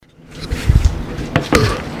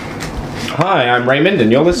Hi, I'm Raymond,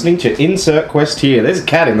 and you're listening to Insert Quest Here. There's a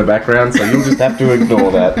cat in the background, so you'll just have to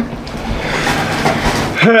ignore that.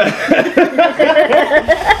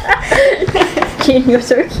 You're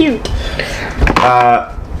so cute.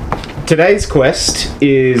 Today's quest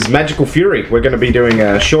is Magical Fury. We're going to be doing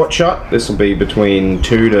a short shot. This will be between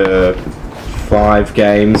 2 to 5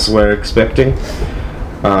 games we're expecting.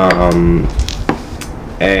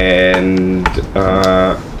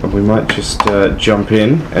 We might just jump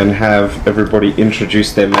in and have everybody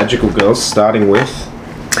introduce their magical girls, starting with...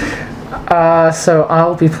 So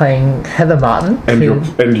I'll be playing Heather Martin. And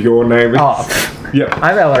your name is... Oh, yep.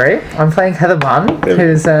 I'm Ellery. I'm playing Heather Martin,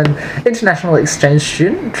 who's an international exchange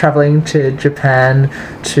student travelling to Japan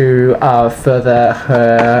to further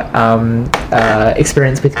her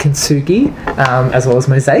experience with kintsugi, as well as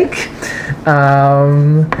mosaic.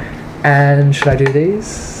 And should I do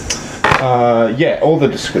these? Yeah, all the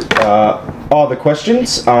the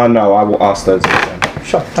questions? No, I will ask those again.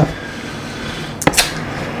 Sure.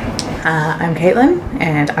 I'm Caitlin,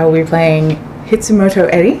 and I will be playing Hitsumoto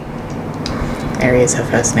Eri. Eri is her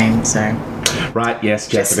first name, so... Right, yes,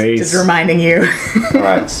 Japanese. Just reminding you.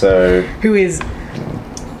 Right, so... Who is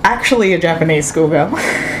actually a Japanese schoolgirl.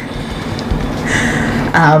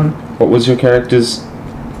 What was your character's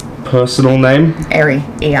personal name? Eri,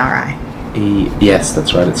 E-R-I. Yes,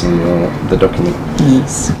 that's right, it's in the document.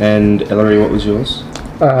 Yes. And Ellery, what was yours?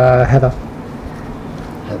 Heather.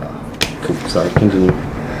 Heather. Cool, sorry, continue.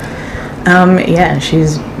 Yeah,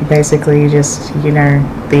 she's basically just,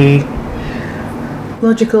 the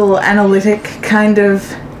logical, analytic kind of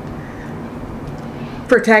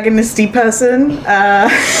protagonisty person.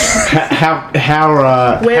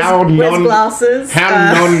 Wears glasses. How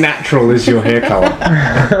non-natural is your hair color?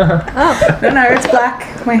 No, it's black.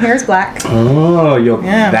 My hair is black. Oh, you're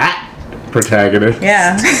that protagonist.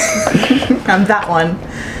 Yeah. I'm that one.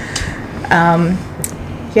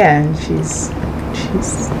 Yeah, and she's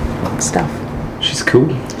stuff. She's cool.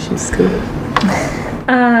 She's cool.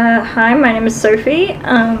 Hi, my name is Sophie,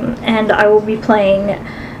 and I will be playing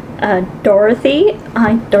Dorothy.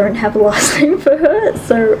 I don't have a last name for her,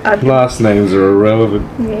 so Last names are irrelevant.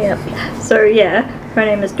 yeah. So yeah, her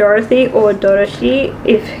name is Dorothy or Doroshi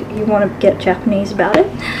if you want to get Japanese about it.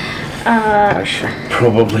 I should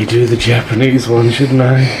probably do the Japanese one, shouldn't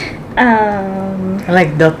I? I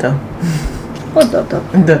like Dotto. Or Dotto.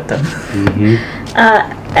 Dotto. Mm-hmm.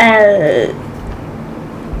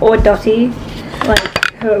 Or Dottie, like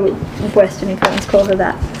her Western friends call her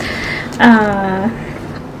that.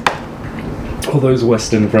 All those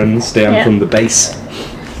Western friends down from the base.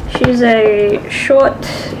 She's a short,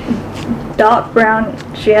 dark brown.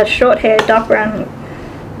 She has short hair, dark brown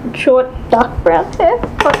hair.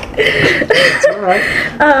 Fuck. It's alright.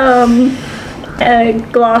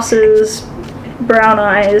 Glasses, brown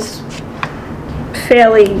eyes,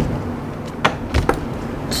 fairly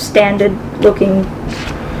standard looking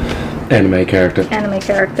Anime character.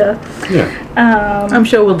 Yeah. I'm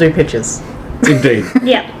sure we'll do pictures. Indeed.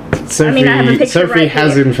 Yeah. Sophie, I have a picture Sophie right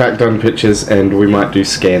has here. in fact done pictures, and we might do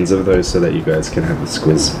scans of those so that you guys can have the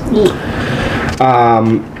squiz. Yeah.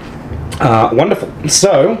 Wonderful.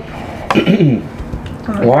 So,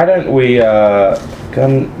 why don't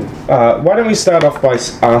we start off by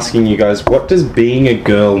asking you guys, what does being a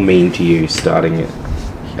girl mean to you? Starting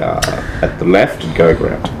at the left and going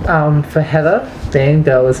around. For Heather, being a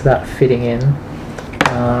girl is about fitting in.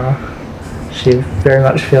 She very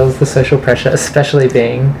much feels the social pressure, especially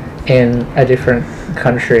being in a different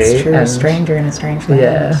country. It's true, and a stranger in a strange land.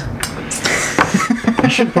 Yeah. I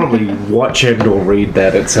should probably watch and or read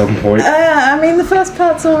that at some point. I mean, the first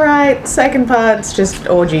part's alright. Second part's just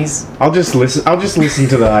orgies. I'll just listen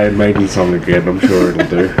to the Iron Maiden song again. I'm sure it'll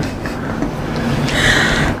do.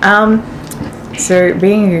 So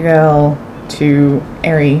being a girl to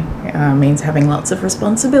Eri means having lots of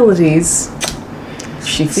responsibilities.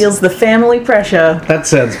 She feels the family pressure. That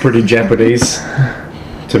sounds pretty Japanese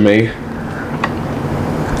to me.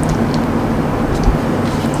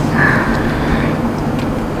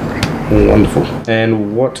 Wonderful.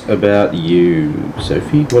 And what about you,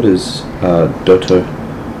 Sophie? What is Doto?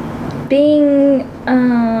 Being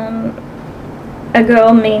a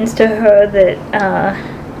girl means to her that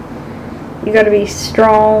you got to be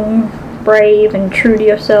strong, brave, and true to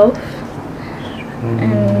yourself.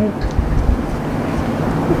 And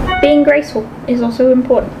being graceful is also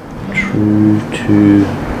important. True to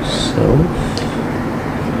self?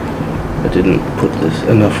 I didn't put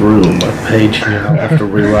enough room on my page here. I'll have to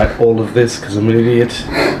rewrite all of this because I'm an idiot.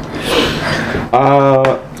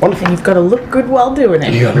 Wonderful. And you've got to look good while doing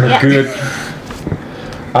it. You gotta look good.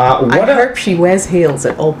 I hope she wears heels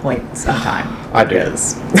at all points in time. I do.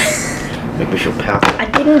 Because Make me feel powerful. I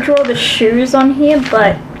didn't draw the shoes on here,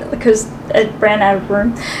 but because it ran out of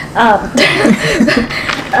room.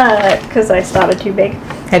 Because I started too big.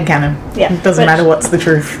 Headcanon. Yeah, It doesn't but- matter what's the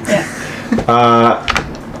truth. Yeah.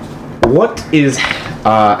 What is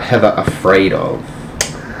Heather afraid of?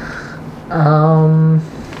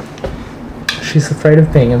 She's afraid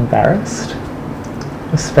of being embarrassed,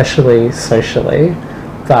 especially socially,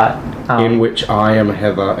 but In which I am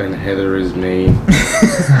Heather and Heather is me.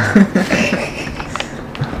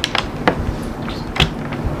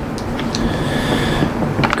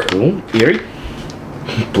 Cool. Eerie?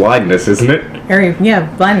 Blindness, isn't it?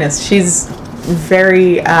 Blindness. She's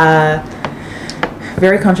very,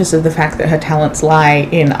 very conscious of the fact that her talents lie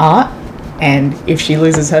in art, and if she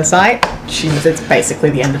loses her sight, that's basically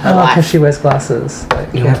the end of her because life. she wears glasses.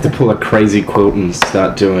 Like, You'll have to pull a crazy quilt and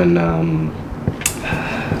start doing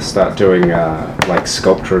like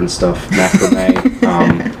sculpture and stuff,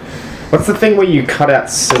 macrame. What's the thing where you cut out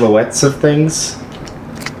silhouettes of things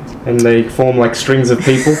and they form like strings of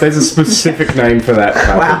people? There's a specific name for that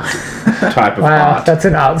type of Wow, art. that's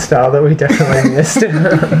an art style that we definitely missed.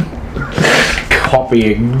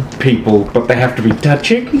 Copying people, but they have to be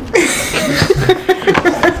touching.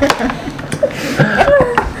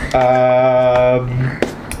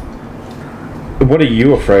 What are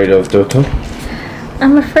you afraid of, Dotto?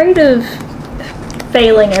 I'm afraid of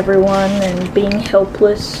failing everyone and being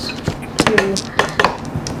helpless to,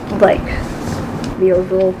 like, the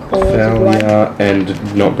overall cause of life. Failure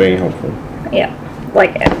and not being helpful. Yeah.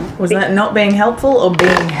 Like, Was that not being helpful or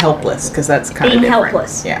being helpless? Because that's kind of Being different.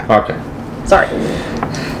 helpless. Yeah. Okay. Sorry.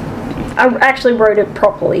 I actually wrote it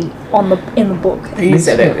properly in the book. You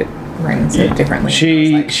said it rings it differently.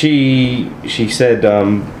 She said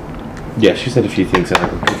she said a few things and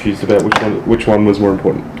I'm confused about which one was more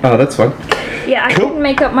important. Oh, that's fine. Yeah, I Cool. couldn't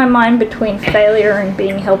make up my mind between failure and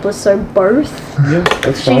being helpless, so both. Yeah,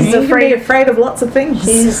 that's fine. She's You can be afraid of lots of things.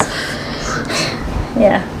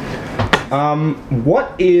 Yeah.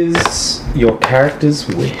 What is your character's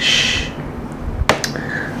wish?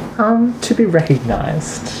 To be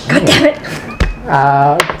recognised. God damn it.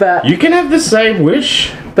 But You can have the same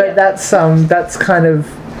wish. that's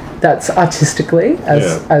artistically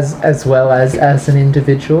as well as an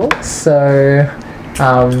individual. So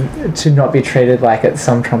to not be treated like it's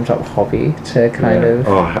some trumped up hobby, to kind of.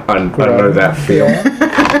 Oh, I know that feel.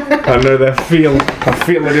 I know that feel. I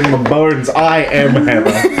feel it in my bones. I am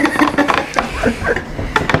Heather.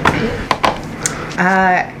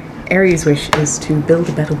 Aries' wish is to build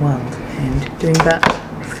a better world, and doing that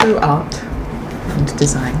through art and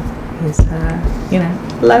design is,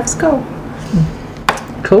 life's goal.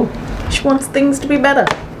 Cool. She wants things to be better.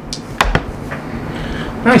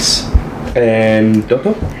 Nice. And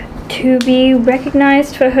Dotto? To be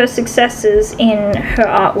recognized for her successes in her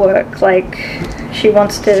artwork. Like, she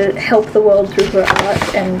wants to help the world through her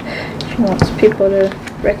art, and she wants people to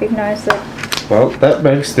recognize that. Well, that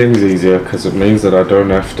makes things easier because it means that I don't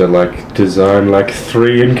have to design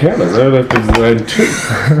 3 encounters. I don't have to design 2.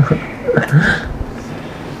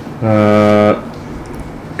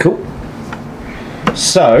 Cool.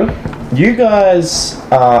 So, you guys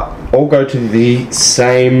all go to the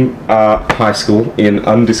same high school in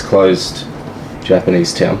undisclosed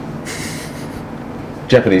Japanese town.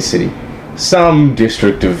 Japanese city. Some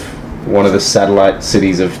district of one of the satellite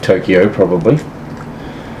cities of Tokyo, probably.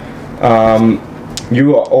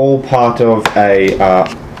 You are all part of a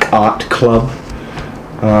art club.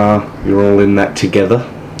 You're all in that together.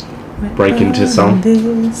 Break into song.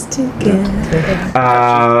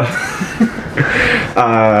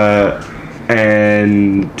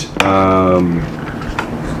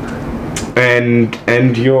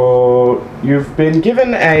 And you've been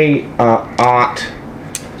given a art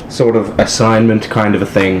sort of assignment kind of a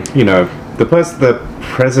thing. You know, the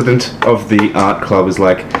president of the art club is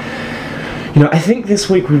like, I think this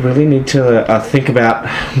week we really need to think about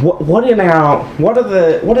what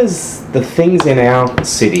is the things in our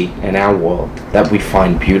city and our world that we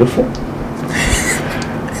find beautiful,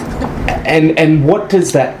 and what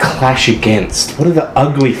does that clash against? What are the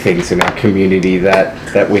ugly things in our community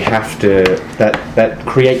that we have to that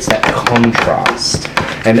creates that contrast,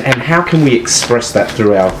 and how can we express that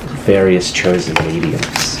through our various chosen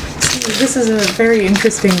mediums? This is a very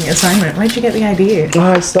interesting assignment. Where'd you get the idea?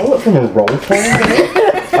 I stole it from a role play.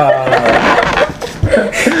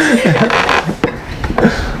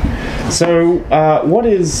 So, what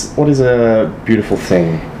is a beautiful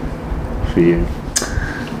thing for you?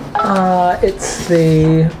 It's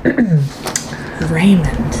the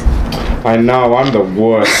Raymond. I know I'm the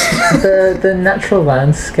worst. the natural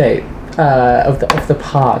landscape of the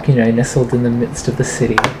park, nestled in the midst of the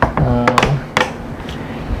city.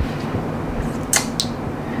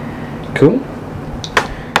 Cool.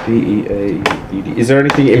 DEAUD. Is there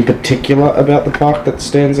anything in particular about the park that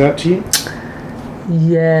stands out to you?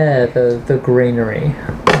 Yeah, the greenery,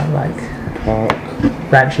 like Park,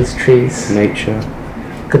 branches, trees. nature.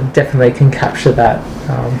 Definitely can capture that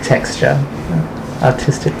texture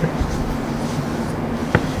artistically.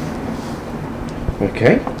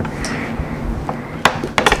 Okay.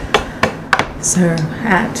 So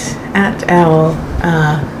at our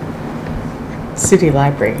city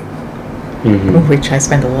library, Mm-hmm. which I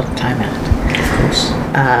spend a lot of time at, Of course.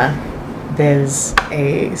 there's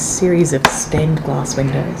a series of stained glass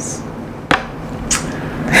windows.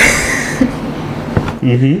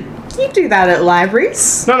 Mm-hmm. You do that at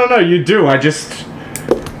libraries. No, you do. I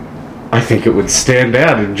think it would stand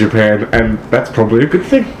out in Japan, and that's probably a good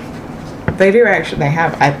thing. They do actually. They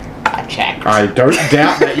have. I checked. I don't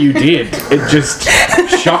doubt that you did. It just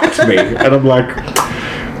shocked me, and I'm like,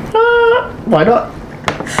 why not?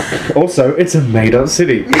 Also, it's a made-up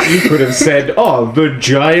city. You could have said, "Oh, the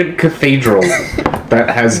giant cathedral that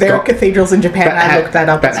has There are cathedrals in Japan. I looked that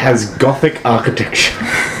up. that has Gothic architecture."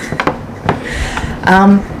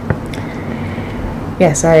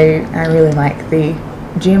 Yes, I really like the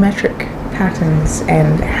geometric patterns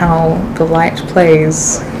and how the light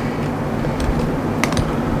plays.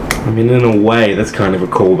 I mean, in a way, that's kind of a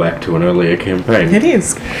callback to an earlier campaign. It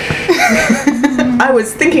is. I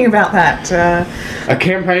was thinking about that. A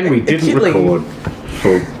campaign we didn't acutely. record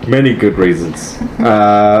for many good reasons.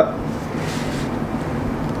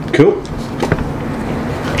 Cool.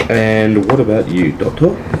 And what about you, Doctor?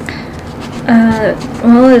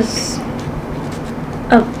 Well, there's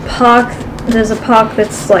a park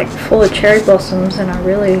that's like full of cherry blossoms, and I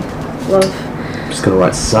really love. Just gonna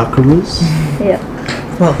write Sakuras. Yeah.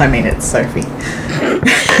 Well, I mean, it's Sophie.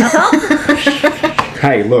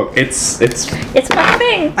 Hey, look, it's It's my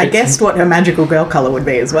thing. I guessed what her magical girl color would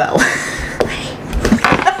be as well. That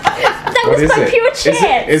what was is by it? pure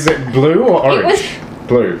chance. Is it blue or orange? was-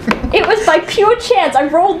 Blue. It was by pure chance. I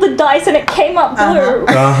rolled the dice and it came up blue.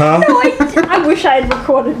 Uh-huh. No, I wish I had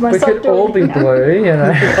recorded We myself could all be doing that. blue, you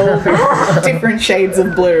know. Different shades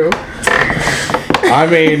of blue. I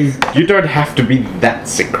mean, you don't have to be that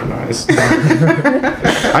synchronized.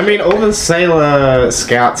 I mean, all the Sailor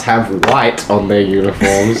Scouts have white on their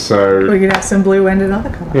uniforms, so We could have some blue and another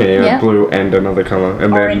color. yeah, Yeah. blue and another color,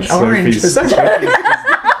 and Orange. then Orange for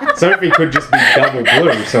Sophie could just be double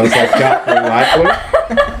blue, so it's like dark blue, light blue.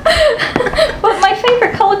 But my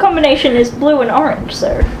favorite color combination is blue and orange,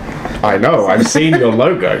 so I know, I've seen your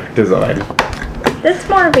logo design. that's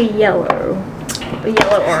more of a yellow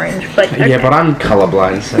orange. But okay. Yeah, but I'm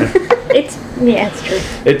colorblind, so it's true.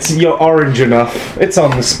 you're orange enough. It's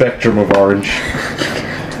on the spectrum of orange.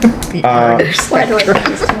 The Uh, orange Why do I do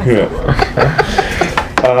this to myself?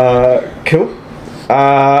 Yeah. Cool.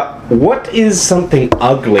 What is something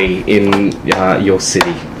ugly in your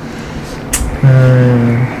city?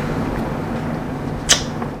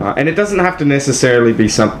 And it doesn't have to necessarily be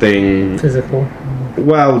something. Physical.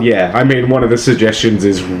 Well, yeah. I mean, one of the suggestions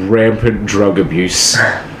is rampant drug abuse.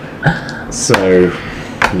 So,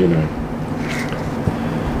 you know.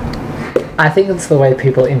 I think it's the way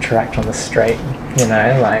people interact on the street, you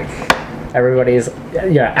know, like everybody's,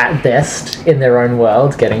 you know, at best in their own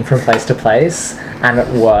world getting from place to place, and at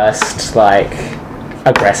worst, like,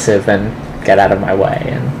 aggressive and get out of my way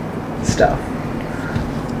and stuff.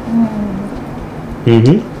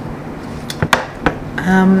 Mm-hmm.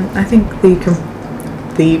 I think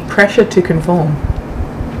the pressure to conform.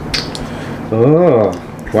 Oh,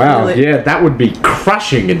 wow. Feel it. Yeah, that would be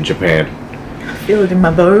crushing in Japan. I feel it in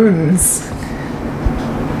my bones.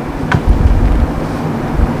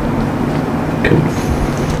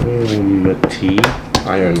 Conformity.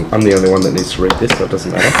 I'm the only one that needs to read this, so it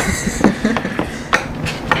doesn't matter.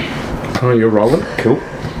 Oh, you're rolling? Cool.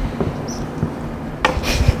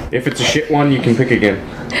 If it's a shit one, you can pick again.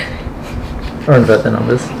 Or invert the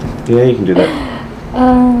numbers. Yeah, you can do that.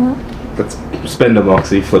 Let's spend a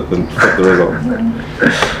moxie, flip the result.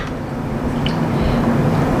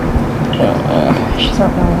 She's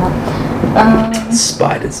not going up.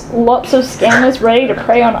 Spiders. Lots of scammers ready to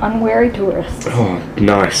prey on unwary tourists. Oh,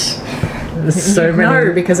 nice. So No,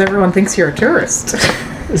 many, because everyone thinks you're a tourist.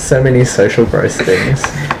 so many social gross things.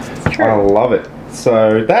 I love it.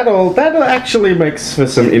 So that actually makes for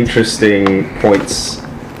some interesting points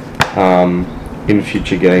in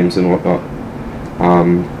future games and whatnot.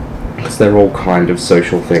 Because they're all kind of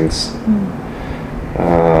social things.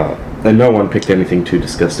 And no one picked anything too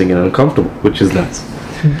disgusting and uncomfortable, which is nice.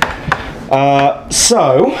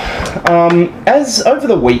 As over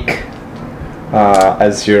the week,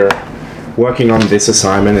 as you're working on this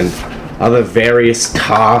assignment and other various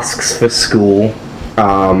tasks for school.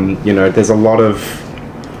 You know, there's a lot of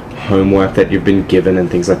homework that you've been given and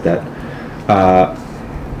things like that.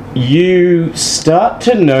 You start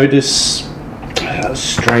to notice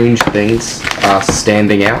strange things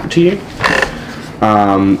standing out to you.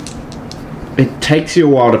 It takes you a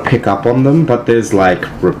while to pick up on them, but there's like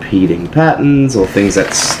repeating patterns or things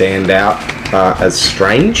that stand out as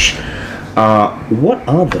strange. What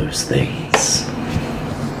are those things?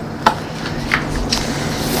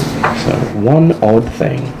 So, one odd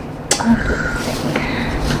thing.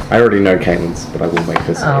 I already know Caitlin's, but I will make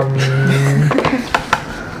this.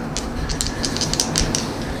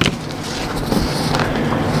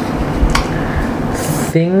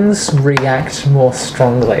 Things react more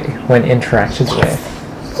strongly when interacted with.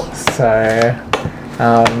 So,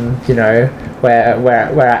 you know,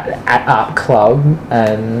 we're at art club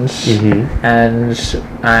and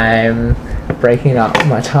I'm breaking up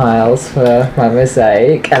my tiles for my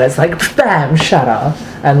mosaic, and it's like bam, shatter,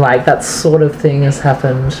 and like that sort of thing has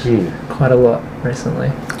happened quite a lot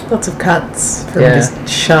recently. Lots of cuts from just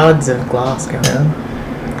shards of glass going on.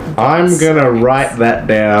 I'm gonna write that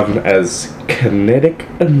down as kinetic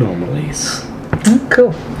anomalies.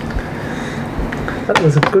 Cool. That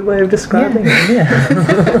was a good way of describing it, yeah.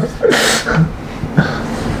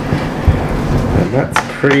 And that's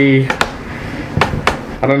pretty...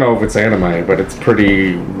 I don't know if it's anime, but it's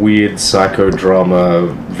pretty weird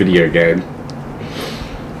psychodrama video game.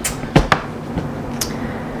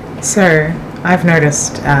 So, I've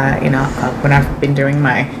noticed in art club when I've been doing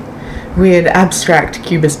my weird abstract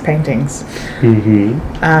cubist paintings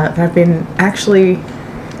that I've been actually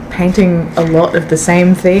painting a lot of the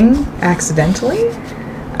same thing accidentally.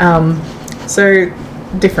 So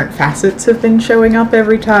different facets have been showing up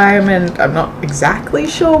every time, and I'm not exactly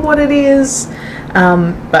sure what it is,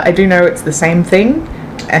 but I do know it's the same thing.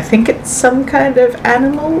 I think it's some kind of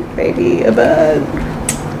animal, maybe a bird.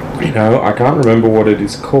 You know, I can't remember what it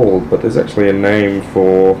is called, but there's actually a name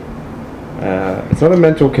for... it's not a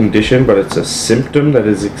mental condition, but it's a symptom that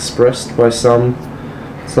is expressed by some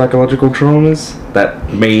psychological traumas.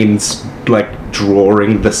 That means, like,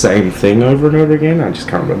 drawing the same thing over and over again. I just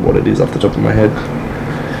can't remember what it is off the top of my head.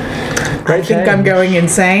 I think I'm going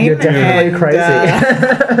insane. You're definitely crazy.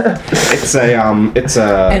 It's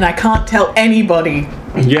a... And I can't tell anybody.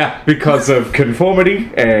 Yeah, because of conformity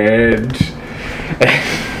and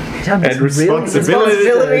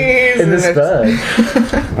responsibility. In this bird.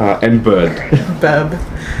 And bird. Bub.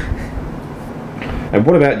 And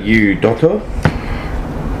what about you, Doctor?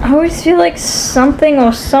 I always feel like something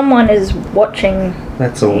or someone is watching.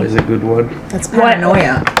 That's always a good one. That's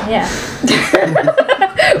paranoia. Yeah.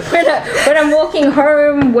 when I'm walking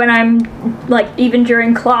home, when I'm like even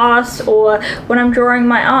during class, or when I'm drawing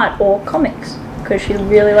my art or comics, because she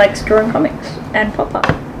really likes drawing comics and pop-up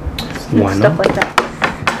Why stuff not? like that.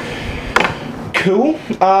 Cool.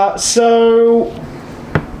 So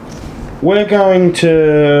we're going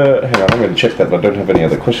to... Hang on, I'm going to check that, but I don't have any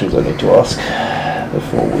other questions I need to ask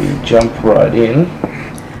before we jump right in.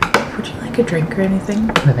 Would you like a drink or anything?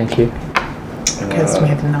 No, thank you. Because we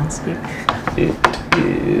didn't ask you.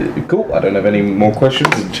 Cool. I don't have any more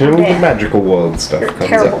questions until the magical world stuff You're a comes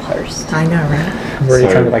terrible up. host. I know, right? I'm already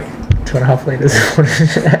So- trying to like 2.5 liters of water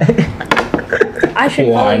today. I should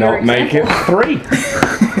follow Why your not make it example. 3?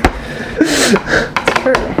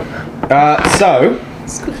 True. So...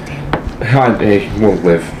 Squeak. We'll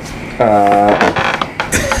live.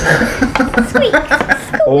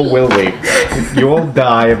 Or will we? You'll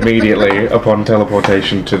die immediately upon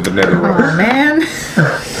teleportation to the nether realm. Oh man.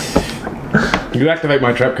 You activate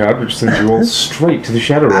my trap card, which sends you all straight to the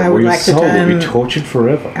Shadow I Realm, would where like to your soul will be turn- tortured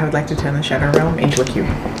forever. I would like to turn the Shadow Realm into a cube.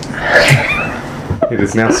 It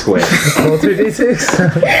is now square. Roll 2d6.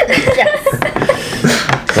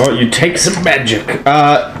 Oh, you take some magic.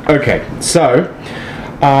 Okay, so,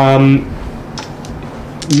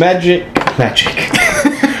 magic.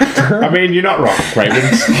 I mean, you're not wrong,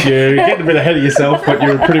 Ravens. You're getting a bit ahead of yourself, but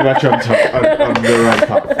you're pretty much on top, on the right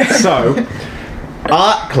path. So,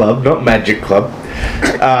 art club, not magic club.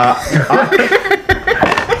 Art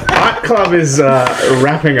club is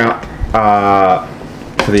wrapping up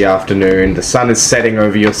for the afternoon. The sun is setting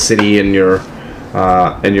over your city, and you're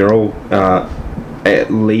all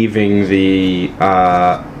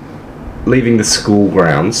leaving the school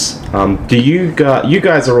grounds. Do you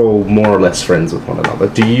guys are all more or less friends with one another?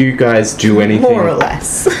 Do you guys do anything? More or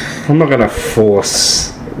less. I'm not gonna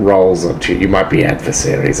force roles onto you. You might be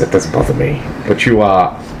adversaries. It doesn't bother me. But you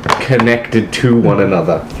are connected to one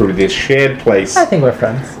another through this shared place I think we're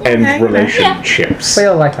friends. and Okay. relationships. We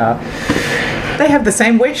all like art. They have the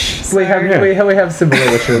same wish. So We have similar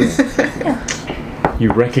wishes.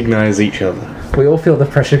 You recognize each other. We all feel the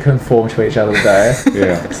pressure to conform to each other, though.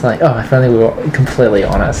 Yeah. It's like, oh, if only we were completely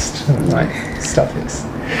honest. Like, stop this.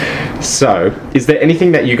 So, is there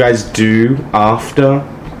anything that you guys do after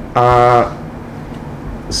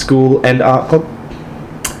school and art club?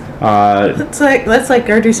 Let's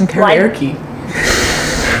go do some karaoke.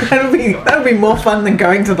 That'll be more fun than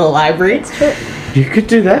going to the library. You could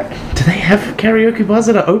do that. Do they have karaoke bars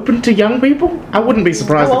that are open to young people? I wouldn't be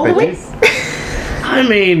surprised How if old they are did.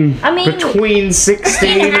 we? I mean, between 16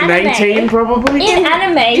 in and 18, anime. probably. in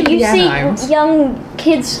anime, you Anaheim. see young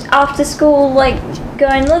kids after school like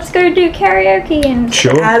going, "Let's go do karaoke," and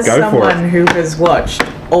Sure, As go for someone it. who has watched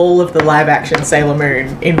all of the live-action Sailor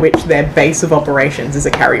Moon, in which their base of operations is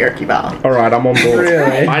a karaoke bar. All right, I'm on board.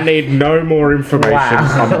 Really? I need no more information.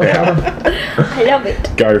 Wow. I'm down. I love it.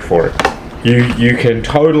 Go for it. You can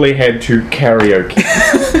totally head to karaoke.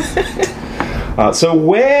 So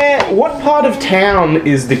what part of town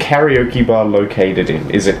is the karaoke bar located in?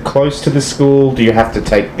 Is it close to the school? Do you have to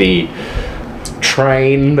take the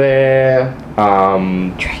train there?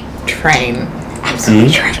 Train.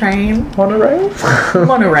 Absolutely. Train. Monorail?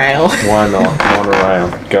 Monorail. Why not? Monorail.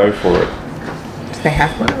 Go for it. Do they have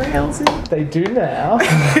monorails in? They do now.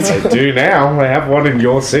 They do now. They have one in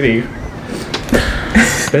your city.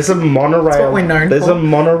 There's a monorail. That's what we're known There's for. a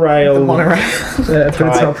monorail. The monorail. Yeah, but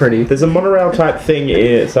it's not pretty. There's a monorail type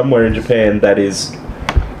thing somewhere in Japan that is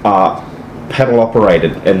pedal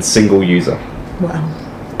operated and single user. Wow.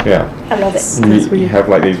 Yeah. I love it. You have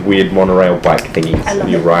like these weird monorail bike thingies I love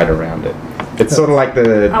and you it. ride around it. It's sort of like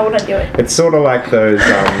I wouldn't do it. it's sort of like those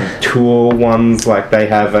tour ones like they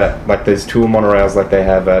have at like those tour monorails like they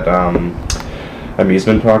have at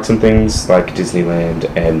amusement parks and things like Disneyland,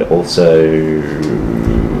 and also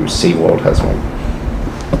SeaWorld has one.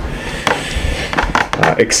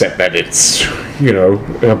 Except that it's,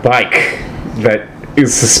 a bike that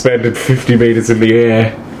is suspended 50 meters in the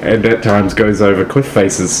air and at times goes over cliff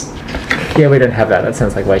faces. Yeah, we don't have that. That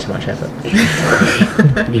sounds like way too much effort.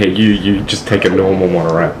 Yeah, you just take a normal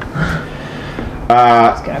monorail.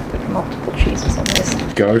 I was gonna put multiple cheeses on this.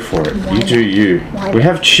 Go for it. Why You do not? you. Why We not?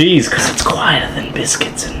 have cheese because it's quieter than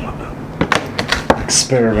biscuits and whatnot.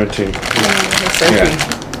 Experimenting. Sophie,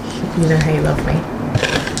 Yeah. you know how you love me.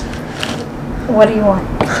 What do you want?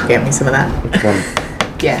 Get me some of that. Which one?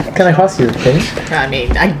 Yeah. Can I pass you the thing? I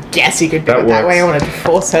mean, I guess you could do That it that works. way. I wanted to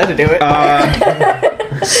force her to do it.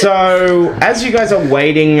 So, as you guys are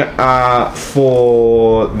waiting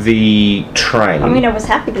for the train, I mean, I was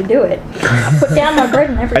happy to do it. I put down my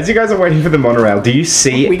bread and everything. as you guys are waiting for the monorail, do you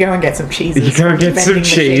see? we go and get some cheeses. You go and get some Vending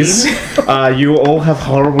cheese. machine. You all have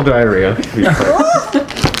horrible diarrhea.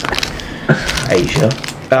 Asia.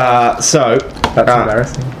 So, That's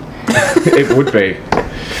embarrassing. it would be.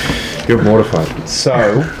 You're mortified.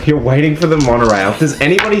 So, you're waiting for the monorail. Does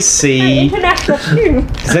anybody see? International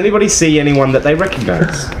student. Does anybody see anyone that they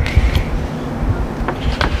recognise?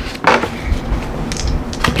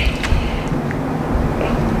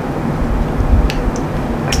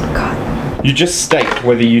 God. You just state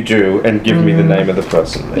whether you do and give me the name of the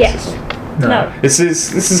person. Yes. No. This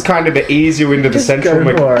is kind of to ease you into the central.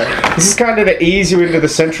 Go for it. This is kind of to ease you into the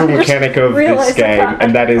central mechanic of this realised I game, can't-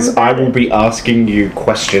 and that is I'm I bad at will it. be asking you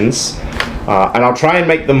questions. And I'll try and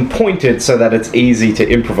make them pointed so that it's easy to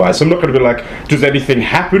improvise. So I'm not going to be like, does anything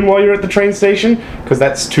happen while you're at the train station? Because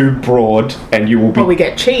that's too broad, and you will be Well, we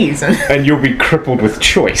get cheese. and you'll be crippled with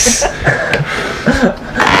choice.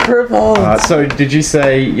 Purple. So did you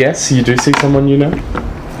say yes? You do see someone you know?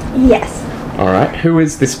 Yes. All right. Who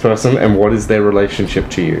is this person, and what is their relationship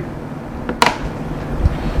to you?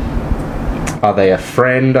 Are they a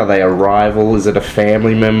friend? Are they a rival? Is it a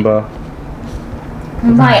family member?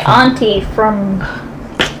 My auntie from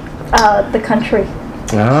the country.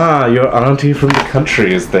 Ah, your auntie from the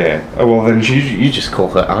country is there. Oh, well, then you just call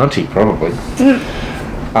her auntie, probably.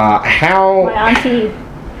 My How auntie,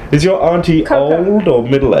 is your auntie Coco. old or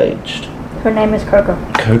middle-aged? her name is Coco.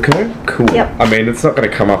 Coco? Cool. Yep. I mean, it's not going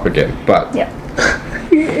to come up again, but Yep.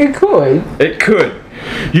 It could. it could.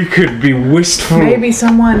 You could be wistful. Maybe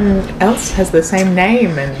someone else has the same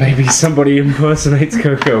name and Maybe somebody impersonates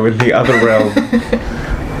Coco in the other realm.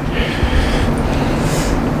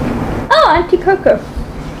 Oh, Auntie Coco.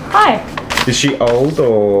 Hi. Is she old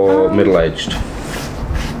or middle-aged?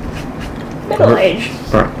 Middle-aged.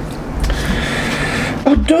 Right.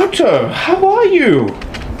 Oh, Doto, how are you?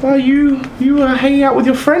 Are you hanging out with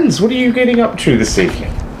your friends? What are you getting up to this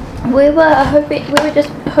evening? We were just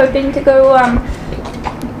hoping to go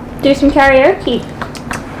do some karaoke.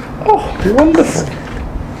 Oh, wonderful.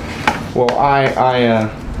 Well,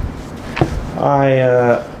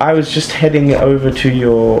 I was just heading over to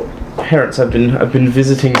your parents. I've been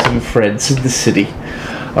visiting some friends in the city,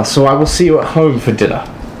 so I will see you at home for dinner.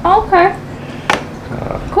 Okay.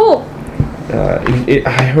 Cool.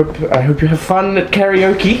 I hope you have fun at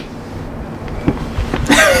karaoke.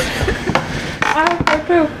 I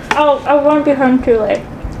do. I won't be home too late.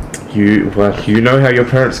 You know how your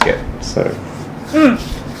parents get, so.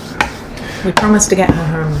 We promised to get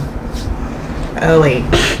her home early.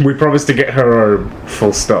 We promised to get her home.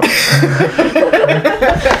 Full stop.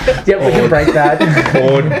 Yep, we can break that.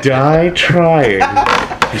 Or die trying.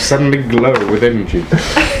 You suddenly glow with energy.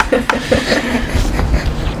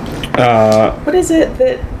 What is it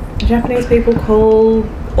that Japanese people call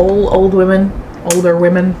all older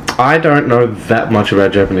women? I don't know that much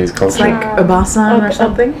about Japanese culture. It's like obasan or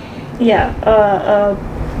something? Yeah.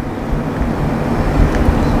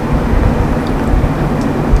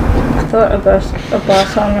 I thought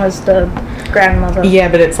Obasan was the grandmother. Yeah,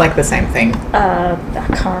 but it's like the same thing. I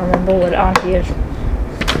can't remember what auntie is.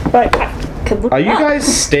 But I could look Are you up. guys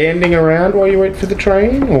standing around while you wait for the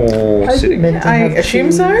train, or Are you sitting? meant to I have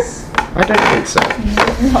assume so. cheese? I don't think so.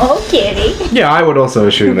 Oh, kitty. Yeah, I would also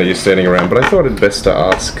assume that you're standing around, but I thought it best to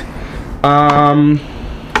ask.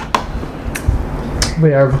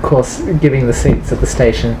 We are, of course, giving the seats at the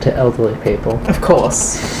station to elderly people. Of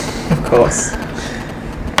course. Of course.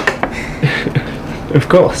 Of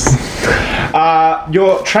course.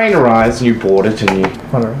 Your train arrives and you board it and you...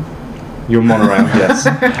 Monorail. Your monorail, yes.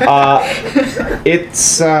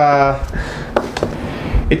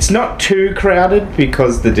 It's not too crowded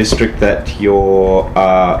because the district that your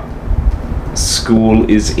school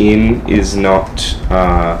is in is not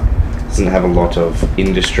doesn't have a lot of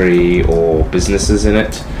industry or businesses in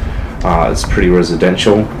it. It's pretty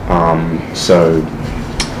residential, so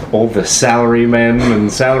all the salary men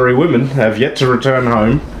and salary women have yet to return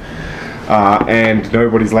home, and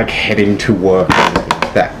nobody's like heading to work or anything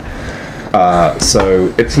like that.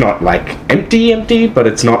 So it's not like empty, but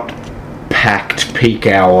it's not packed peak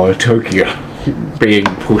hour Tokyo being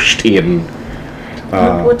pushed in.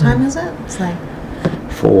 What time is it? It's like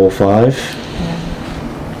 4 or 5.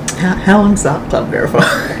 how long's that club there for?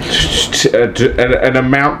 An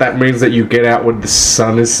amount that means that you get out when the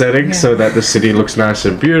sun is setting, so that the city looks nice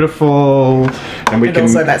and beautiful, and And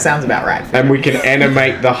also that sounds about right. and we can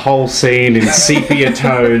animate the whole scene in sepia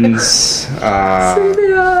tones.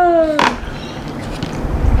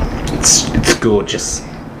 It's gorgeous.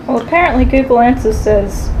 Well, apparently Google Answers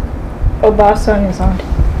says Obasan is on.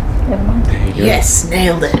 Never mind. There you go. Yes,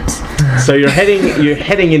 nailed it. So you're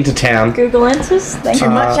heading into town. Google Answers? Thank Too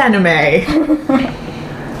you. much anime.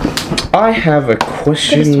 I have a Could've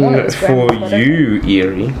question sworn it was for grandmother. you,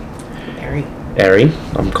 Eerie. Very. Eerie,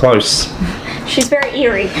 I'm close. She's very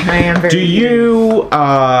eerie. I am very.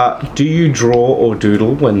 Do you draw or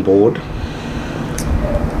doodle when bored?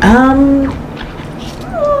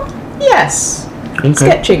 Yes. Okay.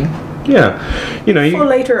 Sketching. Yeah. You know, For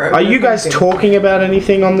later. are you guys overthinking. talking about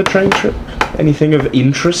anything on the train trip? Anything of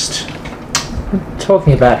interest?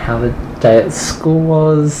 Talking about how the day at school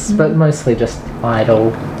was, but mostly just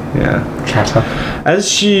idle Yeah. chatter.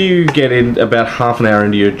 As you get in about half an hour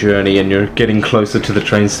into your journey and you're getting closer to the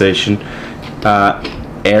train station,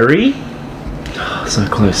 Eri? Oh, so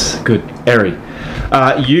close. Good. Eri.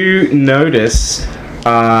 You notice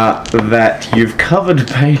that you've covered a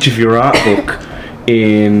page of your art book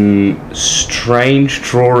in strange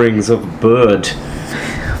drawings of bird.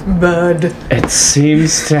 Bird. It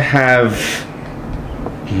seems to have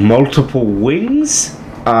multiple wings.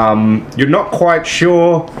 You're not quite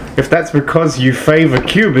sure if that's because you favor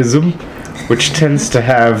cubism, which tends to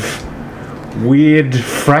have weird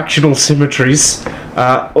fractional symmetries,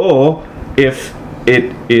 or if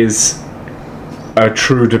it is a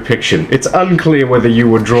true depiction. It's unclear whether you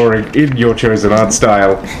were drawing in your chosen art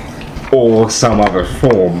style or some other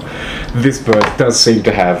form. This bird does seem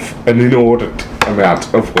to have an inordinate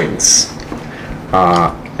amount of wings.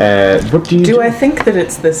 What do you Do I think that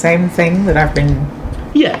it's the same thing that I've been?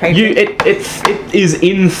 Yeah, painting? it is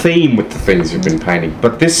in theme with the things you've been painting,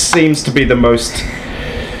 but this seems to be the most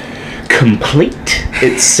complete.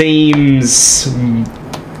 It seems...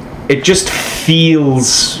 It just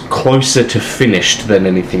feels closer to finished than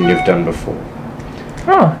anything you've done before.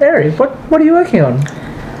 Oh, Eri, what are you working on?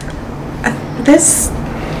 This.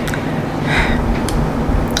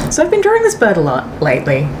 So I've been drawing this bird a lot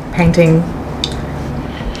lately, painting.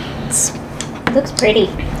 Looks pretty.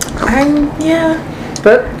 Yeah.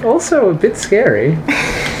 But also a bit scary.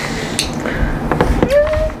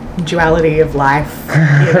 Duality of life.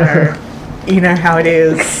 You know how it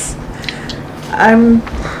is.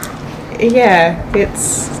 Yeah,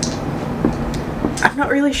 it's I'm not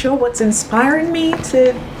really sure what's inspiring me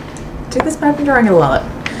to do this, but I've been drawing a lot.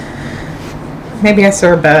 Maybe I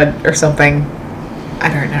saw a bird or something. I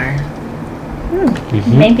don't know.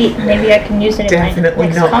 Maybe I can use it. Definitely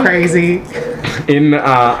in my next not comic. crazy. In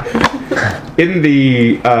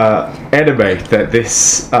the anime that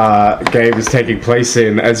this game is taking place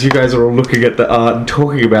in, as you guys are all looking at the art and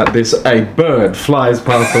talking about this, a bird flies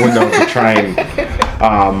past the window of the train.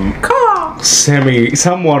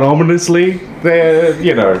 Somewhat ominously. They're,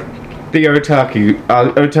 the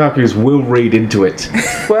otakus will read into it.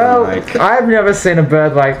 Well, Like- I've never seen a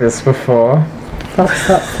bird like this before.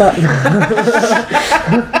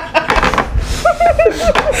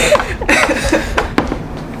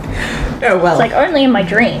 Oh well. It's like only in my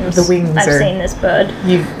dreams. The wings I've are- seen this bird.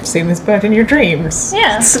 You've seen this bird in your dreams.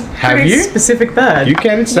 Yeah. It's a Have pretty you? specific bird. You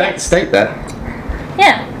can Yes. state that.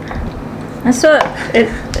 Yeah. I saw it.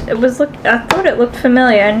 It was I thought it looked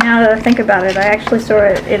familiar, and now that I think about it, I actually saw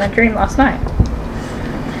it in a dream last night.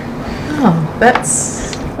 Oh,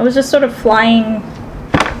 that's... It was just sort of flying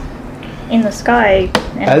in the sky.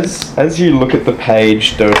 And As you look at the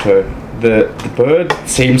page, Doto, the bird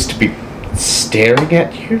seems to be staring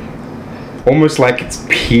at you, almost like it's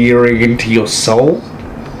peering into your soul.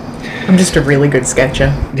 I'm just a really good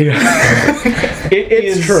sketcher.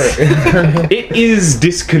 It's true. It is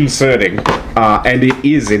disconcerting, and it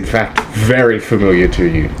is, in fact, very familiar to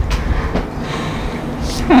you.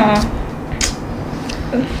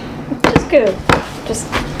 just go, just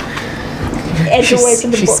edge away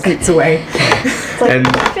from the She book. scoots away. It's like, and-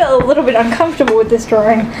 I feel a little bit uncomfortable with this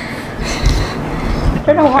drawing. I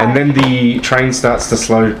don't know why. And then the train starts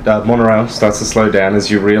to monorail starts to slow down as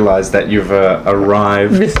you realise that you've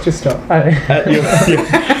arrived. Missed your stop.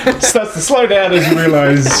 Starts to slow down as you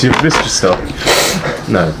realise you've missed your stop.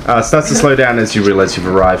 No, starts to slow down as you realise you've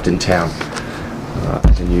arrived in town.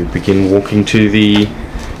 And you begin walking to the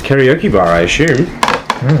karaoke bar, I assume.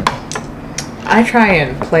 I try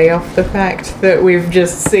and play off the fact that we've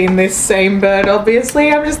just seen this same bird,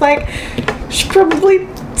 obviously. I'm just like, she probably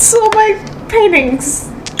saw my paintings.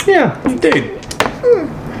 Yeah, indeed.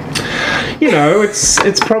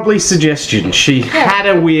 It's probably suggestion. She had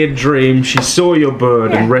a weird dream. She saw your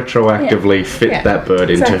bird and Yeah. retroactively fit Yeah. that bird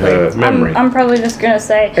into Exactly. her memory. I'm probably just gonna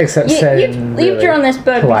say. Except said in you've really drawn this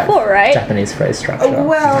bird polite before, right? Japanese phrase structure.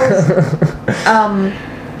 Well,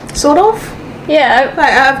 sort of. Yeah.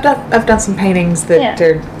 I've done some paintings that Yeah.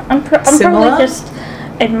 are I'm Similar? probably just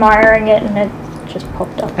admiring it, and it just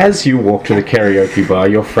popped up. As you walk to the karaoke bar,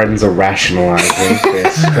 your friends are rationalising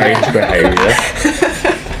their strange behaviour.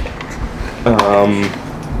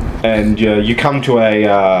 And you come to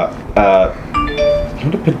not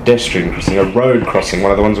a pedestrian crossing, a road crossing,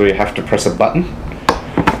 one of the ones where you have to press a button.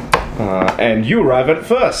 And you arrive at it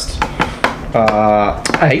first.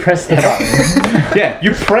 I pressed the button. Yeah,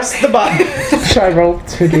 you press the button. Should I roll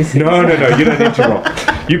 2d6? No, you don't need to roll.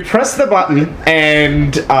 You press the button,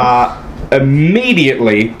 and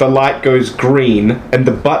immediately the light goes green, and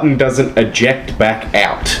the button doesn't eject back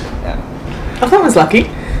out. Oh, that was lucky.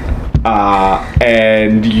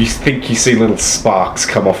 And you think you see little sparks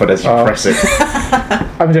come off it as you press it.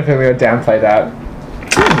 I'm definitely going to downplay that.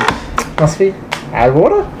 Must be add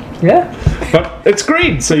water? Yeah? But it's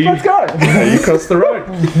green, so you Let's go! you cross the road.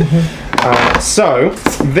 So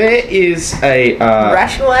there is a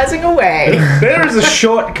Rationalizing away. there is a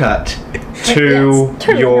shortcut to Yes,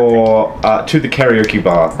 totally your to the karaoke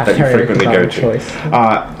bar that you karaoke frequently bar go of to.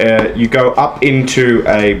 choice. You go up into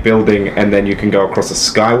a building, and then you can go across a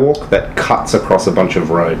skywalk that cuts across a bunch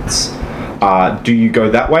of roads. Do you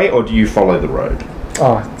go that way, or do you follow the road?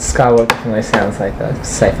 Oh, Skywalk definitely sounds like a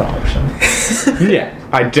safer option. Yeah,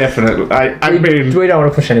 I definitely. I mean, We don't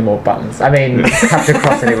want to push any more buttons. I mean, have to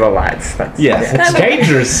cross any more lights. That's, yeah, it's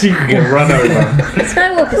dangerous. You can get run over.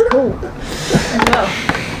 Skywalk is cool as well.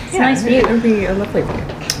 It's a nice view. It would be a lovely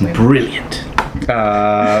view. Brilliant.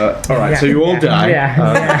 All right, so you all die. Yeah.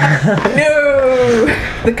 No!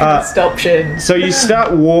 The cursed option. So you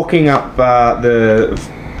start walking up the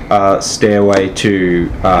stairway to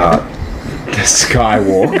the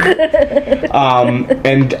skywalk,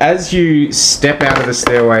 and as you step out of the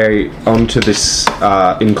stairway onto this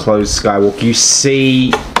enclosed skywalk, you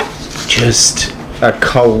see just a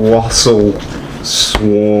colossal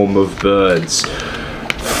swarm of birds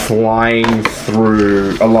flying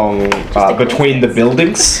along between the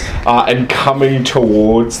buildings and coming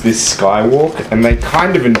towards this skywalk, and they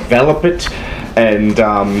kind of envelop it, and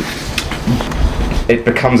it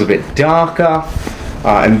becomes a bit darker,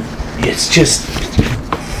 and it's just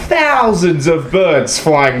thousands of birds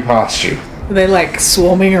flying past you. Are they like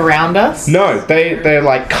swarming around us? No, they're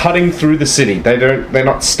like cutting through the city. They're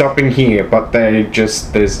not stopping here, but there's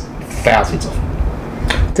thousands of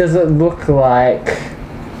them. Does it look like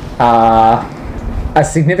a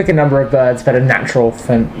significant number of birds, but a natural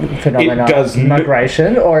phenomenon does of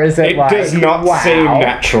migration, or is it, It like does not wow? seem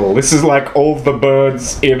natural. This is like all the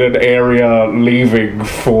birds in an area leaving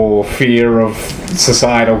for fear of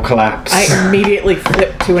societal collapse. I immediately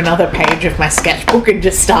flip to another page of my sketchbook and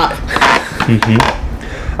just start.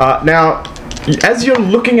 Now, as you're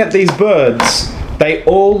looking at these birds, they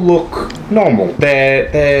all look normal.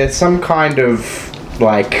 They're some kind of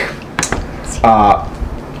like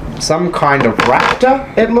some kind of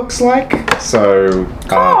raptor, it looks like. So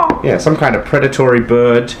yeah, some kind of predatory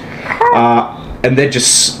bird, and they're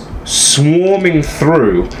just swarming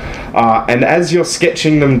through. And as you're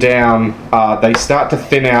sketching them down, they start to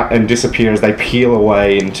thin out and disappear as they peel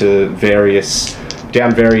away down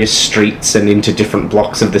various streets and into different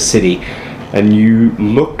blocks of the city. And you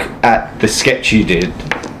look at the sketch you did,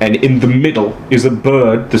 and in the middle is a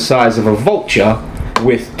bird the size of a vulture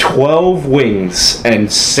with 12 wings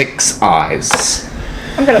and 6 eyes.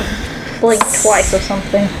 I'm gonna blink twice or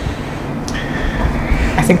something.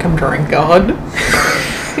 I think I'm drawing God.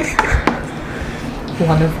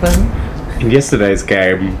 One of them. In yesterday's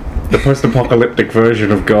game, the post-apocalyptic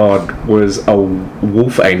version of God was a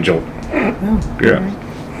wolf angel. Oh,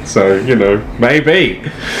 Yeah. So, maybe.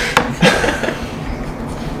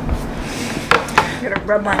 I'm gonna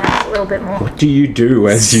rub my eyes a little bit more. What do you do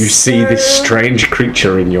as you see this strange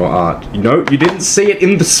creature in your art? You didn't see it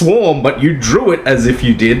in the swarm, but you drew it as if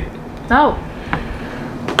you did. Oh.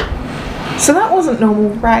 So that wasn't normal,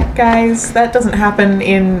 right, guys? That doesn't happen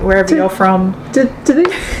in wherever you're from. Do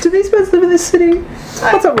these birds live in this city?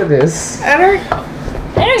 What's up with this? I don't.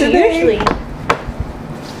 They don't Do they? usually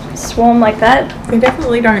swarm like that. They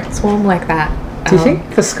definitely don't swarm like that. Do you think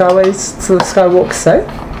the skywalk's safe?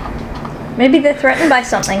 Maybe they're threatened by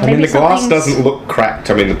something. I mean, Maybe the glass something's- doesn't look cracked.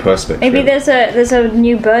 I mean, the perspex. Maybe really. there's a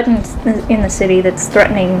new bird in the city that's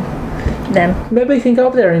threatening them. Maybe we can go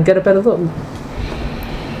up there and get a better look.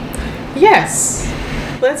 Yes.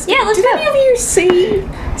 Let's Yeah, let's Did go. any of you see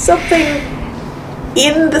something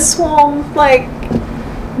in the swarm? Like.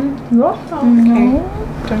 What? Oh, okay.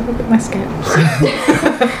 Don't look at my sketch.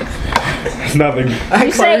 Nothing. I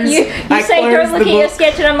You say closed don't look the at your book.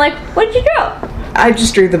 sketch, and I'm like, what did you draw? I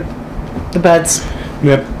just drew the birds.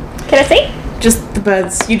 Yep. Can I see? Just the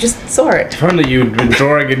birds. You just saw it. If only you'd been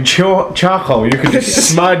drawing in charcoal, you could just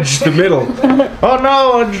smudge the middle. Oh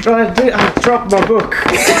no, I dropped my book.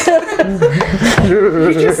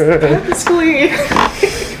 You just purposefully.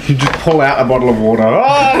 You just pull out a bottle of water.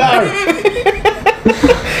 Oh no!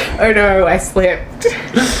 Oh no, I slipped.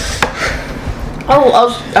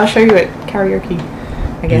 I'll show you at karaoke,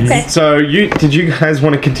 I guess. Okay. So did you guys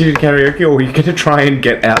want to continue karaoke, or were you going to try and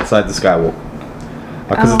get outside the skywalk?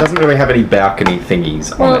 Because it doesn't really have any balcony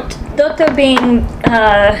thingies on Well, it. Dotto being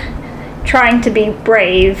trying to be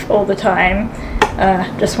brave all the time,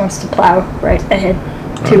 just wants to plow right ahead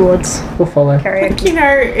towards We'll follow. karaoke.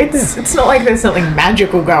 It's not like there's something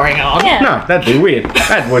magical going on. Yeah. No, that'd be weird.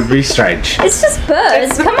 That would be strange. It's just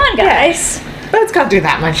birds. Come on, guys. Birds can't do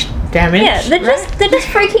that much damage. Yeah, they're just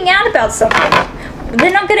freaking out about something.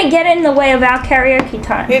 They're not gonna get in the way of our karaoke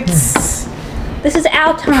time. This is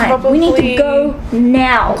our time. We need to Probably go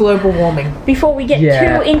now global warming. before we get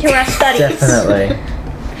Yeah, too into our studies. Definitely.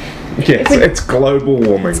 Yes, it's global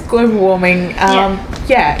warming. Global warming.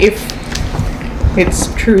 Yeah, if it's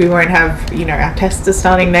true, we won't have, our tests are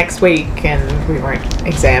starting next week, and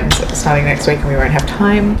exams are starting next week, and we won't have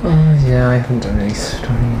time. Oh yeah, I haven't done any study.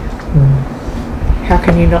 How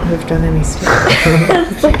can you not have done any study?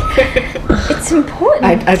 It's important.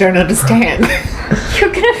 I don't understand.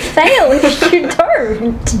 You're gonna fail if you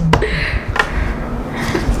don't.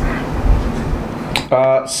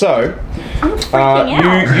 So, I'm freaking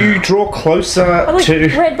out. you draw closer I've like to.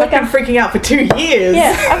 read like I've been freaking out for 2 years.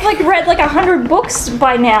 yeah, I've like read like 100 books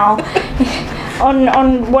by now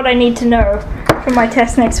on what I need to know for my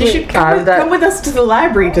test next You week. should come with us to the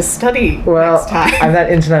library to study Well, next time. I'm that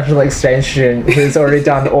international exchange student who's already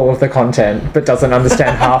done all of the content but doesn't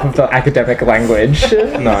understand half of the academic language.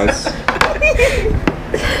 Nice.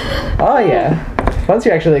 Oh yeah. Once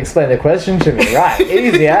you actually explain the question to me, right?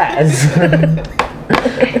 Easy as.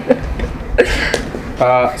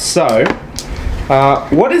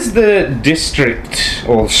 What is the district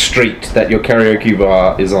or street that your karaoke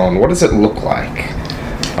bar is on? What does it look like?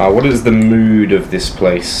 What is the mood of this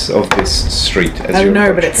place, of this street? As I you don't know,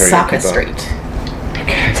 approach but it's karaoke Saka bar? Street.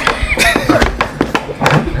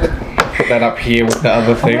 Put that up here with the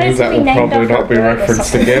other wonder if things that we will named probably after not be a bird or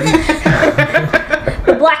referenced something. again.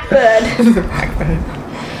 The blackbird. The blackbird.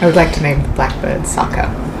 I would like to name the blackbird Sokka.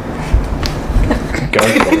 Go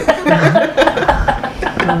for it.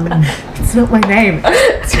 It's not my name.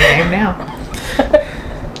 It's your name now.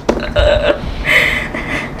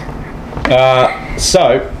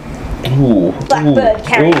 Blackbird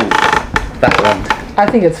carrier. That one. I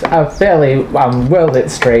think it's a fairly well-lit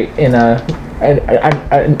street in a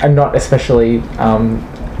not especially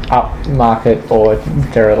upmarket or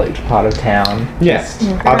derelict part of town. Yes.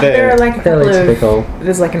 Are there like a Fairly couple typical. of...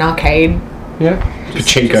 There's like an arcade. Yeah.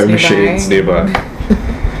 Pachinko just machines nearby.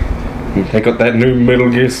 They got that new Metal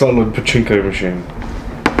Gear Solid pachinko machine.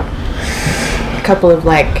 A couple of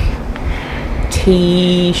like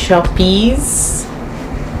tea shoppies.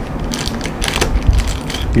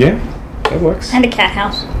 Yeah, that works. And a cat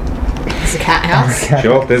house. There's a cat house.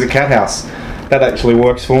 Sure, there's a cat house. That actually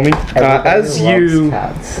works for me.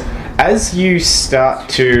 As you start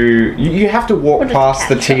to, you have to walk What is past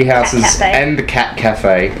the the cat tea shop? houses Cat cafe? and the cat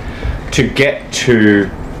cafe to get to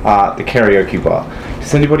the karaoke bar.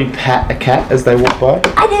 Does anybody pat a cat as they walk by?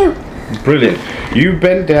 I do. Brilliant. You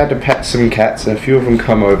bend down to pat some cats, and a few of them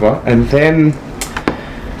come over, and then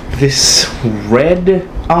this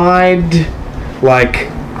red-eyed, like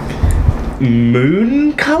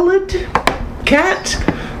moon-coloured cat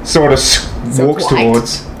sort of So walks white?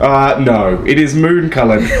 towards. No, it is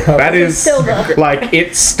moon-coloured. That is Silver. like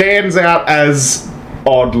it stands out as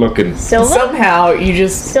odd-looking. Silver? Somehow you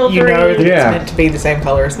just you know that Yeah. it's meant to be the same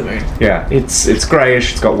color as the moon. Yeah, it's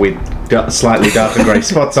greyish. It's got weird, slightly darker grey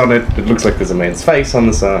spots on it. It looks like there's a man's face on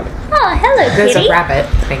the side. Oh, hello, There's kitty. a rabbit.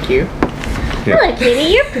 Thank you. Hello,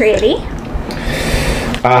 kitty. You're pretty.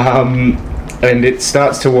 And it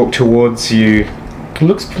starts to walk towards you. It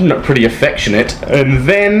looks pretty affectionate, and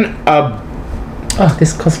then Oh,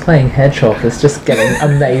 this cosplaying hedgehog is just getting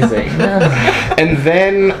amazing.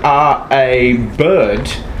 a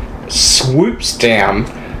bird swoops down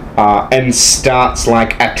and starts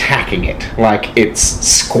like attacking it, like it's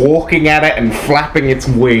squawking at it and flapping its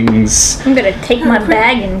wings. I'm gonna take my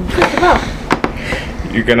bag and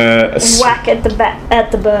You're gonna whack at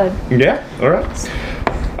the bird. Yeah, all right.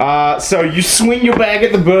 So you swing your bag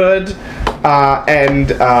at the bird,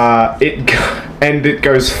 and it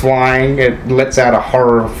goes flying. It lets out a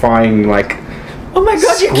horrifying like. Oh my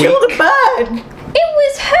god, Squeak. you killed a bird! It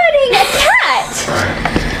was hurting a cat.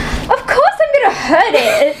 Of course, I'm gonna hurt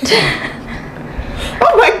it.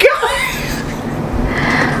 Oh my god!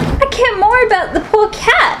 I care more about the poor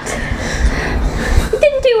cat. It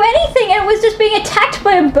didn't do anything, and it was just being attacked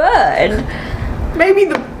by a bird. Maybe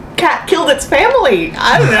the cat killed its family.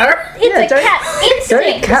 I don't know. It's Yeah, a cat Don't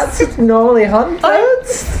instinct. cats normally hunt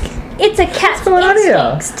birds? It's a cat's going on here?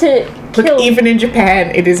 instincts to Look, kill. even in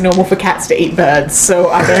Japan, it is normal for cats to eat birds, so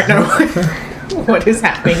I don't know what is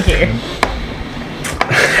happening here.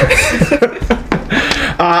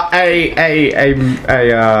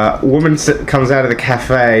 A woman comes out of the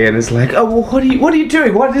cafe and is like, "Oh, well, what are you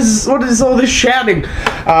doing? What is all this shouting?"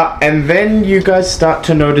 And then you guys start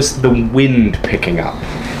to notice the wind picking up.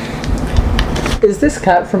 Is this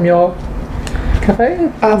cat from your cafe?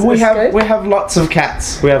 We Escape? have lots of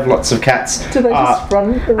cats. We have lots of cats. Do they just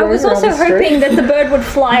run around I was also the street? hoping that the bird would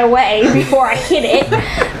fly away before I hit it.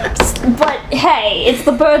 But hey, it's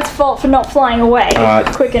the bird's fault for not flying away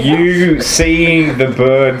quick enough. You see the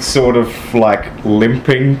bird sort of like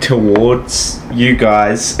limping towards you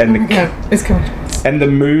guys, and It's coming. and the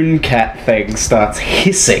moon cat thing starts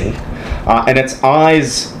hissing, and its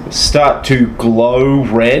eyes start to glow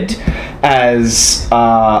red as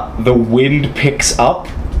the wind picks up,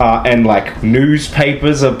 and like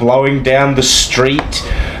newspapers are blowing down the street.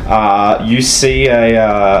 You see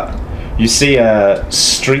a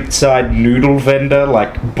street side noodle vendor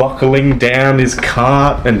like buckling down his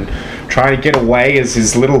cart and trying to get away as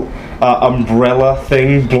his little umbrella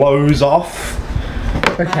thing blows off.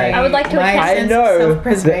 Okay. I would like to My attempt- sense I know. of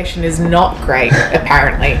self-preservation is not great,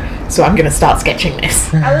 apparently. So I'm going to start sketching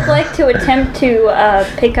this. I would like to attempt to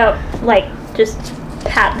pick up, like, just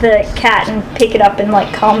pat the cat and pick it up and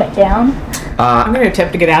like calm it down. I'm going to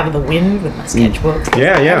attempt to get out of the wind with my sketchbook.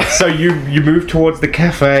 Yeah. So you move towards the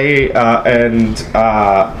cafe, and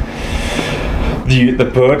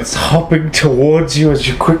the bird is hopping towards you as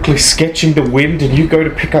you're quickly sketching the wind, and you go to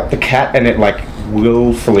pick up the cat, and it like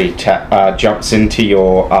willfully jumps into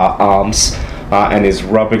your arms and is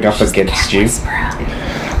rubbing up against you.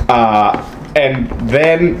 And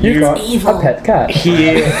then You got evil. a pet cat.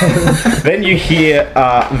 then you hear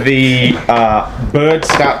the bird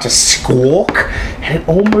start to squawk, and it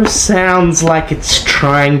almost sounds like it's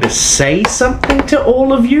trying to say something to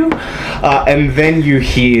all of you. And then you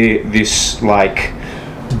hear this like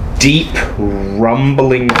deep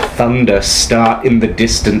rumbling thunder start in the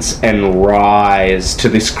distance and rise to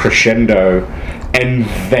this crescendo, and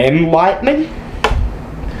then lightning.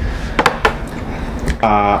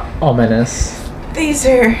 Ominous. These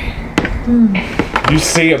are. You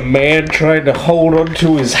see a man trying to hold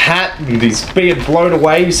onto his hat and he's being blown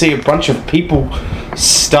away. You see a bunch of people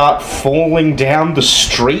start falling down the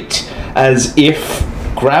street as if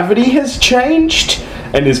gravity has changed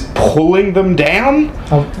and is pulling them down.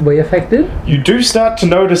 Are we affected? You do start to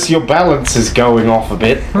notice your balance is going off a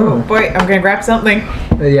bit. Oh boy, I'm gonna grab something.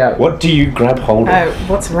 Yeah. What do you grab hold of?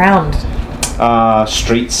 What's round?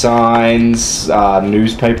 Street signs,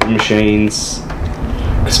 newspaper machines.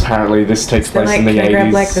 Because apparently this takes place in the 80s. Can I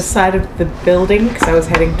grab like the side of the building? Because I was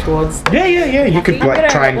heading towards. Yeah. You could like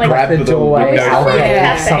try and grab the doorway, window. alcove,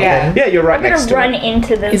 Yeah. something. Yeah, you're right I'm next gonna to run it.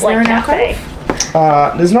 into the Is there like an cafe.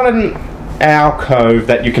 There's not an alcove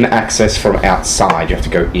that you can access from outside. You have to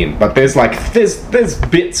go in. But there's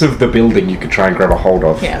bits of the building you could try and grab a hold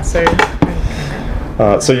of. Yeah. So.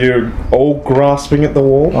 So you're all grasping at the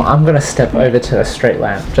wall. Well, I'm gonna step over to a street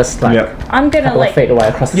lamp, just like Yep. I'm a gonna couple of like feet away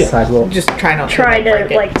across the sidewalk. Just try not try to break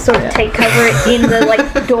to it. like sort of Yeah. take cover in the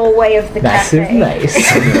like doorway of the Massive cafe. mace.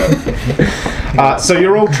 So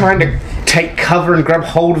you're all trying to take cover and grab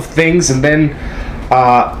hold of things, and then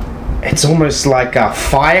it's almost like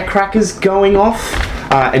firecrackers going off,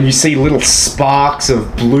 and you see little sparks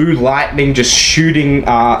of blue lightning just shooting,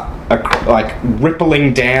 like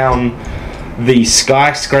rippling down the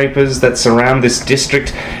skyscrapers that surround this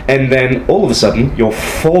district, and then all of a sudden you're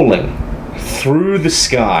falling through the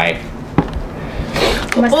sky.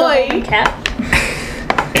 Am I still Boy. holding cat?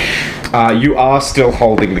 You are still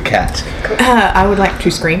holding the cat. I would like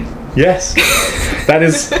to scream. Yes, that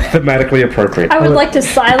is thematically appropriate. I would like to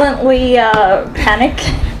silently panic.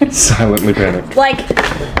 Silently panic. Like,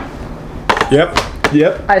 Yep.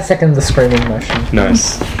 I second the screaming motion.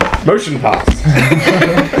 Nice. Motion pass.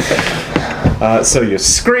 So you're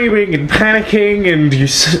screaming and panicking, and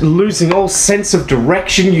you're losing all sense of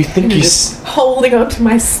direction. You think you Holding onto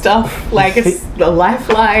my stuff like it's the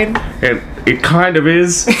lifeline. it kind of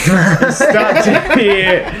is. You start to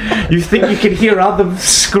hear. You think you can hear other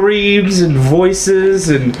screams and voices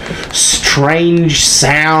and strange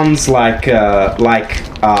sounds like a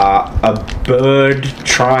bird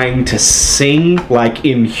trying to sing, like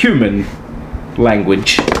in human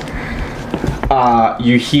language.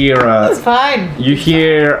 You hear It's fine. you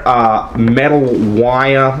hear metal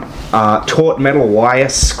wire, taut metal wire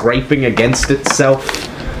scraping against itself.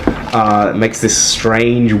 It makes this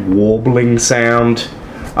strange warbling sound.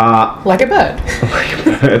 Like a bird.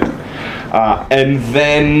 And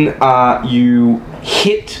then you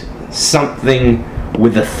hit something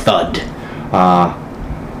with a thud.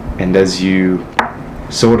 And as you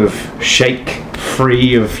sort of shake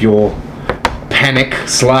free of your panic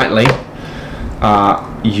slightly,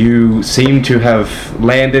 you seem to have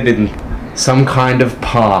landed in some kind of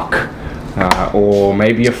park, or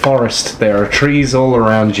maybe a forest. There are trees all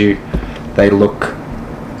around you. They look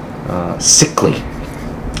sickly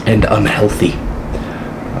and unhealthy.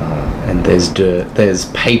 And there's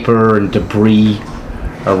paper and debris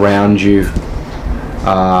around you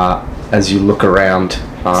as you look around,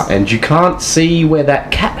 and you can't see where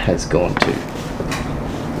that cat has gone to.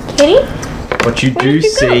 Kitty? But you Where do did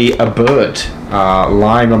you go? see a bird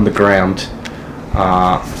lying on the ground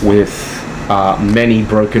with many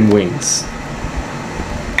broken wings.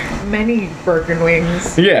 Many broken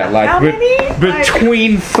wings. Yeah, like How many?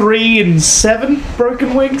 between 3 and 7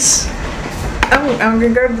 broken wings. I'm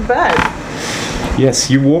gonna go to the bird. Yes,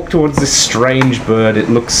 you walk towards this strange bird. It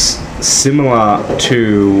looks similar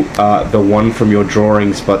to the one from your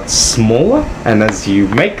drawings, but smaller. And as you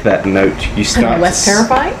make that note, you start Less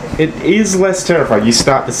terrifying? It is less terrifying. You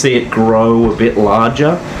start to see it grow a bit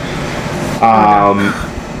larger.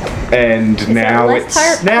 And now less it's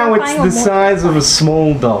terrifying or the more size of a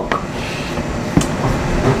small dog.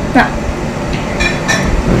 No.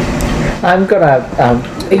 I'm gonna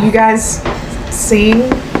Are you guys seeing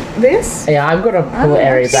this? I'm gonna pull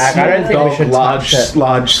Airy back. I don't think we Dog, should touch it.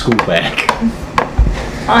 large school bag.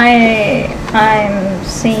 I'm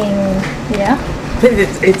seeing. Yeah.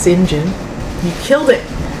 It's injured. You killed it.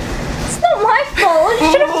 It's not my fault. It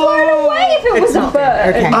should have flown away if it was It's a not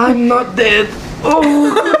bird. dead. Okay. I'm not dead.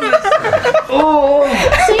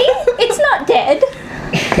 See? It's not dead.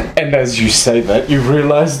 And as you say that, you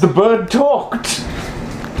realize the bird talked.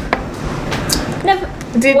 Never.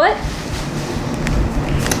 Did- What?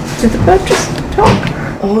 Did the bird just talk?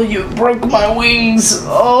 Oh, you broke my wings.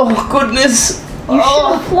 Oh, goodness. You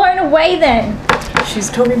should have flown away then. She's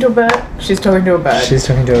talking to a bird. She's talking to a bird. She's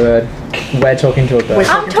talking to a bird. We're talking to a bird.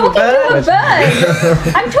 I'm talking to a bird.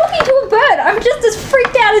 I'm talking to a bird. I'm just as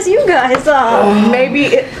freaked out as you guys are. Maybe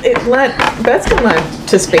it learnt. Birds can learn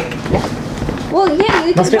to speak. Well, yeah,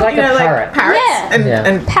 you Must can be like You know, a parrot. like parrots Yeah. Yeah.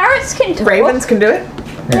 and Parrots can talk. ravens can do it.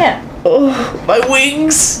 Yeah. Oh, my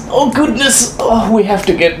wings! Oh goodness! Oh, we have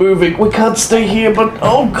to get moving. We can't stay here, but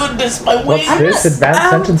oh goodness, my wings! What's this? Advanced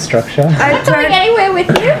sentence structure. I I'm going don't. anywhere with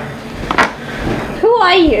you. Who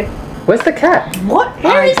are you? Where's the cat? What?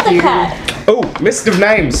 Where is the you? cat? Oh, list of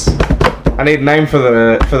names. I need a name for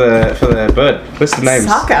the bird. List of names.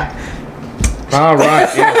 Saka. Ah, right.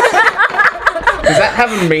 Yes. Does that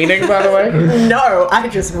have a meaning, by the way? No, I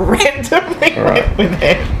just randomly went with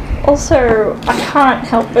it. Also, I can't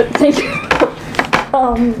help but think.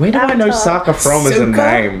 Where do I know Saka from as a Suka?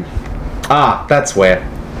 name? Ah, that's where.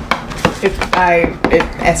 It's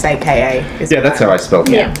S-A-K-A. Yeah, that's how I spelled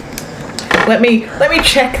it. Yeah. Let me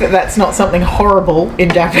check that that's not something horrible in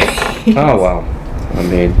Japanese. Oh well. I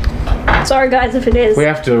mean, Sorry, guys, if it is. we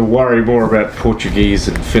have to worry more about Portuguese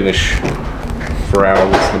and Finnish for our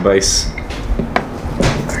listener base.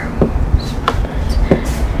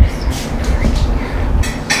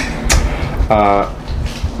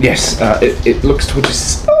 Yes, it looks towards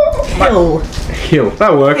us. Oh, my Hill. hill.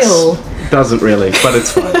 That works. Hill. Doesn't really, but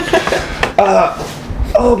it's fine.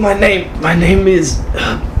 Oh, my name is.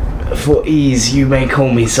 For ease, you may call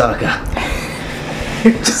me Saka.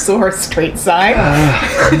 Just saw a street sign.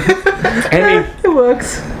 Any, It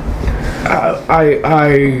works.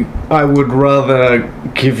 I would rather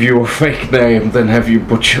give you a fake name than have you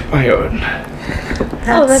butcher my own.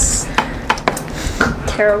 Oh, that's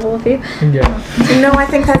terrible of you. Yeah. No, I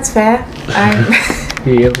think that's fair.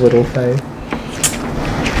 You little thing.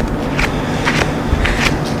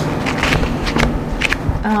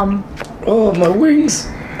 Oh, my wings!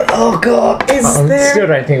 Oh God! Is I there? still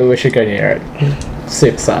don't think we should go near it.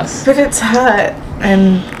 Super sus. But it's hurt,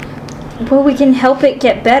 and Well, we can help it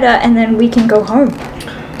get better, and then we can go home.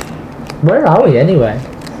 Where are we anyway?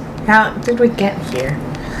 how did we get here?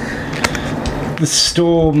 The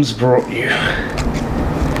storms brought you.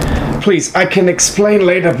 Please, I can explain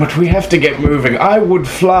later, but we have to get moving. I would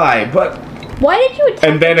fly, but... Why did you attack?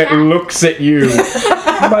 And then the it cat? looks at you.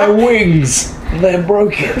 My wings, they're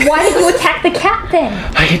broken. Why did you attack the cat then?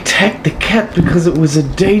 I attacked the cat because it was a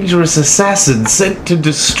dangerous assassin sent to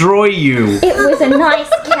destroy you. It was a nice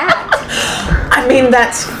cat. I mean,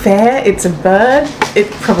 that's fair. It's a bird. It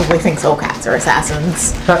probably thinks all cats are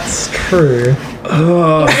assassins. That's true.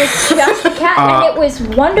 It's just a cat, and it was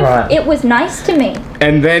wonderful. Right. It was nice to me.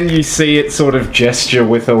 And then you see it sort of gesture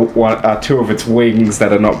with two of its wings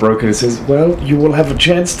that are not broken. It says, well, you will have a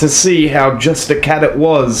chance to see how just a cat it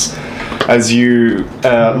was as you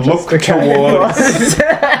look towards...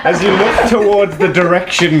 As you look towards the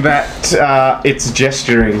direction that it's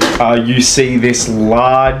gesturing, you see this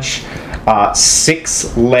large,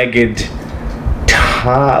 six-legged,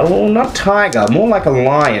 well, not tiger, more like a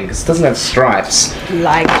lion, because it doesn't have stripes.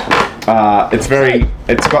 Like,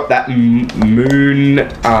 It's got that moon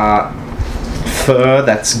fur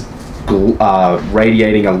that's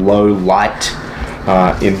radiating a low light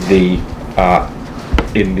in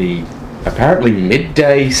the apparently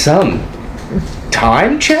midday sun.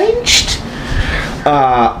 Time changed?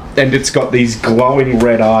 And it's got these glowing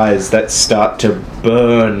red eyes that start to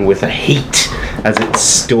burn with a heat as it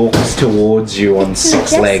stalks towards you on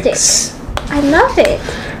six majestic. legs. I love it.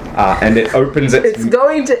 And it opens its...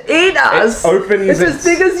 going to eat us. It opens its...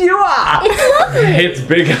 as you are. It's lovely. It's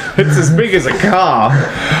big. It's as big as a car,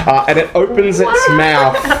 and it opens its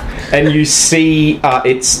mouth, and you see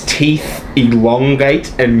its teeth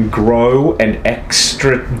elongate and grow, and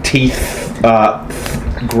extra teeth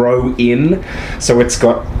grow in. So it's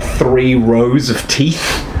got 3 rows of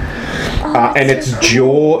teeth. And its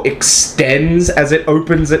jaw extends as it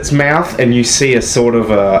opens its mouth, and you see a sort of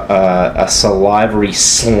a salivary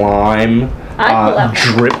slime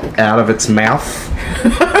drip out of its mouth.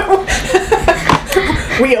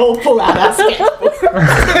 we all pull out our sketchbook.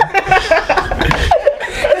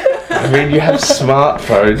 I mean, you have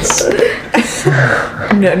smartphones.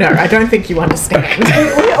 No, I don't think you understand.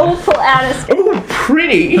 We all pull out a Ooh,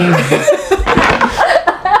 pretty.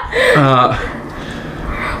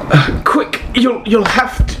 Quick, you'll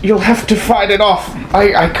have to fight it off.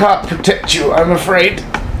 I can't protect you, I'm afraid.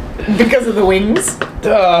 Because of the wings.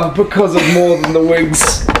 Because of more than the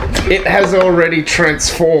wings. It has already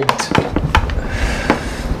transformed.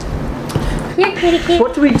 Here, kitty kitty.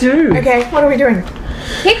 What do we do? Okay, what are we doing?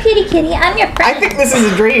 Here, kitty kitty. I'm your I friend. think this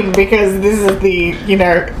is a dream because this is the,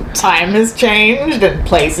 time has changed and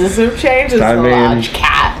places have changed. It's I a mean- large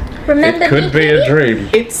cat. Remember It could me, be a kitty? dream.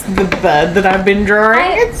 It's the bird that I've been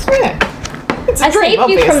drawing. It's, It's a I dream, saved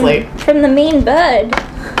you obviously. from the mean bird.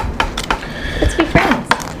 Let's be friends.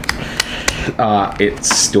 It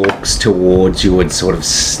stalks towards you and sort of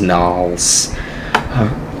snarls.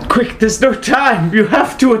 Quick, there's no time. You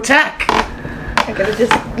have to attack. I'm gonna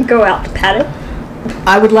just go out to pat it.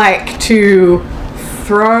 I would like to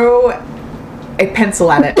throw a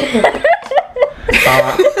pencil at it.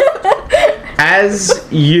 As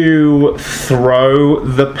you throw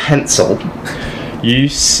the pencil, you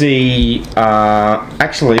see.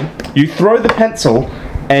 Actually, you throw the pencil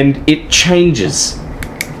and it changes.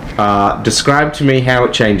 Describe to me how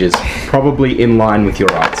it changes. Probably in line with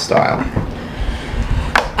your art style.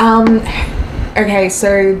 Okay,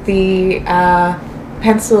 so the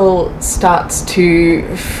pencil starts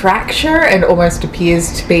to fracture and almost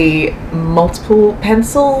appears to be multiple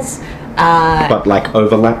pencils, But like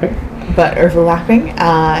overlapping? but overlapping,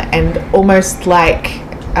 and almost like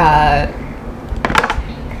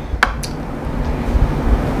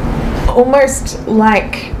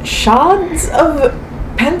shards of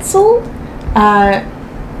pencil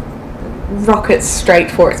rockets straight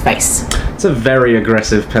for its face. It's a very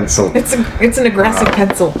aggressive pencil. It's an aggressive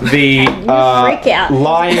pencil. The freak out.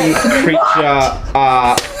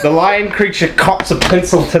 lion creature cops a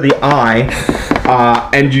pencil to the eye,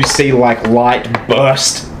 and you see like light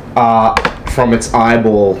burst from its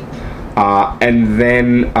eyeball, and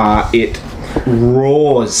then it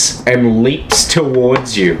roars and leaps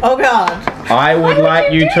towards you. Oh god. I would would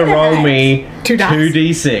like you you do to roll that? me 2 dice.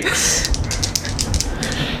 2d6.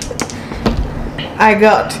 I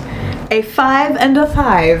got a 5 and a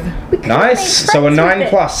 5. Nice. So a 9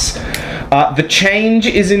 plus. The change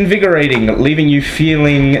is invigorating, leaving you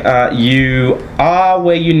feeling you are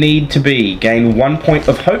where you need to be. Gain 1 point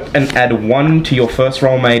of hope and add 1 to your first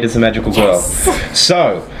roll made as a magical girl.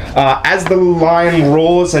 So, as the lion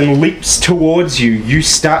roars and leaps towards you, you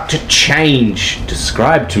start to change.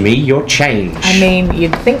 Describe to me your change. I mean,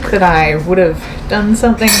 you'd think that I would have done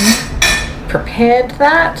something, prepared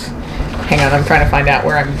that. Hang on, I'm trying to find out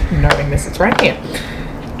where I'm noting this. It's right here.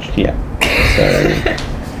 Yeah. So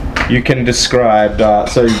you can describe.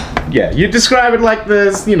 You describe it like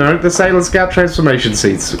the Sailor Scout transformation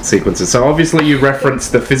sequences. So obviously you reference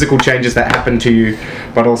the physical changes that happen to you,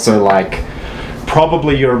 but also like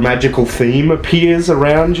probably your magical theme appears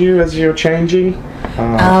around you as you're changing,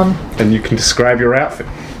 and you can describe your outfit.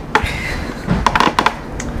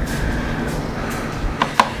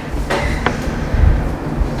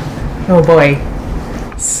 Oh boy.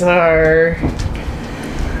 So,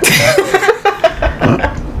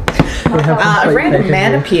 We have a complete random faith in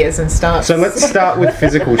man you. appears and starts. So let's start with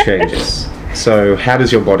physical changes. So how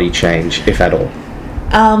does your body change, if at all?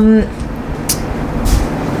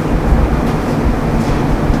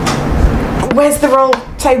 Where's the roll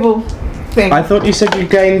table thing? I thought you said you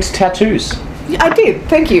gained tattoos. I did.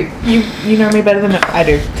 Thank you. You know me better than I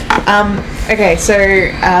do. Okay, so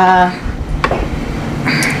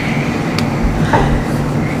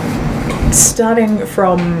starting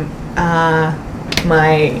from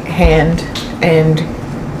my hand and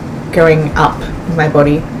going up my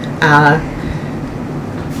body,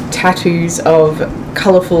 tattoos of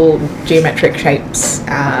colourful geometric shapes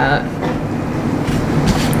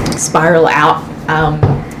spiral out,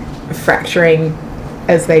 fracturing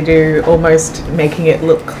as they do, almost making it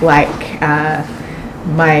look like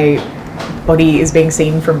my body is being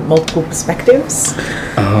seen from multiple perspectives.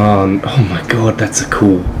 Oh my god, that's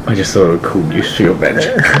I just thought of a cool use for your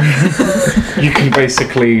magic. You can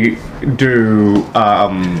basically do,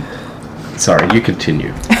 sorry, you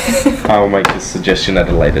continue. I'll make this suggestion at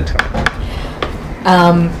a later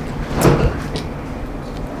time.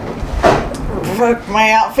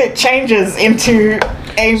 My outfit changes into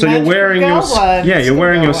a So you're wearing your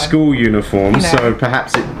school school uniform, You know. so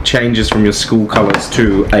perhaps it changes from your school colours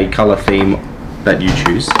to a colour theme that you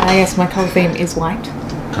choose. I guess my colour theme is white,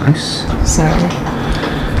 Nice. so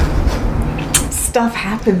stuff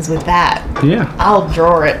happens with that. Yeah. I'll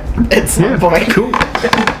draw it at some point. Cool.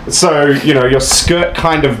 So, your skirt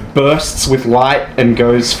kind of bursts with light and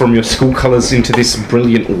goes from your school colours into this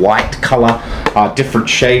brilliant white colour. Different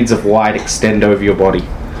shades of white extend over your body.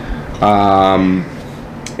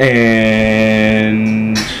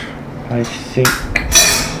 And I think...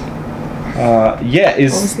 What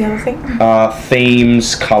is was the other thing?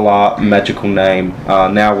 themes, colour, magical name.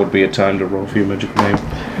 Now would be a time to roll for your magical name.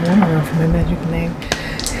 I don't know for my magical name.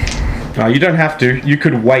 You don't have to. You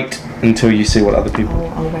could wait until you see what other people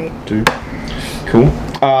I'll wait. do. Cool.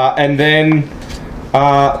 And then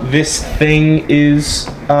this thing is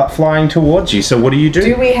flying towards you. So what do you do?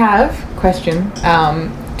 Do we have, question,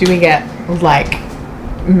 do we get, like,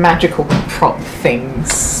 magical prop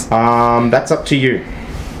things That's up to you.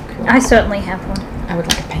 I certainly have one. I would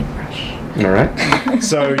like a paintbrush. All right.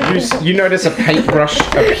 So you notice a paintbrush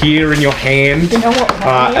appear in your hand You know what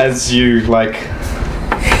mine is? as you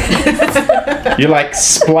like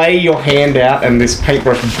splay your hand out, and this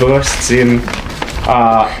paintbrush bursts in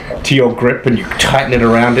to your grip, and you tighten it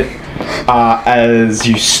around it as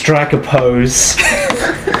you strike a pose.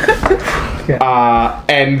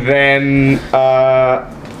 And then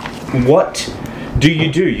what do?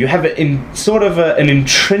 You have an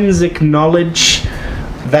intrinsic knowledge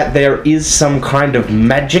that there is some kind of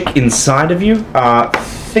magic inside of you.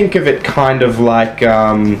 Think of it kind of like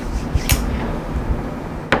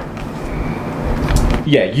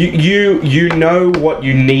you know what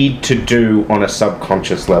you need to do on a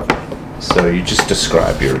subconscious level. So you just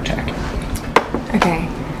describe your attack. Okay.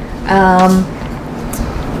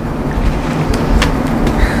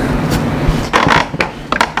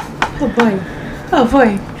 Oh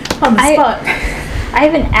boy. On the spot. I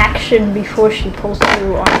have an action before she pulls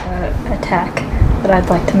through on her attack that I'd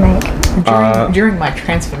like to make. During my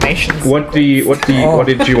transformations. What did you want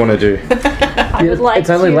to do? I would like It's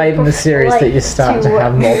only to late in the series that you start to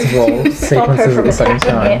have multiple stop her sequences at from the same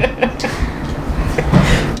attacking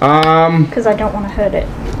time. Because I don't want to hurt it.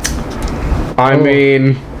 I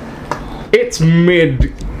mean, it's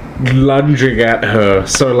mid lunging at her,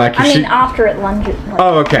 so like if she. After it lunges. Like,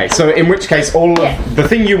 Oh, okay. So in which case, all of the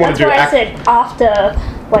thing you want that's to do. why I said after.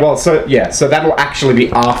 Like, Well, so that'll actually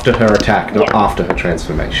be after her attack, not Yeah. after her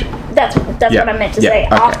transformation. that's Yeah. what I meant to Yeah, say.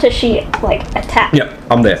 okay. After she attacks. Yep,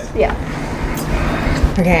 I'm there. Yeah.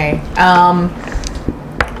 Okay.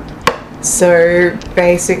 So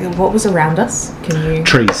basically, what was around us? Can you?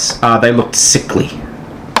 Trees. They looked sickly.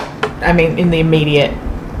 I mean, in the immediate.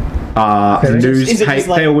 Is it just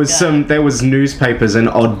like, there was newspapers and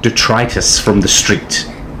odd detritus from the street.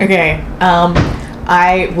 Okay.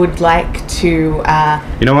 I would like to.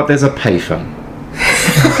 You know what? There's a payphone.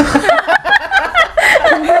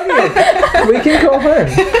 We can go home.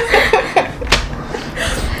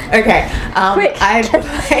 Okay. Quick, I'd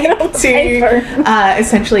like to paper.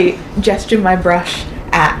 essentially gesture my brush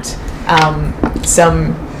at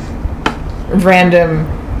some random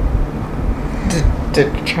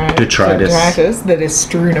detritus that is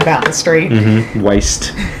strewn about the street. Mm-hmm.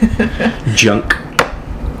 Waste. Junk.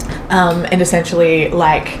 And essentially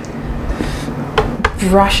like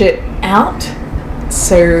brush it out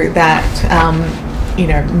so that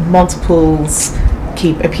multiples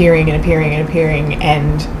keep appearing and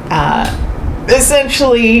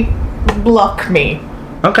essentially block me.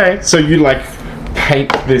 Okay, so you like paint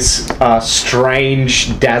this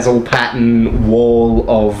strange dazzle pattern wall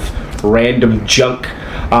of random junk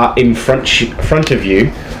in front of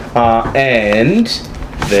you, and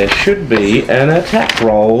there should be an attack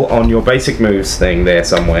roll on your basic moves thing there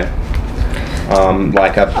somewhere.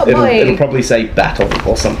 It'll probably say battle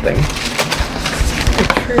or something. The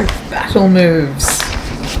true battle moves.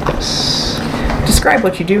 Describe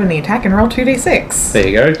what you do in the attack and roll 2d6. There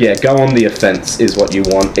you go. Yeah, go on the offense is what you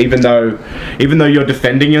want. Even though you're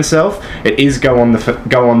defending yourself, it is go on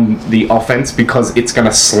the offense because it's going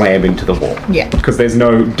to slam into the wall. Yeah. Because there's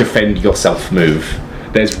no defend yourself move.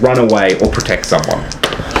 There's run away or protect someone.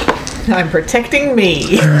 I'm protecting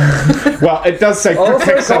me. Well, it does say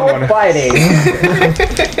protect someone. Fighting.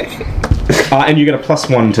 And you get a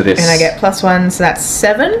 +1 to this. And I get +1, so that's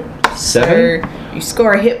 7. 7? So you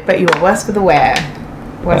score a hit, but you are worse for the wear.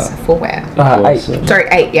 Worse for wear. 8. Sorry,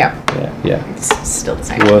 8, yeah. Yeah. It's still the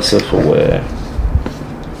same. Worse for wear.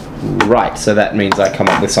 Right, so that means I come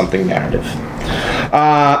up with something narrative.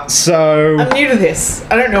 So... I'm new to this.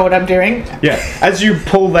 I don't know what I'm doing. Yeah, as you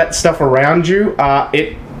pull that stuff around you,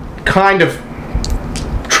 it kind of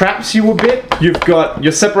traps you a bit.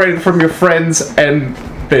 You're separated from your friends, and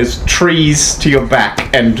there's trees to your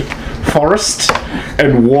back, and forest,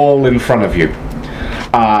 and wall in front of you.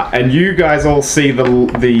 And you guys all see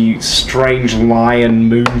the strange lion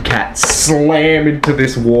mooncat slam into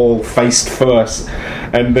this wall face first,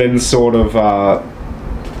 and then sort of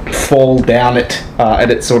fall down it,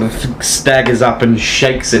 and it sort of staggers up and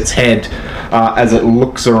shakes its head as it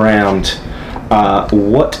looks around.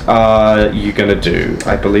 What are you gonna do?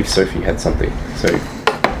 I believe Sophie had something. So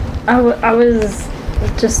I was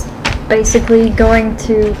just basically going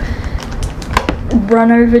to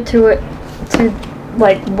run over to it, to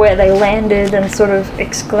like where they landed, and sort of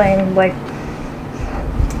exclaim like,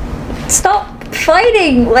 "Stop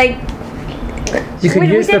fighting!" Like, You could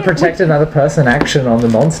use the protect another person action on the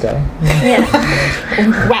monster. yeah.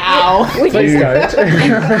 Wow. Please don't.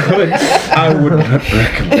 I would not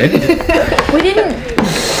recommend it. We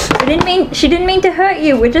didn't mean. She didn't mean to hurt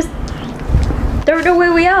you. We're just Don't know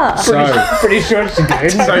where we are. Pretty sure she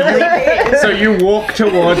did. So you walk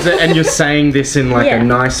towards it and you're saying this in like Yeah. a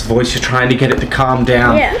nice voice. You're trying to get it to calm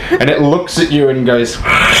down. Yeah. And it looks at you and goes,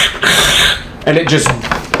 and it just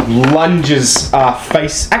lunges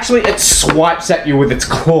face. Actually, it swipes at you with its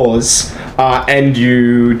claws. And do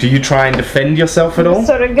you try and defend yourself at all?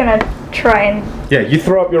 Sort of gonna try and Yeah, you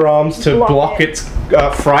throw up your arms to Block block it. its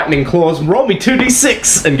frightening claws. Roll me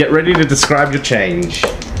 2d6 and get ready to describe your change.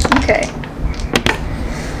 okay.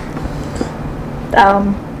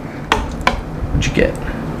 What'd you get?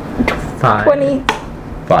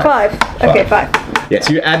 25. Okay, 5. Yes,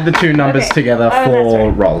 you add the two numbers Okay. together Oh, that's for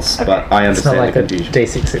right. rolls, Okay. but I It's not understand like the a confusion.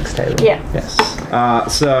 D66 table. Yeah, Yes.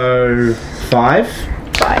 So 5.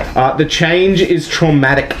 5. The change is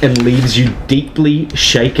traumatic and leaves you deeply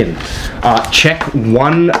shaken. Check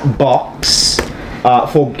one box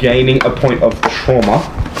for gaining a point of trauma,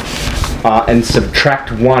 and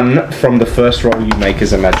subtract 1 from the first roll you make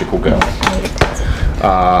as a magical girl.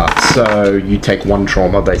 So you take 1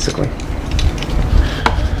 trauma, basically.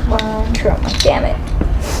 1 trauma. Damn it.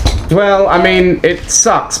 Well, I mean, it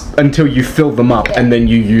sucks until you fill them up and then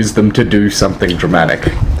you use them to do something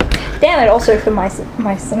dramatic. Damn it. Also for my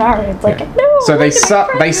scenario, it's like no. So we're they gonna suck.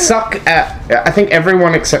 crush They you. suck at. I think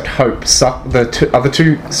everyone except Hope suck. The other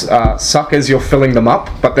two suck as you're filling them up.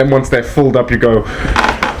 But then once they're filled up, you go,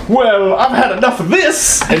 "Well, I've had enough of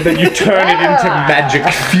this," and then you turn it into magic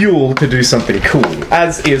fuel to do something cool.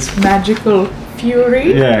 As is. Magical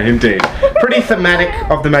fury. Yeah, indeed. Pretty thematic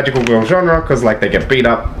of the magical girl genre, because like they get beat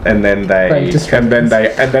up and then they Become they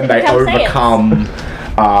Saiyans. overcome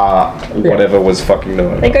whatever was fucking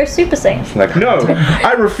them. They go Super Saiyan. Like, no,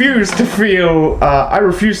 I refuse to feel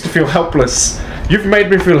helpless. You've made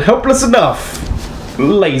me feel helpless enough.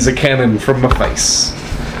 Laser cannon from my face.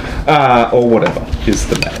 Or whatever is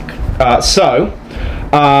thematic.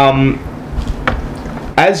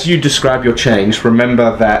 As you describe your change,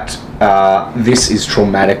 remember that this is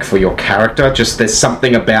traumatic for your character. Just there's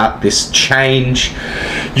something about this change.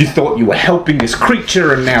 You thought you were helping this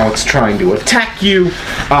creature, and now it's trying to attack you.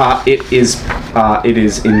 It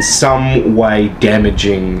is in some way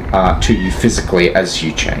damaging to you physically as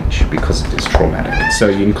you change because it is traumatic. So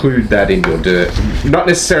you include that in your not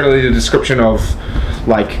necessarily the description of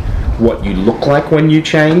like what you look like when you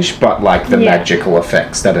change, but like the magical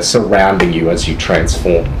effects that are surrounding you as you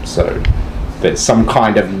transform. So there's some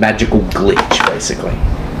kind of magical glitch, basically.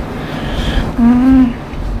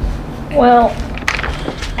 Well,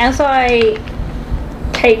 as I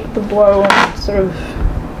take the blow and sort of,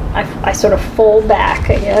 I sort of fall back,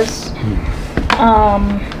 I guess.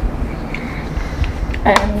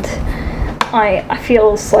 And I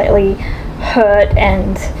feel slightly hurt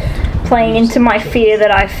and playing into my fear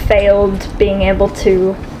that I failed being able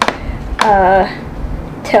to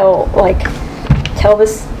tell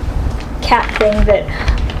this cat thing that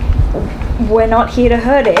we're not here to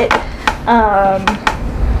hurt it.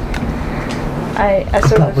 I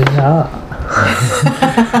sort But of we are.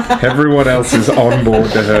 Everyone else is on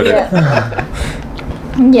board to hurt it.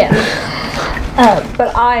 yeah.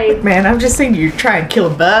 But I Man, I've just seen you try and kill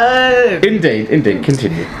a bird. Indeed,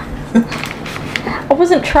 continue.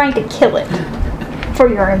 wasn't trying to kill it. For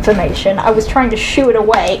your information, I was trying to shoo it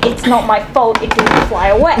away. It's not my fault it didn't fly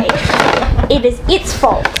away. It is its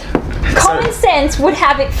fault. Common sense would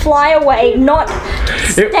have it fly away, not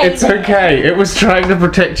stay It's there. okay. It was trying to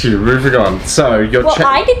protect you. Moving on. So your Well,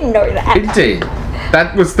 I didn't know that. Indeed.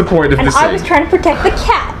 That was the point of And the I scene. was trying to protect the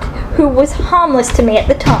cat, who was harmless to me at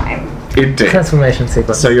the time. Indeed. Transformation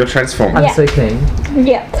sequence. So you're transformed. I'm Yeah. so keen.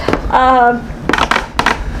 Yeah.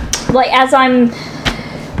 Like, as I'm,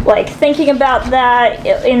 like, thinking about that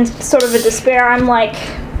in sort of a despair, I'm like,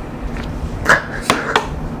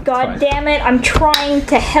 God damn it, I'm trying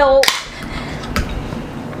to help.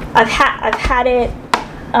 I've had it.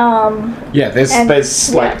 Yeah, there's And-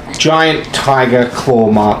 like giant tiger claw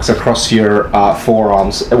marks across your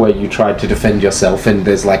forearms where you tried to defend yourself, and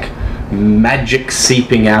there's like magic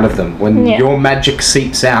seeping out of them. When Yeah. your magic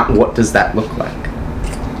seeps out, what does that look like?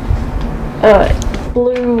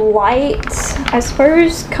 Blue light, I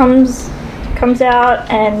suppose, comes out,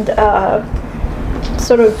 and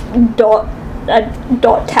sort of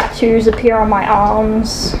dot tattoos appear on my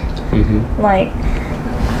arms, like,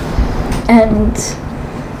 and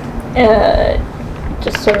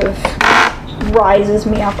just sort of rises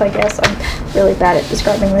me up, I guess. I'm really bad at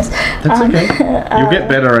describing this. That's okay. You'll get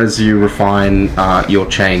better as you refine your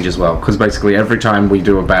change as well, because basically every time we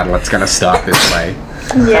do a battle, it's going to start this way.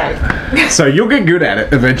 Yeah, So you'll get good at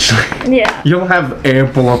it eventually. yeah. You'll have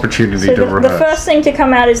ample opportunity So to the rehearse. first thing to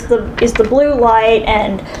come out is the blue light,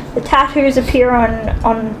 and the tattoos appear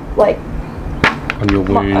on like On your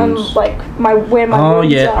wounds. like where my Oh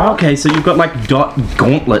wounds yeah. are. Okay, so you've got like dot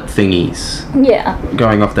gauntlet thingies Yeah.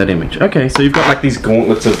 going off that image. Okay, so you've got like these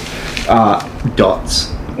gauntlets of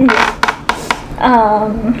dots.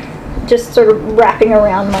 Just sort of wrapping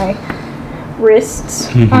around my wrists.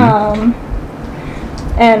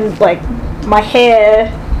 And like my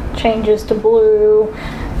hair changes to blue,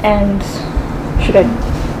 and should I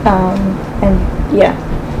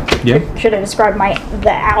Yeah. should I describe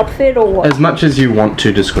the outfit or what? As much as you want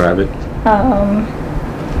to describe it.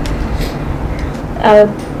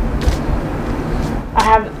 I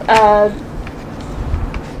have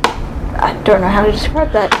I don't know how to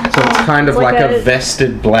describe that. So it's kind of like a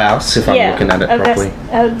vested blouse, if I'm looking at it properly.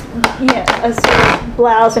 A sort of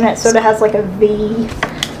blouse, and it sort of has like a V,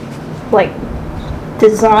 like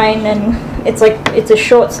design, and it's a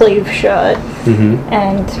short sleeve shirt,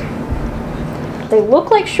 and they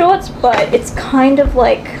look like shorts, but it's kind of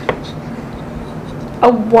like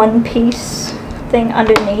a one-piece thing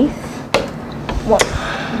underneath.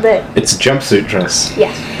 It's a jumpsuit dress.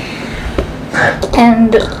 Yes.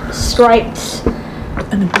 And striped.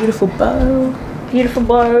 And a beautiful bow. Beautiful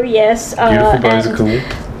bow, yes. Beautiful bows are cool.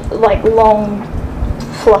 Like long,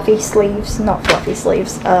 fluffy sleeves, not fluffy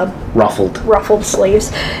sleeves, ruffled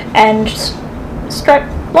sleeves, and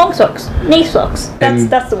striped long socks, knee socks.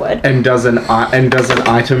 That's the word. And does an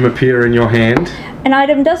item appear in your hand? An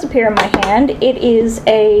item does appear in my hand. It is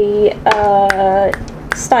a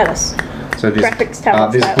stylus. So this Graphics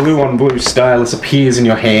tablet this stylus. blue on blue stylus appears in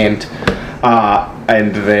your hand,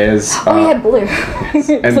 and there's blue. and Blue's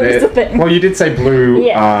the thing. well, you did say blue.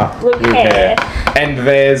 Blue hair. And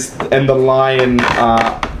the lion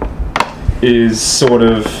is sort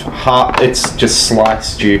of it's just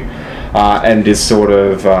sliced you, and is sort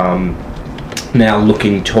of now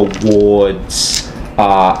looking towards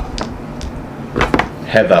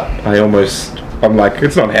Heather. I'm like,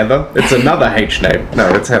 it's not Heather, it's another H name. No,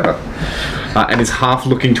 it's Heather. And is half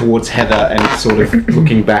looking towards Heather and sort of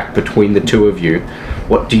looking back between the two of you.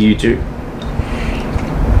 What do you do?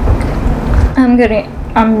 I'm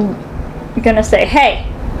gonna say, hey,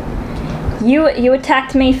 you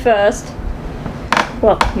attacked me first.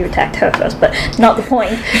 Well, you attacked her first, but not the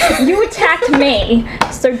point. You attacked me,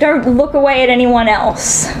 so don't look away at anyone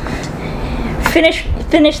else. Finish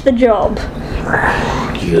the job.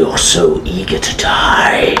 You're so eager to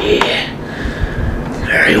die.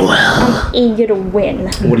 Very well. I'm eager to win.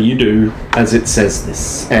 What do you do as it says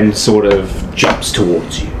this and sort of jumps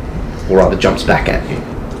towards you? Or rather, jumps back at you?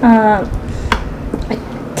 I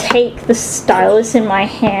take the stylus in my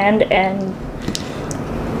hand and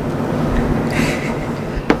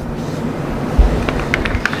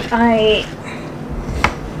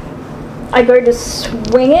I go to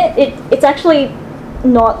swing it. It's actually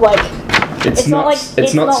not like It's not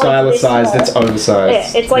stylized, it's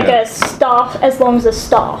oversized. Yeah, it's like a staff, as long as a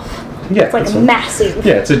staff. Yeah, it's like that's a right. massive.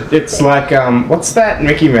 Yeah, it's like what's that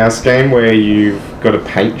Mickey Mouse game where you've got to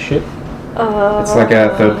paint shit? It's like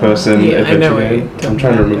a third-person adventure game. I'm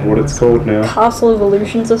trying to remember what it's called now. Castle of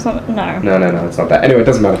Illusions or something. No, No, it's not that. Anyway, it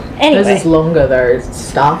doesn't matter. This Anyway, is longer though. It's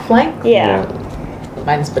staff length. yeah.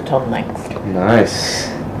 Mine's baton length. Nice.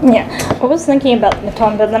 Yeah, I was thinking about the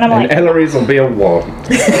baton, but then I'm And like, Ellery's will be a wand.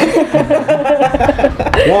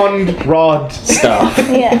 Wand, rod, staff.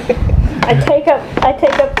 yeah. I take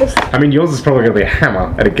up this I mean, yours is probably going to be a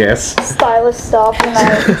hammer, at a guess. stylus staff and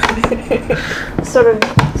I sort of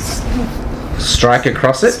Strike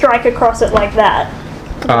across it. strike across it like that.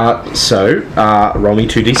 Roll me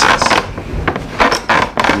 2d6.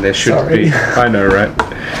 And there should be... I know, right?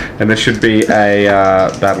 And there should be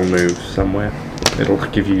a battle move somewhere. It'll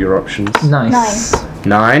give you your options. Nice.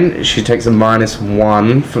 9. She takes a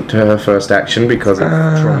 -1 to her first action because of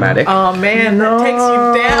traumatic. Oh man, that takes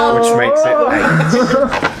you down. Which makes it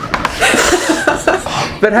 8.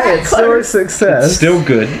 But hey, it's still a success. Still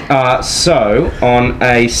good. So, on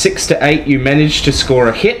a 6 to 8, you manage to score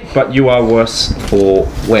a hit, but you are worse for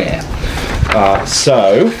wear.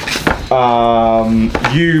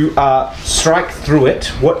 You strike through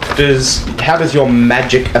it. How does your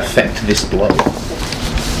magic affect this blow?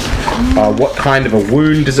 What kind of a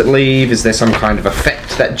wound does it leave? Is there some kind of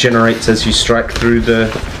effect that generates as you strike through the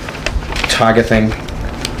tiger thing?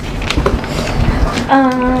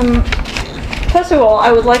 First of all,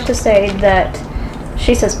 I would like to say that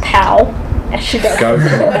she says "pow" as she does, Go.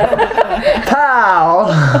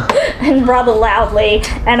 Pow! and rather loudly.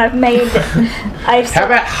 And How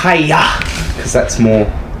about hiya? Because that's more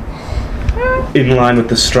in line with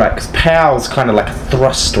the strike. 'Cause pow's kind of like a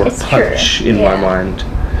thrust or a It's punch true, in my yeah. mind.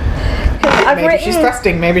 I've Maybe written she's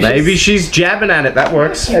thrusting. Maybe Maybe she's jabbing at it. That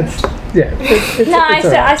works. It's Yeah.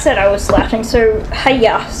 I said I was slouching, so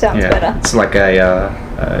hiya sounds better. It's like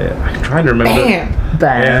I'm trying to remember.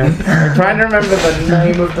 Bam. Yeah, I'm trying to remember the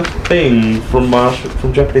name of the thing from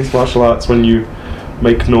Japanese martial arts when you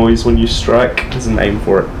make noise when you strike. There's a name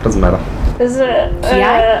for it. Doesn't matter. Is it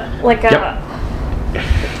like a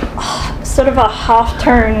sort of a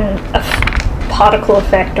half-tone particle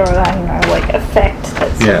effect, or I don't know, like effect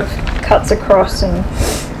that sort of cuts across, and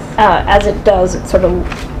as it does, it sort of,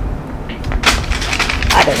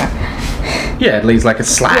 I don't know. Yeah, it leaves like a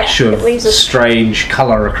slash of strange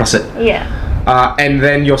colour across it. Yeah. And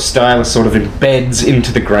then your stylus sort of embeds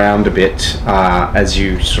into the ground a bit as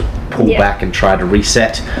you sort of pull back and try to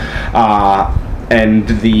reset. And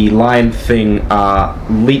the lion thing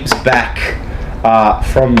leaps back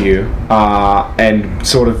from you and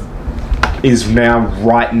sort of is now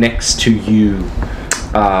right next to you,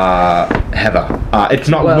 Heather. It's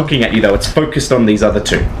not looking at you though, it's focused on these other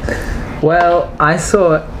two. Well, I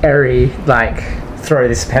saw Eri, throw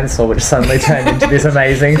this pencil, which suddenly turned into this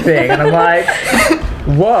amazing thing, and I'm like,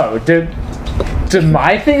 whoa, did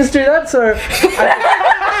my things do that? So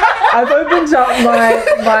I've opened up my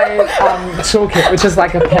toolkit, which is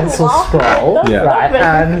like a pencil scroll, right?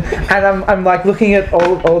 And I'm like looking at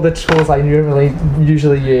all the tools I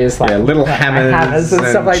usually use, little hammers and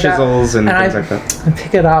stuff like chisels that. and things like that. I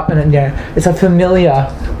pick it up and it's a familiar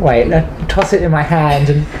way. And I toss it in my hand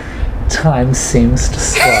and time seems to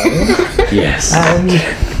slow. Yes.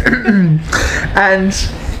 And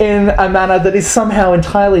in a manner that is somehow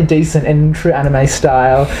entirely decent in true anime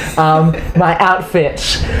style, my outfit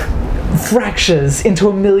fractures into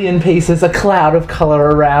a million pieces, a cloud of colour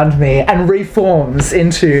around me, and reforms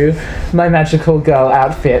into my magical girl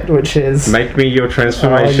outfit, which is... Make me your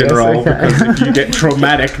transformation roll, because if you get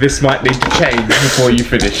traumatic, this might need to change before you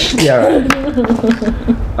finish. Yeah,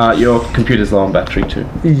 right. Your computer's low on battery too.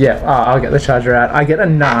 Yeah, I'll get the charger out. I get a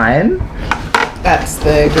 9. That's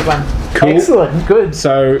the good one. Cool. Excellent, good.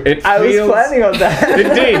 So it feels... I was planning on that.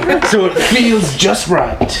 Indeed. So it feels just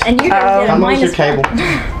right. And you guys How long is your cable?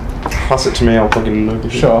 Pass it to me, I'll plug it in over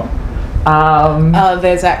here. Sure.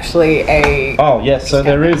 There's actually a... Oh, yes, so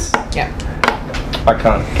there is. Yeah. I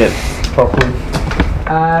can't get properly.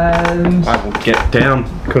 And... I will get down,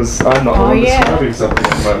 because I'm not the one describing something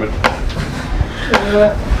at the moment.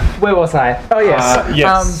 Where was I? Oh, yes.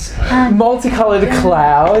 Yes. Multicolored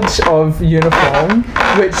cloud of uniform,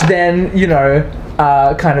 which then,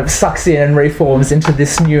 kind of sucks in and reforms into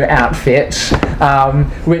this new outfit,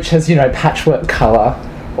 which has, patchwork colour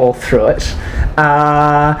all through it.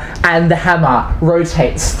 And the hammer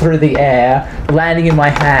rotates through the air, landing in my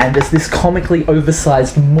hand as this comically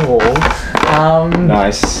oversized maul.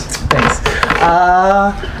 Nice. Thanks.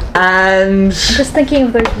 And... Just thinking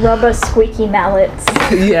of those rubber squeaky mallets.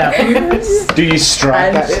 Yeah. Do you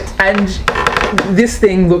strike at it? And this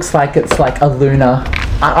thing looks like it's like a lunar.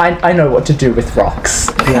 I know what to do with rocks.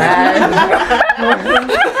 And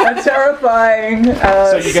a terrifying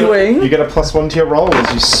swing. You get a +1 to your roll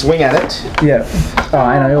as you swing at it. Yeah. Oh,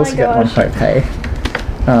 and I also get one hope pay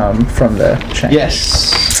from the change. Yes.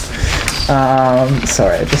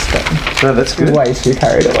 Sorry, I just got that's good. way too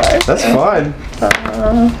carried away. That's fine.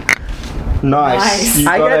 Nice. You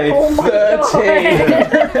I got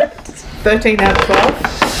get 13. 13 out of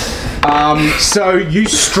 12. So you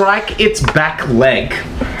strike its back leg.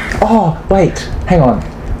 Oh, wait. Hang on.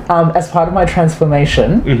 As part of my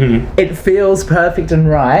transformation, it feels perfect and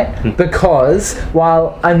right because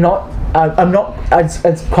while I'm not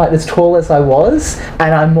as quite as tall as I was,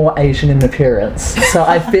 and I'm more Asian in appearance, so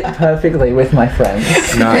I fit perfectly with my friends.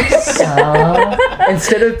 Nice.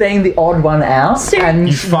 Instead of being the odd one out and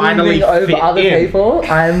you finally over fit other in. people,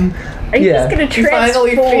 I'm... Are you just going to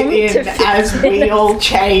transform finally fit in to fit as we all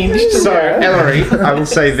change. So, Ellery, I will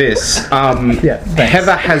say this.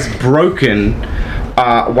 Heather has broken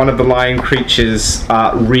one of the lion creature's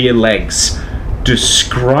rear legs.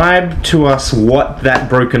 Describe to us what that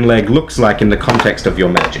broken leg looks like in the context of your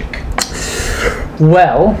magic.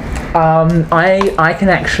 Well, I can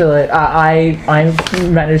actually I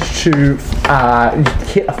managed to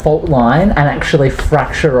hit a fault line and actually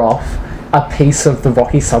fracture off a piece of the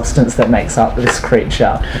rocky substance that makes up this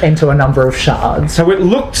creature into a number of shards. So it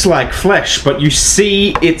looks like flesh, but you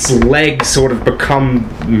see its leg sort of become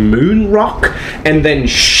moon rock and then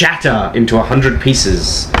shatter into 100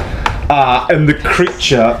 pieces. And the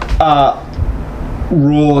creature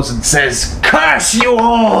roars and says, "Curse you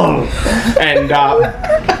all!" and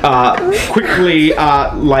quickly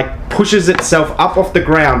pushes itself up off the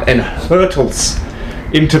ground and hurtles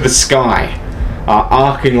into the sky,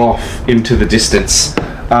 arcing off into the distance.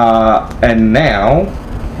 And now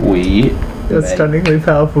we Your stunningly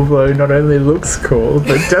powerful blow not only looks cool,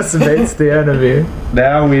 but decimates the enemy.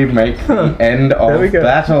 Now we make the end There we of go.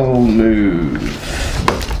 battle move.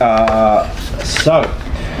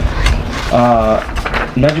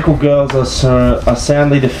 Magical girls are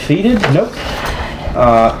soundly defeated. Nope.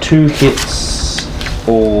 2 hits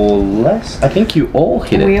or less. I think you all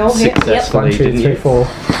hit We it all hit, yep. 1, successfully, 2, didn't 3, you? 4.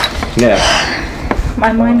 Yeah. My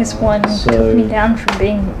 -1 so- took me down from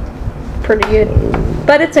being pretty good.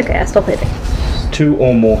 But it's okay, I still hit it. 2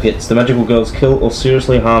 or more hits. The magical girls kill or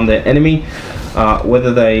seriously harm their enemy,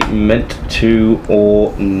 whether they meant to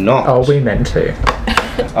or not. Oh, we meant to.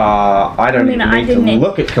 I don't I mean, even I need to didn't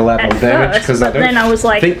look at collateral at damage first, because I but don't then I was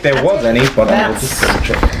like, think there that's was it. any, but I'll That's- just double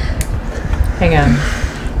check. Hang on.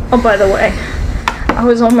 Oh, by the way, I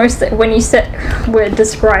was almost when you said we're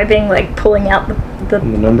describing like pulling out the The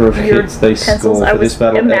number of your hits they pencils, score I for this was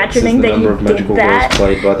battle X is imagining the that number you of magical did that, roles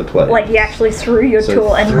played by the player. like you actually threw your So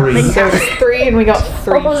tool and 3. So it's 3 and we got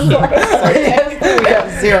 3. I was like, we got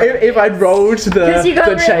 0. If I'd rolled the 'Cause you got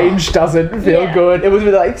rid- change doesn't feel Yeah. good, it was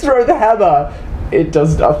like, throw the hammer. It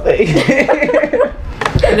does nothing.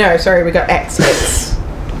 No, sorry, we got X hits.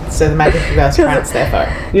 So the magical girls trounce their foe.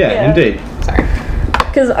 Yeah, Yeah. indeed. Sorry.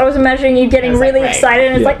 because I was imagining you getting I was like, really right. excited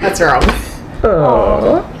and it's Yeah. like, That's wrong.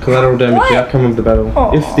 Oh. Collateral damage, What? the outcome of the battle.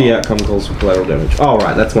 Aw. If the outcome calls for collateral damage. Oh,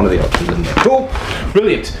 right, that's one of the options, isn't it? Cool.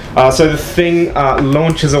 Brilliant. So the thing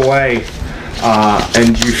launches away,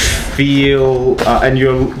 and you feel, and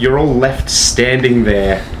you're all left standing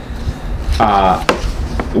there,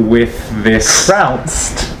 with this.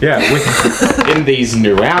 Trounced. Yeah, with in these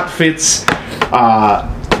new outfits.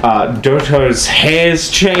 Doto's hair's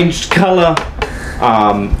changed colour.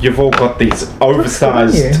 You've all got these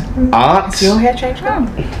oversized art. Your hair changed now?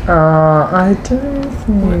 I don't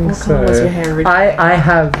think What so. colour was your hair originally? I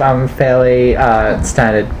have fairly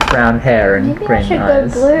standard brown hair and maybe I green should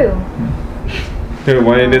eyes. go blue.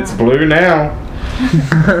 Wait, it's blue now.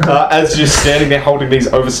 As you're standing there holding these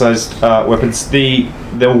oversized weapons, the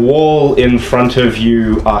wall in front of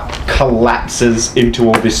you collapses into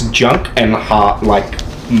all this junk, and like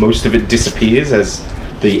most of it disappears as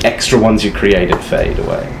the extra ones you created fade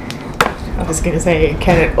away. I was going to say,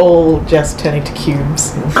 can it all just turn into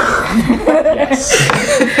cubes?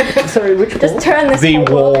 Yes. Sorry, which Just wall? turn this The whole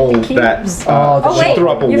wall into that cubes. Oh, she wait, threw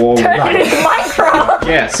up a you've wall. turned Right. it into Minecraft.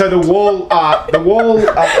 Yeah, so the wall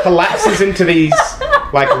collapses into these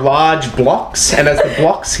like large blocks, and as the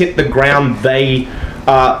blocks hit the ground, they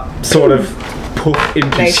sort of poof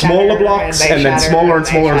into They smaller shatter, blocks, and and they then shatter, smaller and and they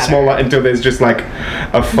smaller and shatter. smaller until there's just like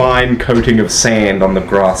a fine coating of sand on the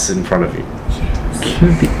grass in front of you.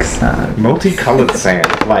 Cubic sand. Multicolored sand,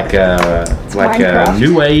 like a Minecraft.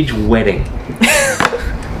 new age wedding.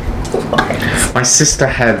 My sister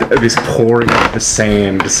had this pouring of the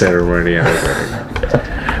sand ceremony at her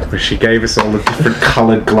wedding, where she gave us all a different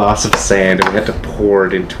coloured glass of sand, and we had to pour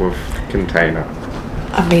it into a container.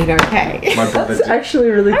 I mean, okay. My brother That's did, actually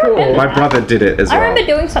really cool. my brother did it as I well.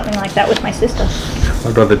 remember doing something like that with my sister.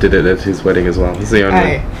 My brother did it at his wedding as well. He's the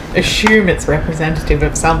only. I assume it's representative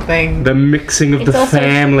of something. The mixing of It's the also-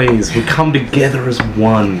 families. We come together as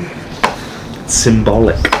one. It's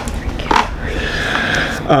symbolic.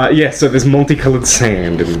 Yeah, so there's multicolored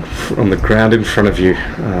sand on the ground in front of you.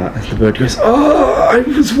 As the bird goes, "Oh, I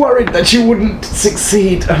was worried that you wouldn't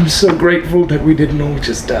succeed. I'm so grateful that we didn't all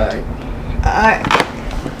just die."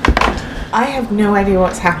 I have no idea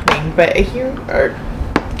what's happening, but are you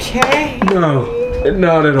okay? No,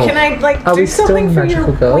 not at all. Can I, like, Are do we still something for magical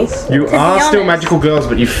your girls? weight? You To be are still honest- magical girls,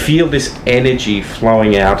 but you feel this energy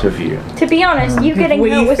flowing out of you. To be honest, you getting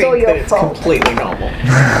We hurt was all think that your it's fault. completely normal.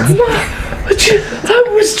 I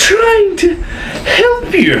was trying to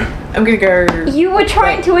help you. I'm gonna go. You were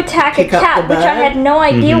trying to attack a Pick up cat, the which I bird? had no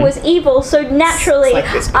idea was evil, so naturally It's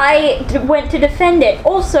like this. I went to defend it.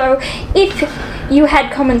 Also, if you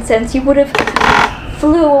had common sense, you would have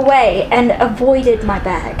flew away and avoided my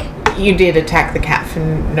bag. You did attack the cat for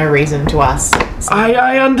no reason to us.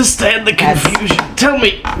 I understand the That's- confusion. Tell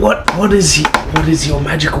me, what is your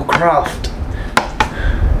magical craft?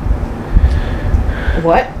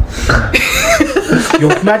 What?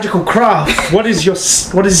 Your magical craft. What is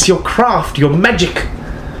your craft? Your magic?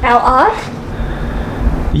 Our art?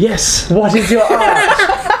 Yes. What is your art?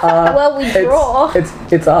 Well, we draw.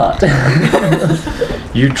 It's art.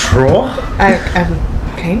 You draw? I'm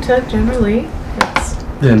a painter generally. It's,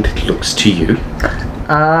 Then it looks to you.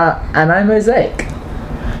 And I'm mosaic.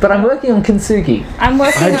 But I'm working on kintsugi. I'm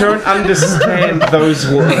working I on. don't understand those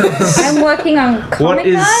words. I'm working on comic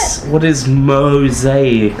What is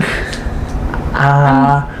mosaic?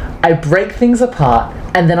 I break things apart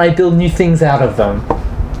and then I build new things out of them.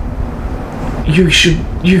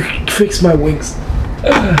 You fix my wings.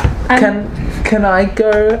 Can I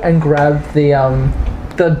go and grab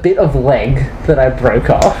the bit of leg that I broke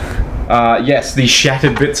off? Yes, the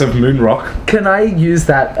shattered bits of moon rock. Can I use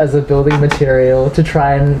that as a building material to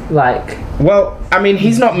try and like? Well, I mean,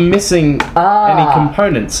 he's not missing any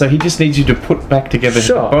components, so he just needs you to put back together his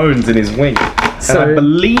Sure. bones in his wing. So, and I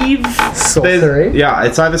believe sorcery? Yeah,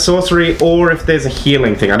 it's either sorcery or if there's a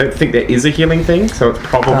healing thing. I don't think there is a healing thing, so it's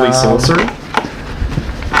probably sorcery.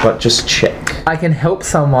 But just check. I can help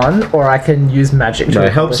someone, or I can use magic to No,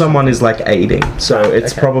 help accomplish someone is like aiding, so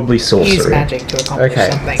it's okay. probably sorcery. Use magic to accomplish Okay,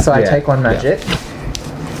 something. so I Yeah, take one magic.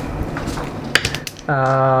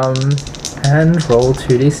 And roll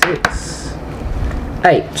 2d6.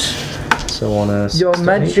 8. So on a Your 6 to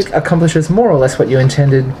magic 8. accomplishes more or less what you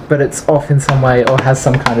intended, but it's off in some way or has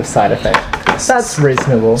some kind of side effect. That's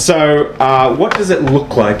reasonable. So, what does it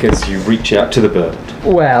look like as you reach out to the bird?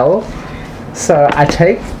 Well, so I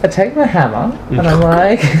take my hammer and I'm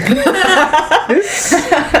like, this.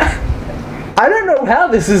 I don't know how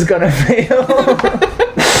this is gonna feel.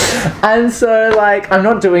 And so, like, I'm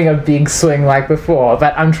not doing a big swing like before,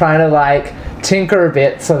 but I'm trying to like tinker a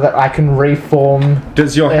bit so that I can reform.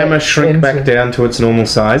 Does your hammer shrink into- back down to its normal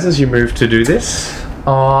size as you move to do this?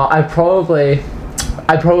 I probably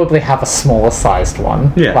have a smaller sized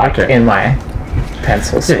one. Yeah, like okay. in my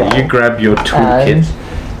pencil scroll. Yeah, you grab your toolkit.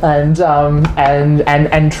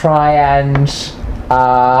 and try and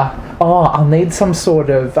I'll need some sort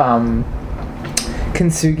of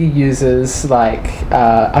Kintsugi uses like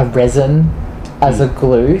a resin as a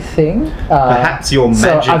glue thing. Perhaps your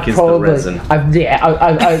magic is the resin.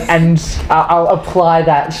 I'll apply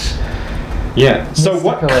that. Yeah. So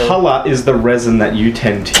what Mystical. color is the resin that you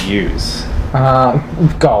tend to use?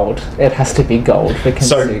 Gold. It has to be gold for Kintsugi.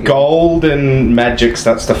 So gold and magic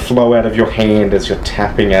starts to flow out of your hand as you're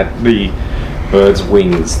tapping at the bird's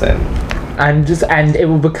wings then. And it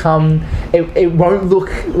will become it won't look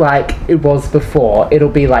like it was before. It'll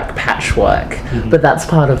be like patchwork. But that's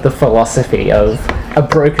part of the philosophy of a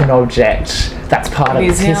broken object. That's part of It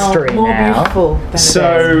its is history more now. beautiful than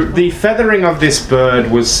So the feathering of this bird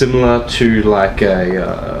was similar to like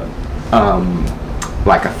a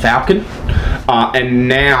falcon, and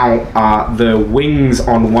now the wings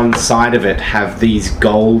on one side of it have these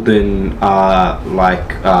golden,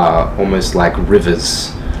 almost like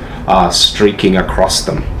rivers, streaking across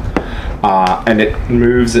them. And it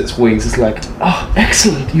moves its wings. It's like, oh,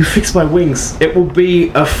 excellent! You fixed my wings. It will be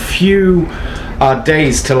a few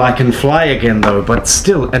days till I can fly again, though. But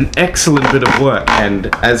still, an excellent bit of work. And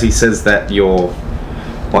as he says that,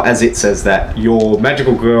 as it says that, your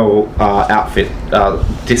magical girl outfit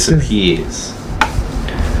disappears.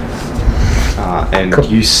 And Cool.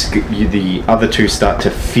 the other two start to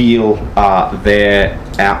feel their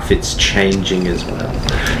outfits changing as well.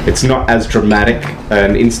 It's not as dramatic,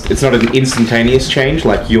 it's not an instantaneous change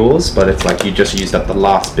like yours, but it's like you just used up the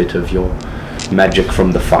last bit of your magic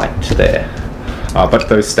from the fight there. But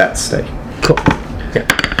those stats stay. Cool. Yeah.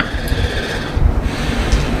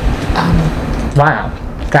 Wow.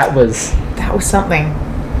 That was something.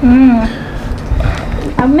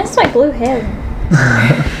 I miss my blue hair.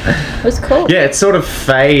 It was cool. Yeah, it sort of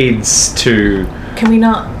fades to. Can we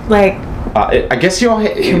not like? I guess your we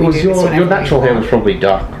do this your whenever natural we hair want? was probably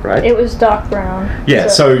dark, right? It was dark brown. Yeah,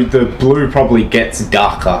 so the blue probably gets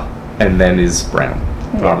darker and then is brown,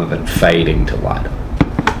 rather than fading to lighter.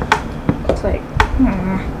 It's like,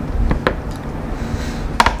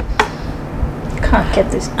 can't get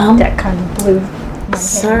this that kind of blue.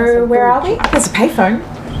 So where are we? There's a payphone.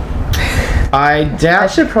 I I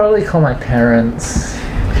doubt. should probably call my parents.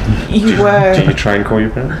 You Do were. you try and call your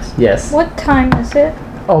parents? Yes. What time is it?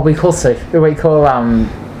 Oh, we call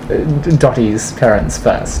Dottie's parents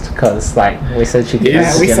first, because like we said she'd get Is-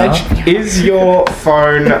 us we dinner. said Is your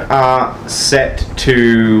phone set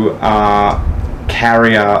to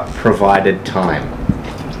carrier provided time,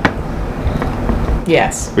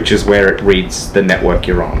 Yes. which is where it reads the network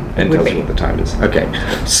you're on and Would tells be. you what the time is? Okay,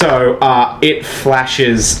 so it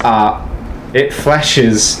flashes. It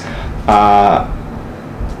flashes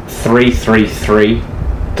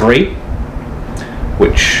 3333,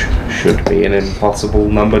 which should be an impossible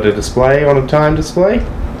number to display on a time display.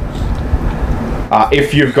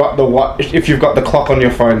 If you've got the clock on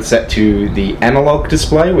your phone set to the analog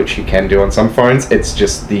display, which you can do on some phones, it's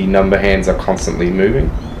just the number hands are constantly moving.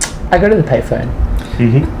 I go to the payphone.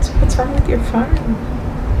 Mm-hmm. What's wrong with your phone?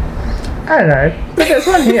 I don't know, but there's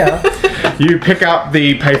one here. You pick up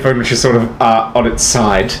the payphone, which is sort of on its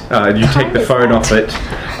side. You take the phone off it,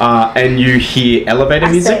 and you hear elevator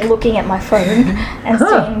I music. start looking at my phone and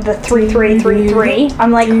seeing the 3333.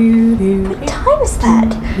 I'm like, what time is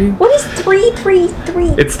that? What is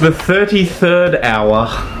 333? It's the 33rd hour.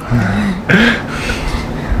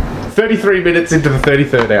 33 minutes into the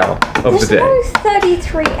 33rd hour of There's the day. no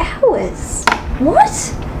 33 hours.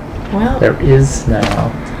 What? Well, There is now.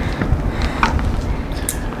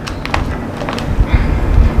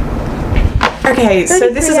 okay, so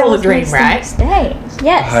this is all a 33 dream, hours the right? next day.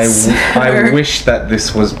 Yes. I wish that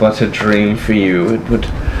this was but a dream for you. It would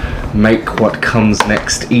make what comes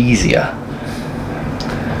next easier.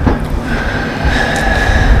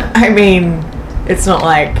 I mean, it's not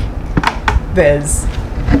like there's...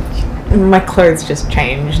 My clothes just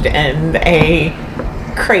changed and a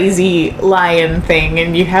crazy lion thing,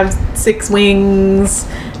 and you have 6 wings.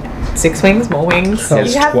 6 wings? More wings?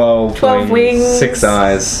 There's You have 12 wings. 6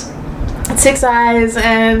 eyes. 6 eyes,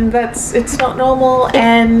 and it's not normal,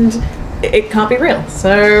 and it can't be real.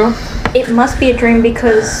 So It must be a dream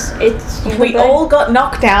because it's... we all got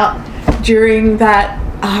knocked out during that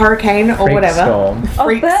hurricane or Freak whatever. storm.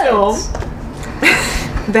 Freak birds. storm.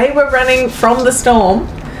 They were running from the storm,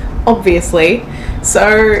 obviously.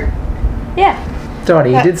 So Yeah.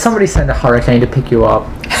 Dottie, did That's- somebody send a hurricane to pick you up?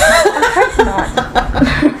 Hope not.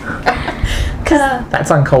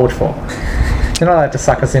 That's uncalled for. You're not allowed to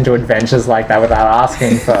suck us into adventures like that without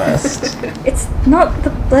asking first. It's not the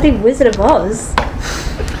bloody Wizard of Oz.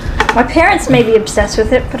 My parents may be obsessed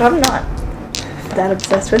with it, but I'm not that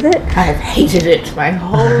obsessed with it. I've hated it my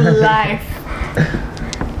whole life.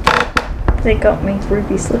 They got me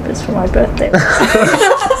ruby slippers for my birthday.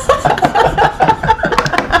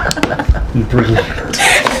 Brilliant.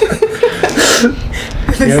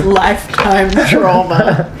 This lifetime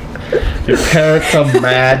trauma. Your parents are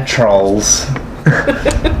mad trolls.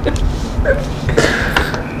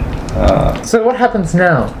 So what happens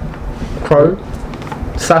now? Crow?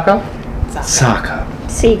 Sucker? Saka.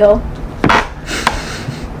 Seagull.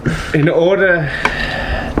 In order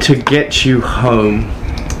to get you home,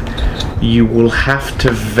 you will have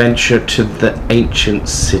to venture to the ancient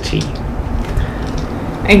city.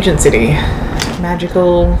 Ancient city.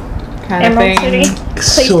 Magical kind Emerald of thing. City?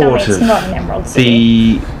 Please tell me Sort it's of. not an Emerald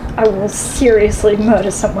City. The I will seriously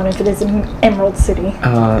murder someone if it is an Emerald City.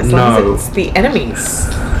 As long no. as it's the enemies.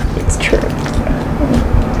 It's true.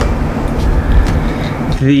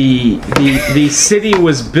 The city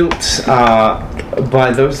was built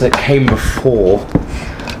by those that came before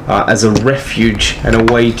as a refuge and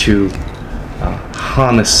a way to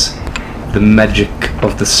harness the magic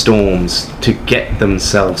of the storms to get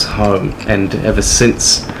themselves home. And ever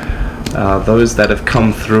since, those that have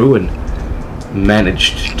come through and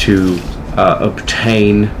managed to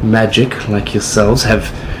obtain magic like yourselves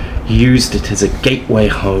have used it as a gateway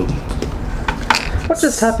home. What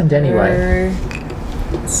just happened anyway?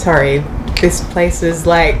 Sorry, this place is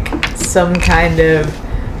like some kind of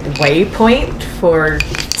waypoint for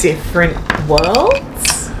different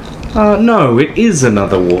worlds? No, it is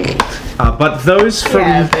another world. But those from...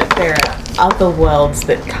 Yeah, but there are other worlds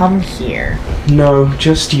that come here. No,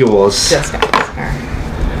 just yours. Just us.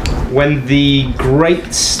 When the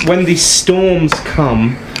storms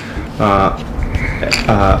come,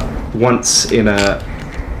 once in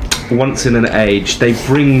an age, they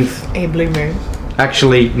bring. A blue moon.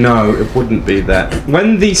 Actually, no, it wouldn't be that.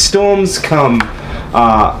 When the storms come,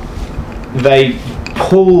 they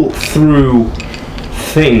pull through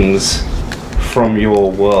things from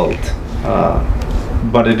your world,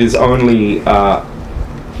 but it is only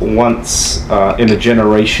once in a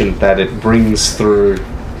generation that it brings through.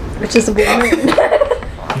 Which is a blue moon.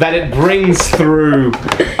 That it brings through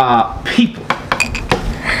people.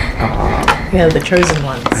 Yeah, the chosen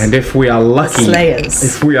ones. And if we are lucky,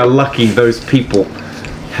 Slayers. those people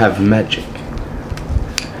have magic.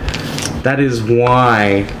 That is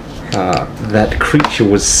why that creature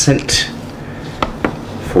was sent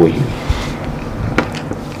for you.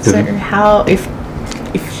 So how, if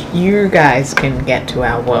you guys can get to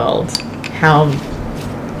our world, how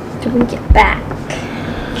Do we get back?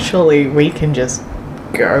 surely we can just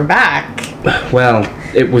go back? Well,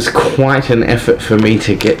 it was quite an effort for me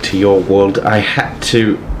to get to your world.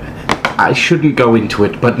 I shouldn't go into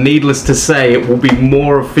it, but needless to say, it will be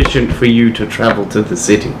more efficient for you to travel to the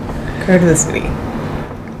city. Go to the city.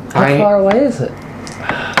 How far away is it?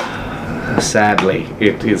 Sadly,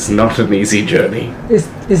 it is not an easy journey.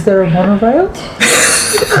 Is there a monorail?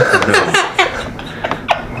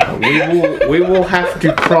 We will have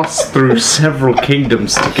to cross through several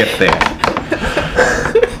kingdoms to get there.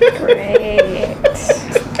 Great.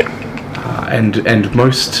 and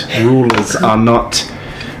most rulers are not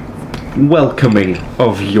welcoming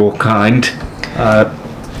of your kind.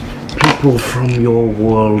 People from your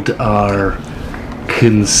world are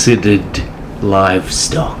considered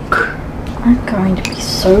livestock. I'm going to be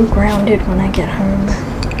so grounded when I get home.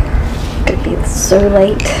 It's gonna be so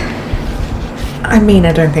late. I mean,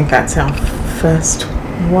 I don't think that's our first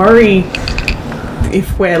worry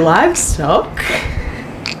if we're livestock.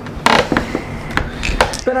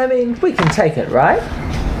 But I mean, we can take it, right?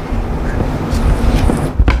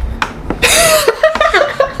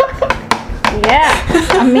 Yeah,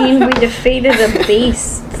 I mean, we defeated a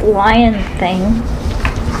beast lion thing.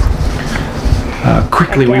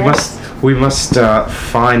 Quickly, I guess. we must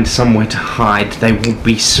find somewhere to hide. They will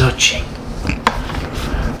be searching.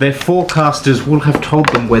 Their forecasters will have told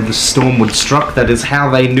them where the storm would struck. That is how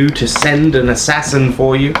they knew to send an assassin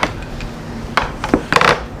for you.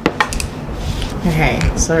 Okay,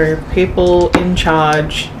 so people in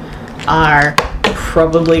charge are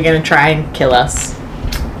probably going to try and kill us.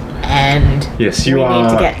 And Yes, you we are. need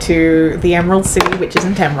to get to the Emerald City, which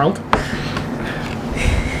isn't Emerald.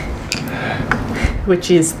 Which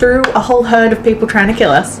is through a whole herd of people trying to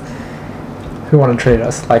kill us. Who want to treat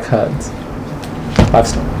us like herds.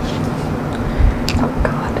 Livestock. Oh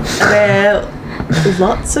god. There are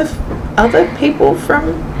lots of other people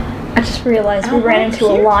from... I just realized we Oh, ran into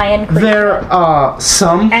a cute. lion creature. There are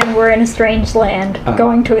some. And we're in a strange land,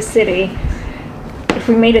 going to a city. If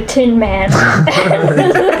we meet a tin man,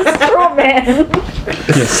 a straw man.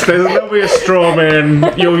 Yes, there'll be a straw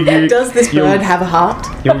man. You'll use. Does this bird have a heart?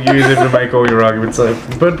 You'll use him to make all your arguments. So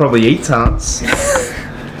the bird probably eats hearts.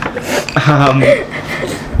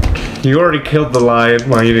 You already killed the lion.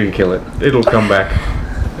 Well, you didn't kill it. It'll come back.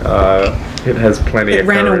 It has plenty It of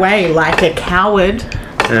ran courage. away like a coward.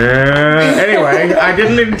 Anyway, I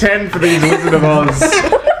didn't intend for these Wizard of Oz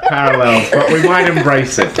parallels, but we might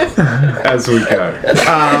embrace it as we go.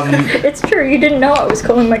 It's true, you didn't know I was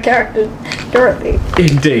calling my character Dorothy.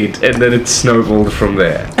 Indeed, and then it snowballed from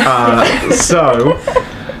there. It's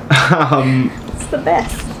the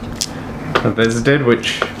best. There's a dead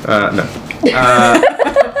witch. No.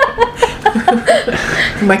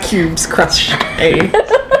 My cubes crushed a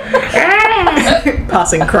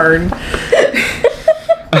passing crone.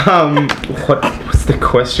 What was the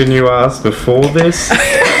question you asked before this?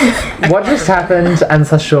 What just happened?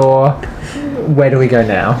 Answer sure. Where do we go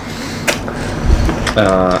now?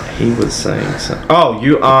 He was saying so. Oh,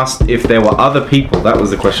 you asked if there were other people. That was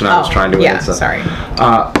the question I was trying to answer. Sorry.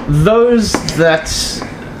 Those that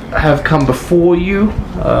have come before you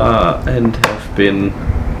and have been,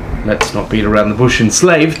 let's not beat around the bush,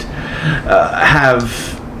 enslaved, have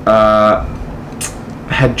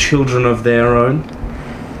had children of their own.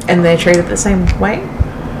 And they're treated the same way?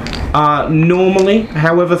 Normally,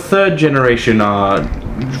 however, third generation are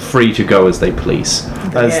free to go as they please,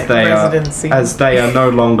 They get residency. as they are no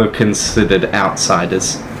longer considered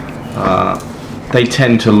outsiders. They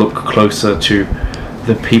tend to look closer to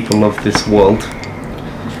the people of this world.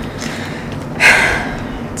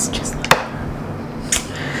 It's just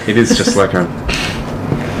like... It is just like a.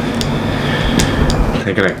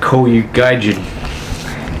 They're gonna call you Gaijin.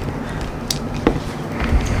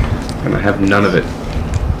 Gonna have none of it.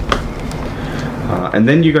 And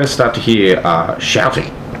then you guys start to hear shouting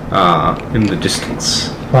in the distance.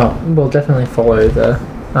 Well, we'll definitely follow the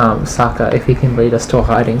Saka if he can lead us to a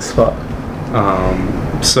hiding spot.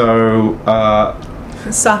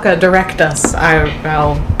 Saka, direct us.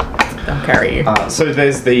 I'll carry you. So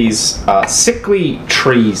there's these sickly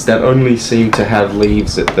trees that only seem to have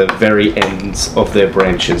leaves at the very ends of their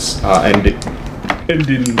branches and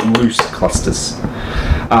in loose clusters.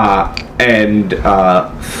 And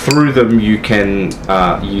through them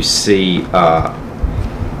you see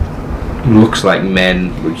looks like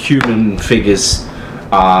men, human figures,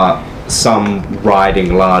 some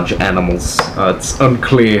riding large animals. It's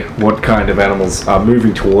unclear what kind of animals are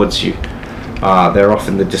moving towards you. They're off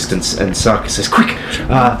in the distance, and Saka says, "Quick,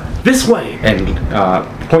 this way!" and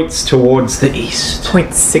points towards the east.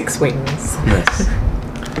 0.6 wings. Yes.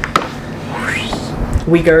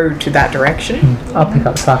 We go to that direction. I'll pick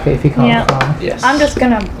up Saka if he can't Yeah. fly. Yes. I'm just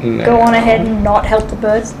gonna go on ahead and not help the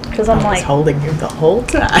birds, because I'm I was like, holding you the whole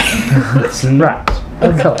time. Right.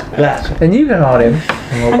 Okay. That. And you can hold him,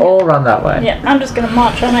 and we'll all run that way. yeah, I'm just gonna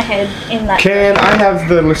march on ahead in that. Can I have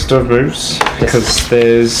the list of moves? Because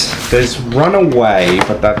there's run away,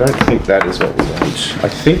 but I don't think that is what we want. I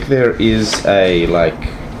think there is a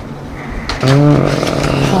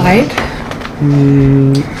Hide.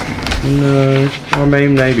 no, or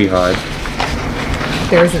maybe hide.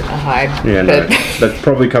 There isn't a hide. Yeah, no, but that's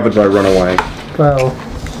probably covered by run away. Well,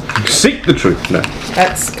 Seek the truth. No.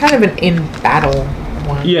 That's kind of an in battle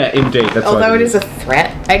one. Yeah, indeed. That's what Although it it is a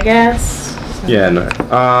threat, I guess. Yeah, no.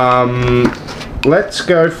 Let's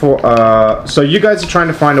go for, so you guys are trying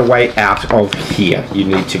to find a way out of here. You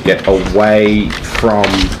need to get away from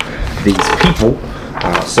these people.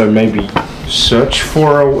 So maybe search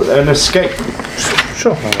for an escape.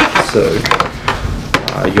 Sure.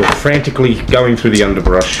 You're frantically going through the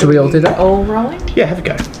underbrush. Do we all do that? All rolling? Yeah, have a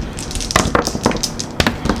go.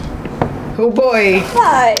 Oh boy.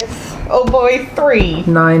 5. Oh boy, 3.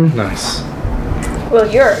 9. Nice. Well,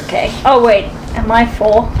 you're okay. Oh wait, am I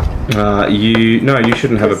 4? You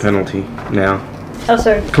shouldn't have a penalty now.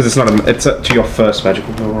 Also, Because it's not it's to your first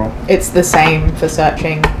magical roll. It's the same for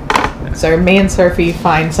searching. So me and Sophie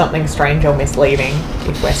find something strange or misleading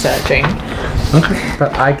if we're searching. Okay.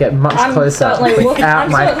 But I get much I'm closer certainly without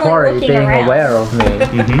I'm my certainly quarry looking being around. aware of me.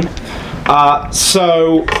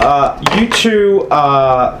 So you two,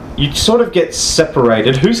 you sort of get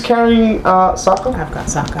separated. Who's carrying Sako? I've got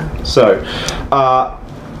Saka. So,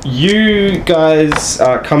 you guys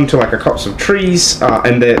come to like a copse of trees,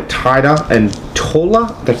 and they're tighter and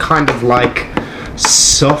taller. They're kind of like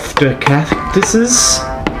softer cactuses.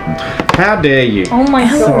 How dare you? oh my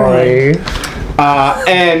god. Sorry.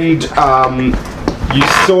 And you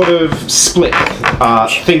sort of split,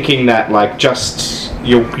 thinking that like just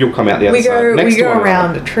you'll come out the other side. Next We to go one another.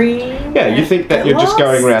 around a tree. Yeah, you think that Get you're just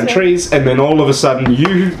going around lost. trees, and then all of a sudden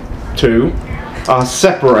you two are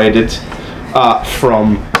separated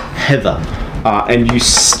from Heather, and you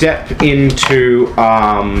step into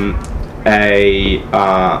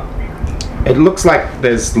it looks like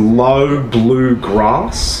there's low blue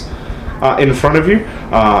grass in front of you,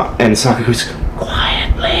 and Saka goes,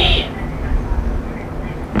 quietly.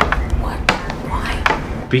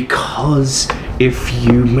 Why? Because if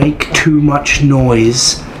you make too much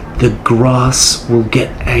noise, the grass will get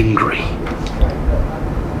angry.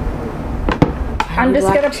 I'm just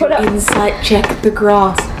gonna put up. insight check the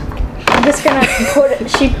grass. I'm just gonna put.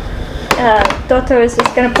 Dotto is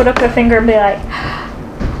just gonna put up her finger and be like,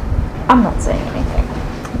 I'm not saying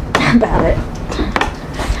anything about it.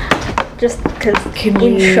 Just because Can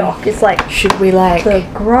in we- shock, it's like Should we like the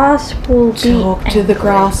grass will be talk to the angry.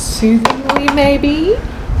 grass soothingly, maybe?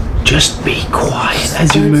 Just be quiet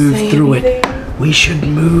as you Don't move say through it. anything. We should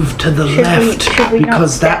move to the left should we not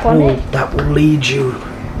because step that on will it? that will lead you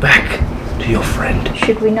back to your friend.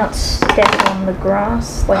 Should we not step on the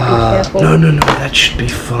grass? Like, be careful. No, that should be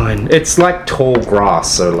fine. It's like tall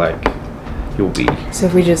grass, so like you'll be. So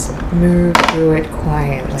if we just move through it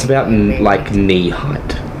quietly. It's about like knee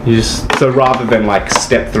height. You just so rather than like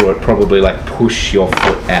step through it, probably like push your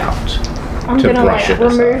foot out. I'm to gonna brush like it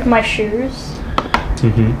aside. remove my shoes.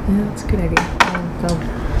 Yeah, that's a good idea. I'll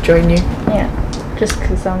join you. Yeah, just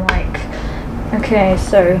because I'm like, okay,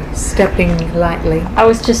 so Stepping lightly. I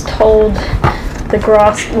was just told the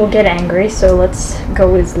grass will get angry, so let's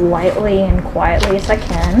go as lightly and quietly as I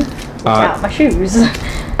can without my shoes.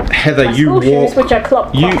 Heather, My you school shoes, walk. which are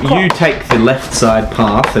clop, You clop, clop. take the left side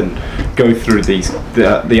path and go through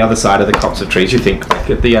the other side of the copse of trees. You think like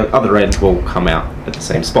at the other end will come out at the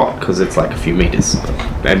same spot because it's like a few meters,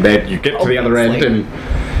 and then you get to the other end and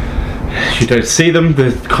you don't see them.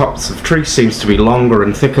 The copse of trees seems to be longer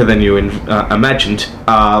and thicker than you imagined,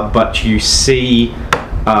 but you see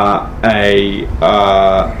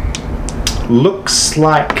looks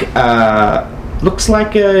like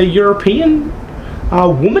a European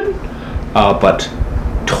woman, but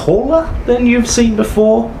taller than you've seen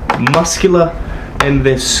before, muscular, and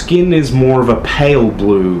their skin is more of a pale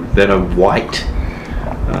blue than a white.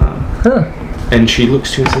 And she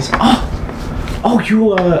looks to you and says,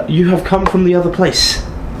 "Oh, you have come from the other place,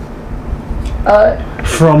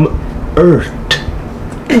 from Earth."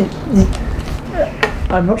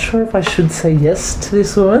 I'm not sure if I should say yes to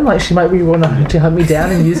this woman. Like, she might be wanting to hunt me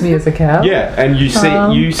down and use me as a cow. Yeah, and you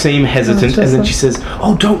seem hesitant, and then she says,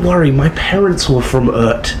 "Oh, don't worry, my parents were from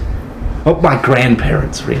Urt. Oh, my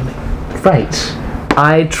grandparents, really." Great.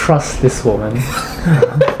 I trust this woman.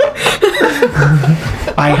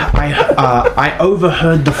 I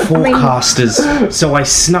overheard the forecasters, so I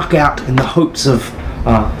snuck out in the hopes of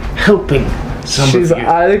helping some She's of you.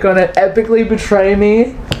 either gonna epically betray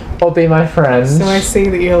me or be my friend. So I see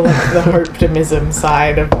that you're like the optimism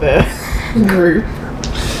side of the group.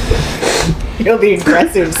 You're the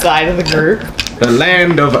aggressive side of the group. The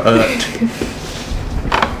land of Urt.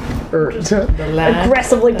 The land.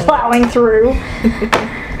 Aggressively plowing through.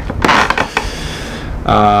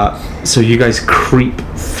 So you guys creep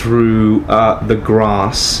through the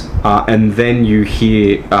grass, and then you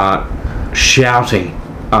hear shouting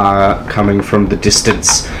coming from the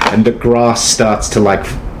distance, and the grass starts to like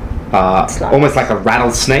not almost us. like a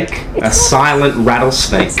rattlesnake, It's a not silent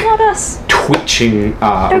rattlesnake, It's not us. twitching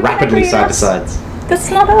get rapidly angry at side to us. sides. That's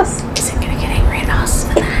not us. Is it gonna get angry at us?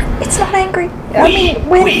 It's not angry. I mean,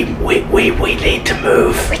 We need to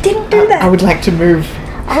move. we didn't do that. I would like to move.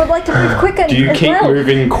 I would like to move quicker Do you as keep well.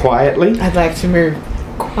 moving quietly? I'd like to move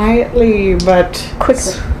quietly but Quickly.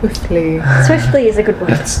 swiftly. Swiftly is a good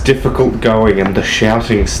word. It's difficult going, and the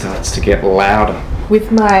shouting starts to get louder.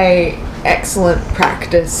 With my excellent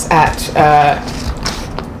practice at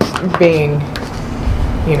being,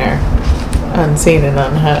 unseen and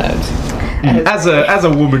unheard. As a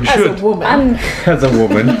woman As should. a woman. As a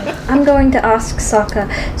woman. I'm going to ask Sokka.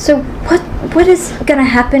 So what is gonna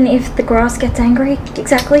happen if the grass gets angry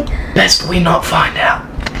exactly? Best we not find out.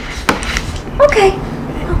 Okay.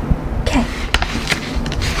 Okay.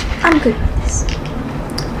 I'm good with this.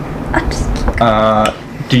 I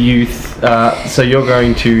just Do you? So you're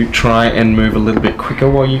going to try and move a little bit quicker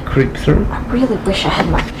while you creep through? I really wish I had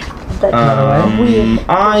my weird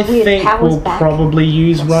I weird think powers we'll back. probably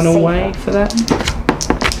use Or runaway safer. for that.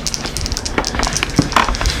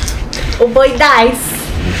 Oh boy, dice.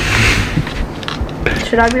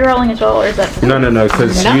 Should I be rolling as well, or is that? No,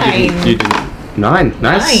 because you Nine. didn't. 9.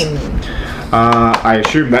 Nice. 9. I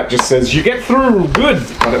assume that just says you get through. Good,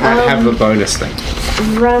 but it might have the bonus thing.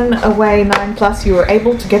 Run away 9+. You were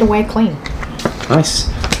able to get away clean. Nice.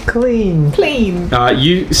 Clean. Clean.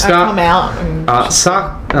 You I start. come out and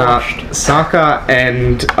Sokka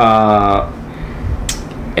and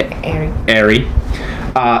Eri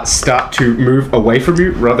start to move away from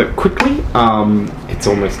you rather quickly. It's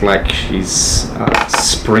almost like she's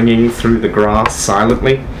springing through the grass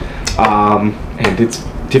silently, and it's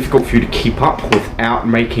difficult for you to keep up without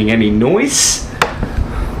making any noise.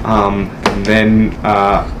 And then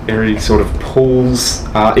Eri sort of pulls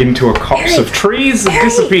into a copse of trees and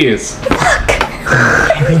disappears.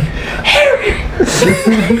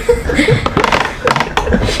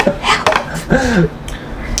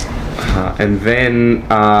 And then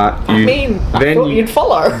I thought you'd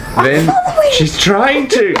follow. Then she's trying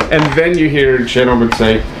to, and then you hear a gentleman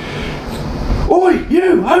say, "Oi,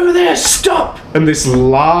 you over there! Stop!" And this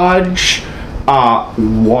large,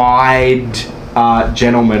 wide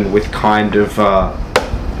gentleman with kind of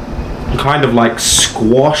like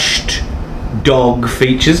squashed dog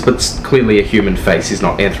features, but clearly a human face. He's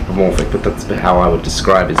not anthropomorphic, but that's how I would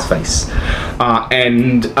describe his face.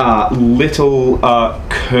 And little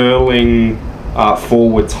curling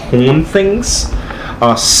forwards horn things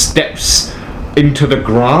steps into the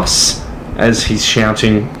grass as he's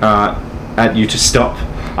shouting at you to stop.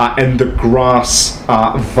 And the grass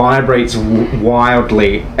vibrates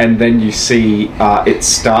wildly, and then you see it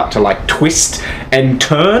start to like twist and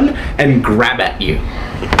turn and grab at you.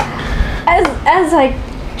 As I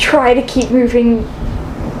try to keep moving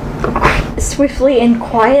swiftly and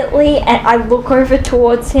quietly, and I look over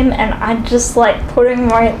towards him, and I'm just like putting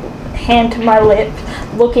my hand to my lip,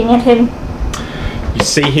 looking at him. You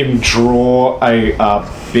see him draw a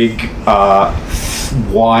big,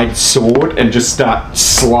 wide sword and just start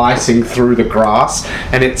slicing through the grass,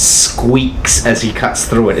 and it squeaks as he cuts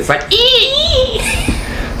through it. It's like, ee!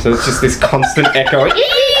 So it's just this constant echo.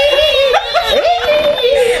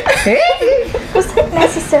 Was it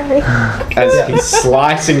necessary? As he's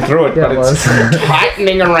slicing through it, but it it's was.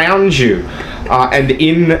 tightening around you. And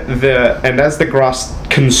as the grass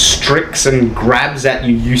constricts and grabs at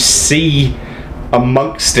you, you see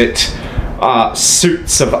amongst it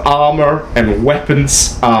suits of armor and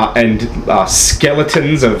weapons and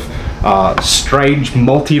skeletons of strange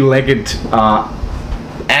multi-legged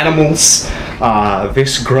animals.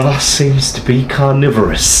 This grass seems to be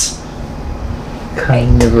carnivorous.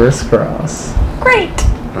 Carnivorous grass. Great.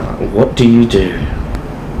 What do you do?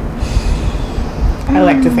 I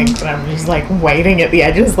like to think that I'm just like waiting at the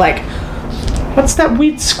edges, like, What's that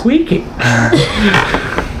weird squeaking?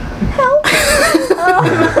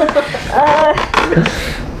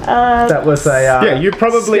 That was a Yeah, you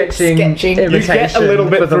probably sketching Sketching. You You get a imitation little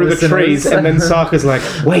bit for the through the trees, listeners. and then Sokka's like,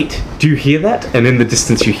 "Wait, do you hear that?" And in the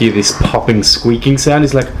distance, you hear this popping, squeaking sound.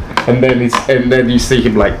 He's like, and then you see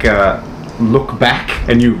him like look back,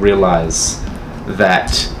 and you realize that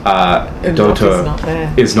Dota's Dota not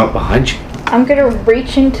there. is not behind you. I'm gonna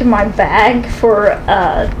reach into my bag for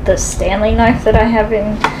the Stanley knife that I have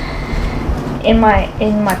in my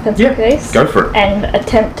pencil Yeah, case. go for it. And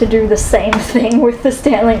attempt to do the same thing with the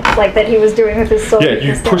Stanley, like that he was doing with his sword. Yeah, with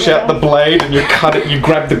you the push Stanley out the knife. blade and you cut it. You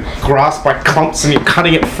grab the grass by clumps and you're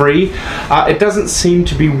cutting it free. It doesn't seem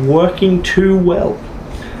to be working too well.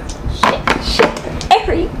 Shit.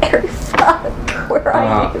 Every fuck. We're Where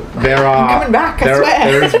are you? There are. coming back, I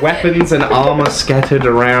swear. There is weapons and armor scattered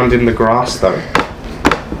around in the grass, though.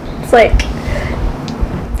 It's like,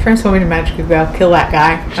 Transform into magical girl, kill that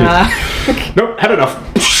guy. Nope, had enough.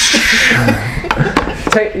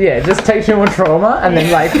 Just take too much trauma and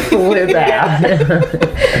then like flip out.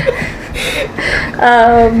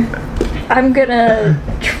 I'm gonna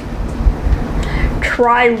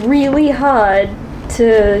try really hard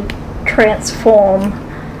to transform,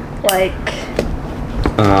 like.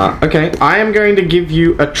 Okay, I am going to give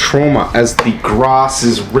you a trauma as the grass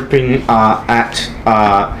is ripping at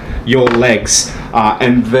your legs,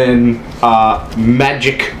 and then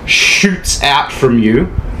magic shoots out from you.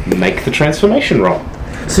 Make the transformation roll.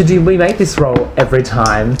 So do we make this roll every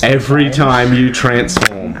time? Every time you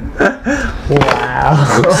transform.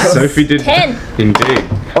 Wow. Sophie did 10. Indeed.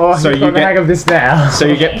 Oh, So you've you got the get- hang of this now. So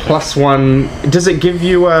you get +1. Does it give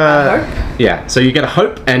you a hope? Yeah. So you get a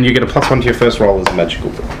hope, and you get a +1 to your first roll as a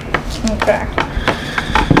magical. Okay.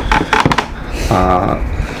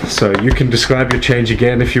 So you can describe your change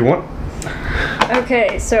again if you want.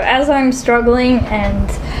 Okay, so as I'm struggling and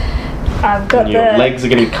I've got Your the legs are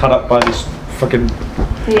getting cut up by this fucking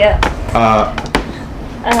grass. Yeah.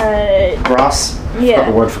 Got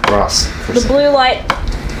the word for grass. For a the sec. blue light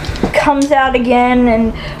comes out again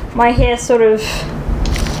and my hair sort of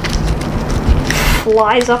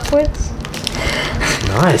flies upwards.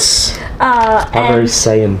 Nice. And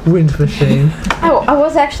Saiyan. Wind machine. I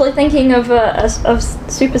was actually thinking of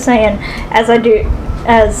Super Saiyan as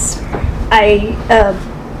I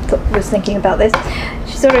was thinking about this.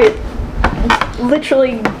 She sort of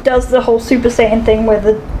literally does the whole Super Saiyan thing where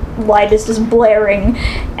the light is just blaring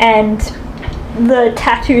and the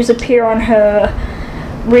tattoos appear on her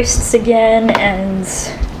wrists again, and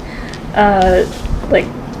like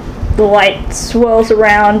the light swirls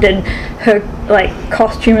around and her like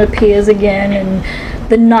costume appears again, and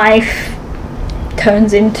the knife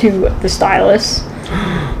turns into the stylus.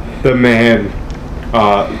 The man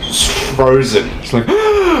is frozen. He's like,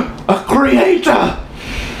 a creator!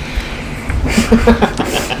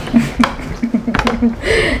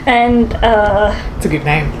 And It's a good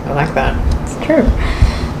name. I like that. it's true.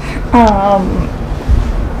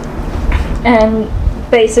 And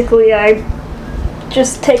basically I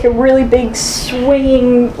just take a really big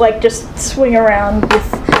swinging, like just swing around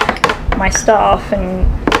with my staff and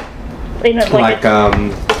you know Like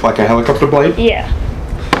a helicopter blade. yeah.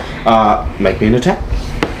 Make me an attack.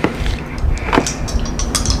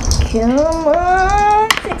 Come on,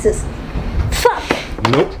 sixes. Fuck.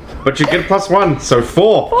 Nope. But you get a +1, so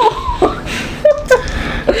 4.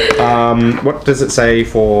 What does it say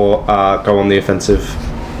for go on the offensive?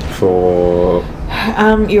 For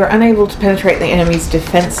You are unable to penetrate the enemy's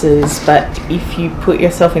defenses, but if you put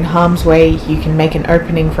yourself in harm's way, you can make an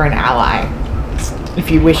opening for an ally. If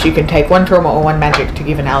you wish, you can take 1 trauma or 1 magic to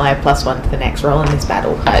give an ally a +1 to the next roll in this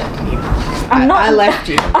battle. But I left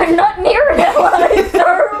you. I'm not near an ally,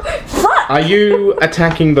 so fuck. are you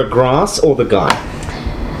attacking the grass or the guy?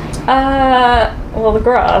 Well, the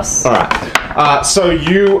grass. Alright. So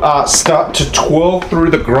you start to twirl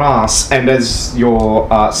through the grass, and as your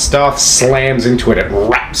staff slams into it, it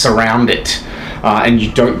wraps around it, and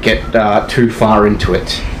you don't get too far into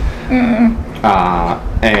it.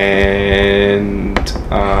 And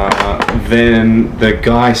then the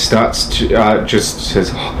guy starts to just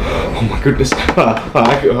says, "Oh my goodness!"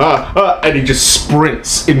 And he just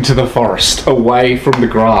sprints into the forest, away from the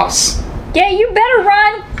grass. Yeah, you better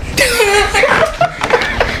run.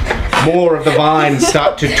 More of the vines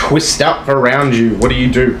start to twist up around you. What do you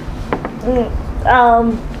do?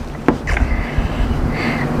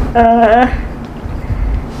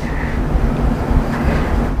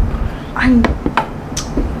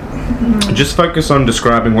 Just focus on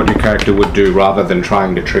describing what your character would do rather than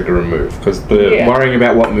trying to trigger a move, because Yeah. worrying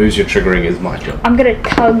about what moves you're triggering is my job. I'm gonna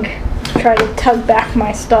try to tug back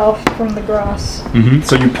my staff from the grass.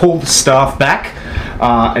 So you pull the staff back,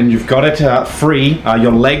 and you've got it free.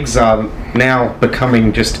 Your legs are now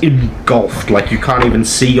becoming just engulfed, like you can't even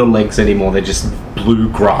see your legs anymore. They're just blue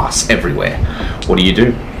grass everywhere. What do you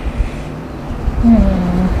do?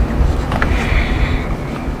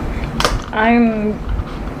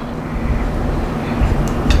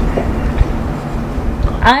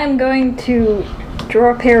 I'm going to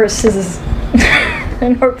draw a pair of scissors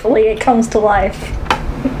and hopefully it comes to life.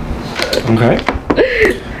 Okay.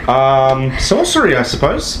 Sorcery, I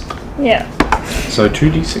suppose. Yeah. So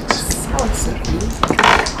 2d6.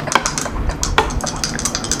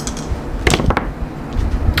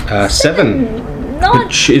 7, Not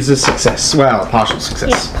which is a success. Well, partial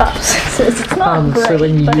success. puffs. It's not great, So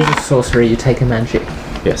when you but use it's a sorcery, you take a magic.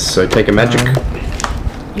 Yes. So take a magic.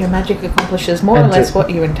 your magic accomplishes more or And less to- what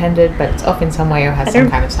you intended, but it's off in some way or has some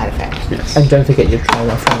kind of side effect. Yes. And don't forget your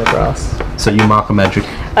trauma from the grass. So you mark a magic,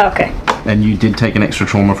 Okay. and you did take an extra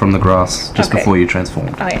trauma from the grass just Okay. before you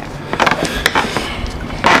transformed. Oh yeah.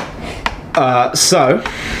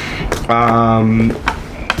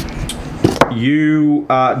 You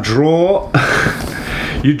draw.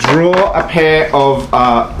 You draw a pair of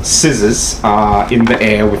scissors in the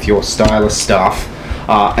air with your stylus staff,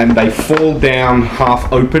 and they fall down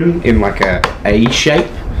half open in like a shape,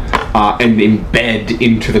 and embed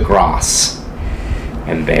into the grass.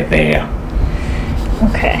 And they're there.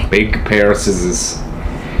 Okay. Big pair of scissors.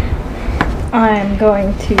 I'm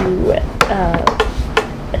going to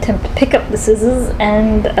attempt to pick up the scissors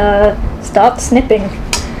and start snipping.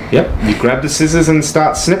 Yep, you grab the scissors and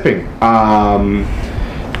start snipping.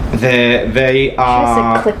 They I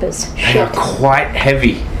are said clippers. they are Shit. quite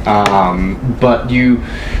heavy, but you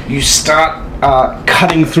start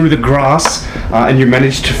cutting through the grass, and you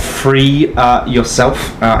manage to free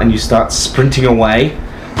yourself, and you start sprinting away,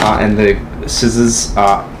 and the scissors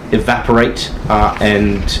evaporate,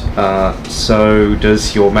 and so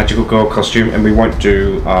does your magical girl costume. And we won't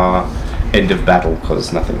do end of battle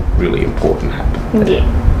because nothing really important happened.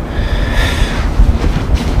 Yeah.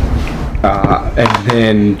 And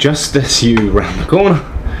then, just as you round the corner,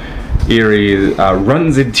 Eerie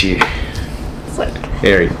runs into you. It's like,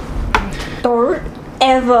 Eerie. don't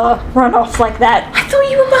ever run off like that. I thought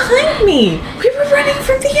you were behind me. We were running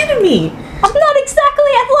from the enemy. I'm not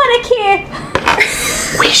exactly athletic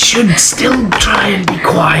here. We should still try and be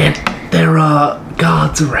quiet. There are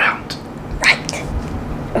guards around. Right.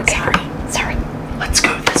 Okay. Sorry. Let's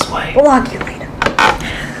go this way. We'll argue later.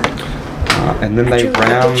 And then they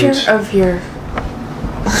round. Picture of your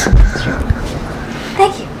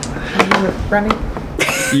Thank you. running.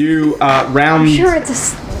 You round. I'm sure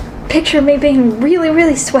it's a picture of me being really,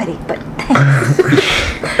 really sweaty, but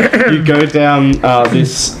thanks. You go down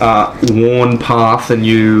this worn path, and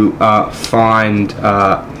you find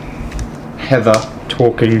Heather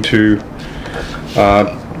talking to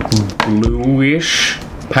bluish,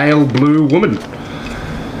 pale blue woman.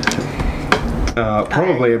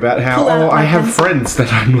 Probably about how, pull out I my have pencil. friends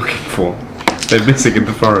that I'm looking for. They're missing in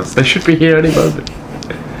the forest. They should be here any moment.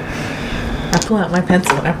 I pull out my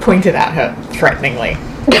pencil and I point it at her threateningly.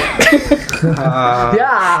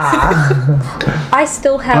 Yeah. I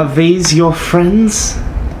still Are have. these your friends?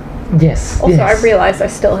 Yes. Also, yes. I realized I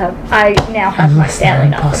now have my Unless they're Stanley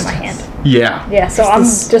knife in my imposters. hand. Yeah. Yeah, so I'm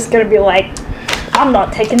just gonna be like, I'm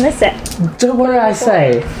not taking this out. Don't worry, I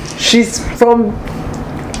say. She's from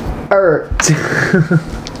Earth.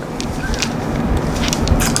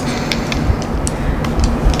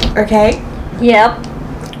 Okay. Yep.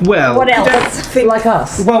 Well, What else? Like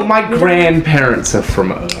us. Well, my grandparents are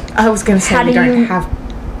from Earth. I was going to say How we do don't you- have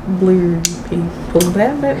blue people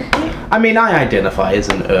there, but I mean, I identify as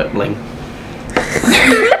an Earthling.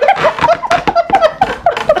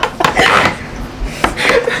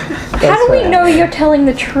 How do we know you're telling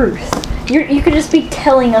the truth? You could just be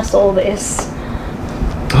telling us all this.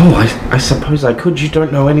 Oh, I suppose I could. You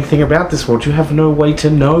don't know anything about this world. You have no way to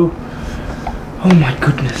know. Oh my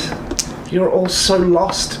goodness. You're all so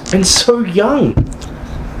lost and so young.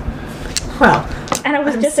 well, And I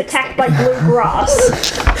was just attacked by blue grass.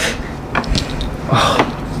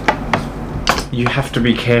 You have to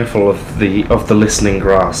be careful of the listening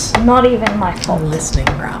grass. Not even my fault. listening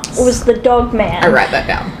grass. It was the dog man. I write that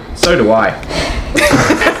down. So do I.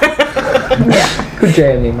 Good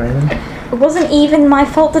journey, Raymond. It wasn't even my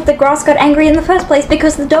fault that the grass got angry in the first place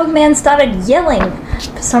because the dog man started yelling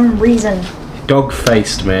for some reason.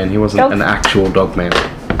 Dog-faced man. He wasn't Dog- an actual dog man.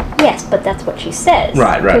 Yes, but that's what she says.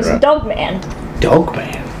 Right, It was right. dog man. Dog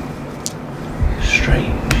man.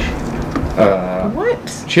 Strange.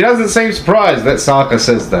 What? She doesn't seem surprised that Saka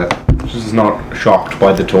says that. She's not shocked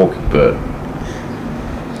by the talking bird.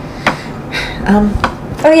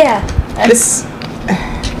 Oh yeah, This.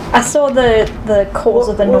 I saw the cause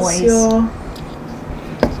of the what's noise. Your...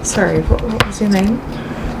 Sorry, what was your name?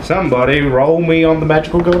 Somebody roll me on the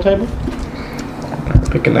magical girl table.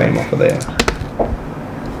 Pick a name off of there.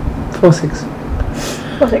 4-6.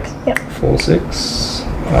 4-6. Yep. 4-6.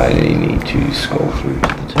 I need to scroll through to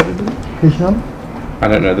the table. Which one? I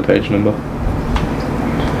don't know the page number.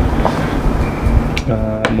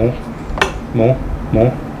 More.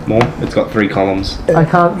 It's got 3 columns. I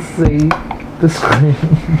can't see the screen.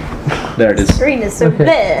 There it is. Green is so Okay.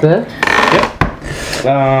 there. There?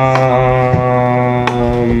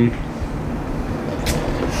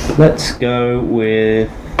 Let's go with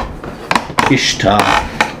Ishtar.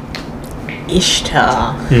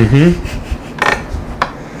 Ishtar.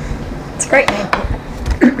 It's a great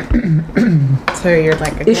name. So you're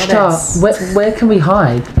like a Ishtar, goddess. where can we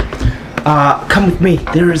hide? Come with me.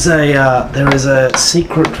 There is a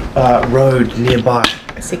secret road nearby.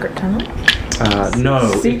 A secret tunnel?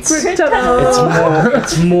 No, Secret tunnel.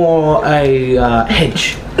 it's more a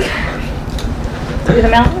hedge. Through the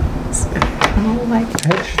mountain? Oh, like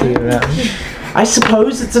I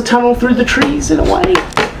suppose it's a tunnel through the trees in a way.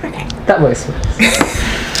 That works for us.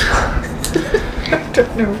 I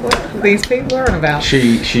don't know what these people are about.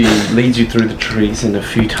 She leads you through the trees, and a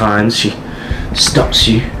few times she stops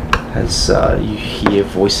you as you hear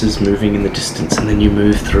voices moving in the distance, and then you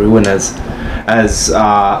move through. And as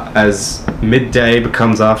midday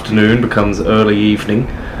becomes afternoon, becomes early evening,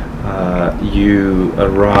 you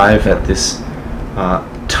arrive at this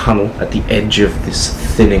tunnel at the edge of this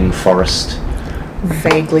thinning forest.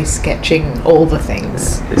 Vaguely sketching all the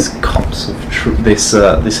things. This copse of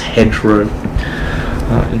this hedgerow,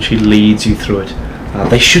 and she leads you through it.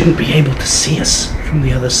 They shouldn't be able to see us from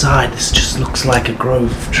the other side. This just looks like a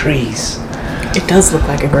grove of trees. It does look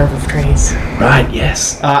like a grove of trees. Right,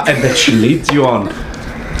 yes. And then she leads you on.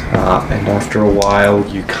 And after a while,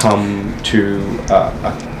 you come to...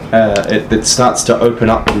 it starts to open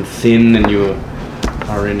up and thin, and you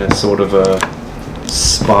are in a sort of a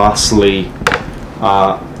sparsely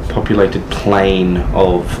populated plain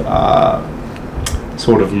of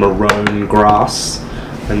sort of maroon grass,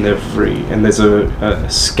 and there's a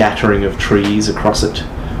scattering of trees across it.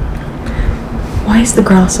 Why is the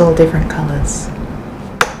grass all different colours?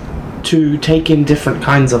 To take in different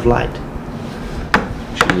kinds of light.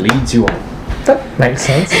 She leads you on. That makes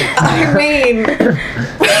sense. I mean,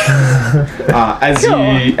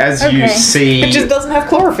 As you see, it just doesn't have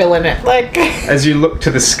chlorophyll in it. Like, as you look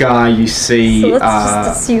to the sky, you see. So let's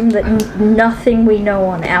just assume that nothing we know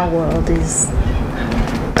on our world is.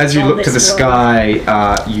 As you on look to the this world.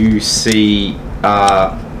 sky, you see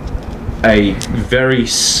a very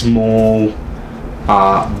small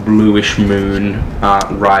bluish moon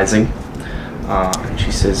rising. And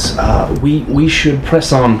she says, we should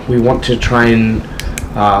press on. We want to try and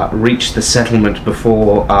reach the settlement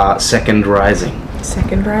before second rising.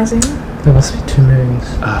 second rising? There must be 2 moons.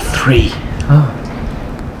 3. Oh.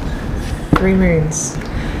 3 moons.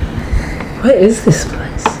 Where is this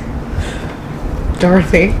place?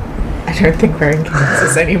 Dorothy, I don't think we're in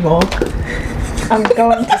Kansas anymore. I'm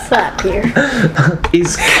going to slap you.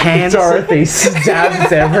 Is Kansas Dorothy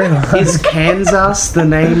stabs everyone. Is Kansas the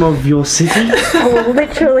name of your city? I will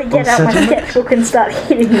literally get out my sketchbook and start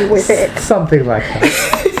hitting you with it. Something like that.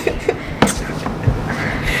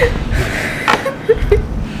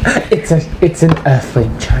 It's an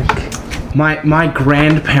earthling joke. My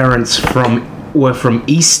grandparents were from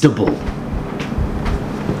Easterble.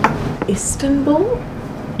 Istanbul?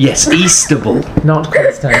 Yes, Easterble. Not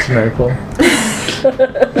Constantinople.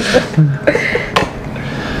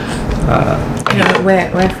 No,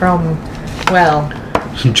 we're from, well,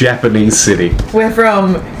 Japanese city. we're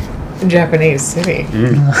from Japanese City.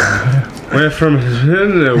 We're from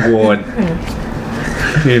Ward.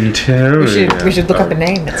 In town. We should look up a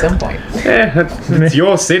name at some point. Yeah, it's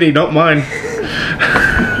your city, not mine.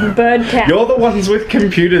 Bird Town. You're the ones with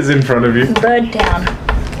computers in front of you. Bird Town.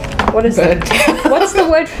 What is Bird it? What's the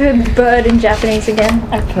word for bird in Japanese again?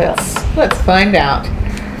 I forgot. Let's find out.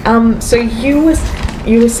 So you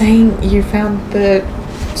were saying you found the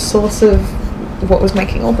source of what was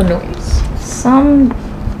making all the noise? Some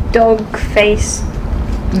dog-faced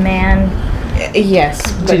man. Yes.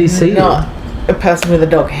 But Did he see not a person with a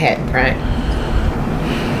dog head, right?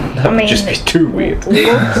 That I would mean, just be too weird.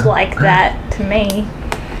 Looked like that to me.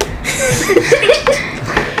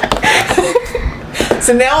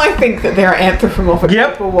 So now I think that there are anthropomorphic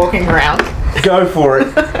Yep. people walking around. Go for it.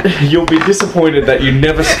 You'll be disappointed that you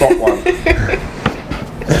never spot one.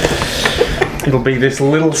 It'll be this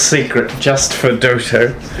little secret just for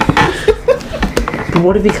Doto. But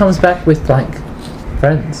what if he comes back with, like,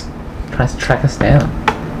 friends? Tries to track us down.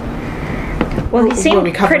 Well, he We'll seemed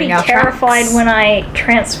be covering pretty our terrified tracks. when I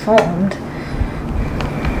transformed.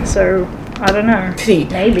 So, I don't know. Did he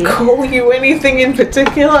Maybe. call you anything in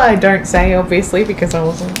particular? I don't say, obviously, because I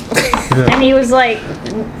wasn't. And he was like,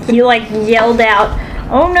 he like yelled out,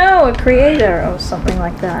 "Oh no, a creator," or something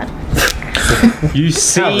like that. You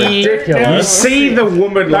see ridiculous. the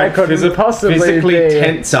woman like couldn't possibly physically be.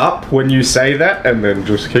 tense up when you say that, and then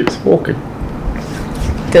just keeps walking.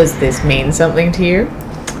 Does this mean something to you?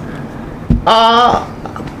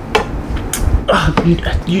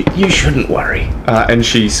 You shouldn't worry. And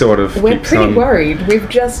she sort of We're keeps pretty on. worried. We've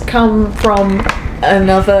just come from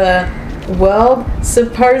another world,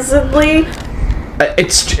 supposedly.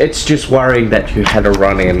 It's just worrying that you had a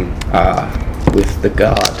run-in with the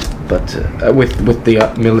guard. but with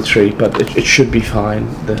the military, but it should be fine.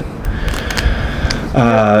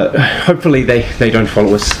 Hopefully they don't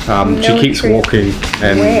follow us. She keeps walking,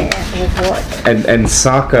 and Where or what? and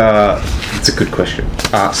Saka. It's a good question.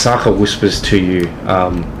 Saka whispers to you,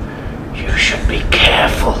 "You should be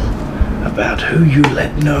careful about who you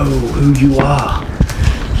let know who you are.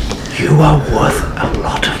 You are worth a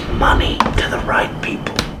lot of money to the right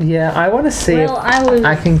people." Yeah, I want to see Well, if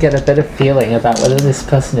I can get a better feeling about whether this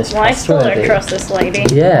person is Well, I still trustworthy. don't trust this lady.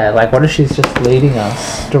 Yeah, like what if she's just leading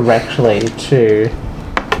us directly to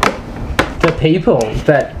the people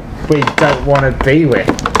that we don't want to be with?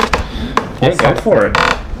 Yeah, go for it.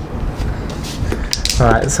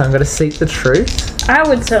 Alright, so I'm going to seek the truth, I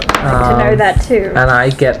would certainly like to know that too. and I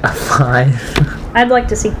get a 5. I'd like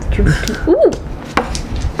to seek the truth too. Ooh,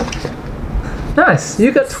 Nice,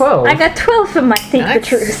 you got 12. I got 12 for my seek the Nice.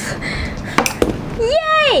 truth.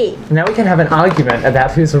 Yay! Now we can have an argument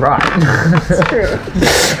about who's right. True.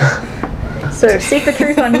 So seek the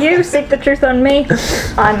truth on you, seek the truth on me.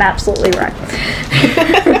 I'm absolutely right.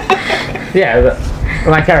 Yeah, but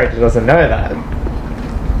my character doesn't know that.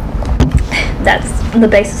 That's the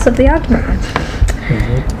basis of the argument.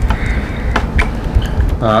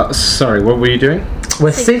 Sorry, what were you doing?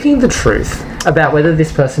 We're seeking the truth about whether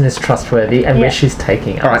this person is trustworthy and Yeah. where she's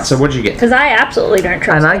taking us. Alright, so what'd you get? Because I absolutely don't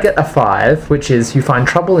trust And I get a 5, which is you find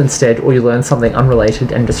trouble instead, or you learn something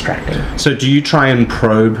unrelated and distracting. So do you try and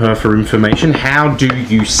probe her for information? How do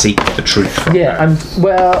you seek the truth from Yeah, her?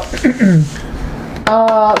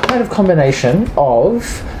 kind of combination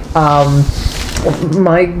of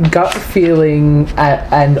my gut feeling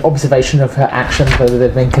and observation of her actions, whether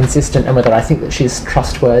they've been consistent and whether I think that she's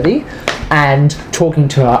trustworthy, and talking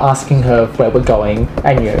to her, asking her where we're going,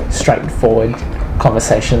 and straightforward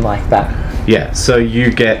conversation like that. Yeah, so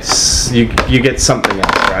you get you get something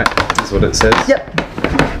else, right? Is what it says. Yep.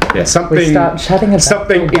 Yeah, something. We start chatting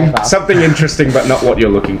about something interesting, but not what you're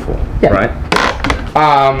looking for, Yeah. right?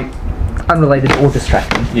 unrelated or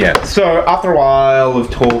distracting. Yeah. So after a while of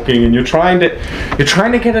talking, and you're trying to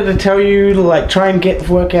get her to tell you, like, try and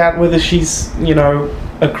work out whether she's,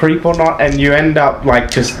 a creep or not, and you end up like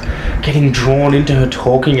just getting drawn into her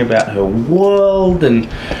talking about her world and,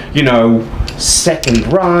 second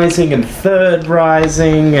rising and third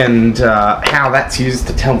rising, and how that's used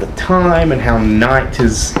to tell the time, and how night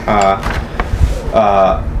is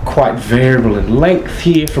quite variable in length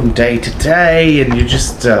here from day to day, and you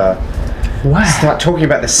just Wow. start talking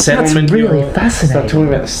about the settlement. really fascinating. Start talking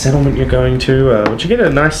about the settlement you're going to, which you get a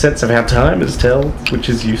nice sense of how time is told, which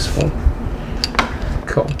is useful.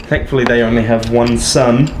 Cool. Thankfully, they only have one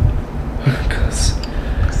son, because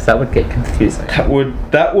So that would get confusing.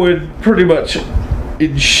 that would pretty much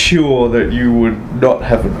ensure that you would not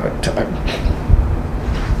have a night time.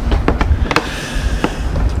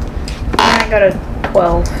 I got a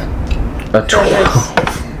 12. A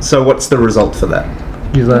 12. So what's the result for that?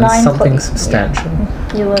 You learn 9 something plus- substantial.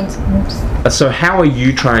 You learn something. So how are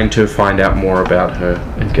you trying to find out more about her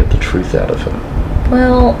and get the truth out of her?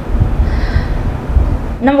 Well,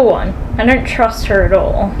 number one, I don't trust her at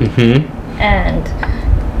all. Mm-hmm. And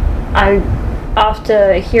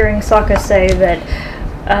after hearing Sokka say that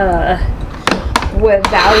we're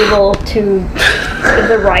valuable to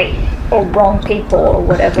the right or wrong people or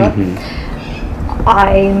whatever,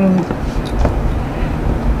 I'm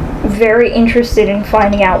very interested in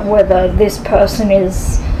finding out whether this person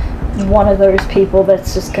is one of those people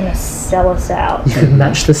that's just gonna sell us out. You could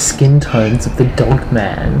match the skin tones of the dog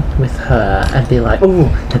man with her and be like, oh,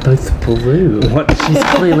 they're both blue. She's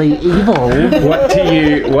clearly evil.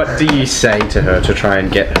 What do you say to her to try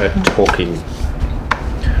and get her talking?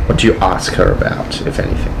 What do you ask her about, if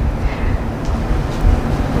anything?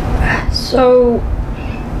 So,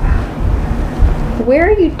 where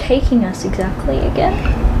are you taking us exactly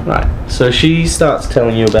again? Right. So she starts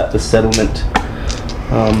telling you about the settlement,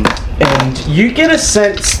 and you get a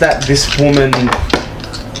sense that this woman,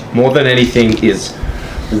 more than anything, is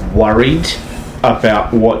worried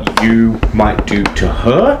about what you might do to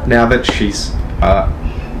her now that she's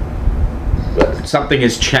something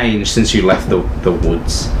has changed since you left the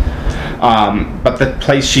woods. But the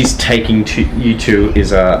place she's taking you to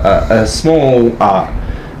is a small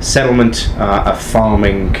settlement, a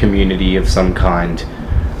farming community of some kind,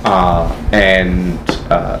 and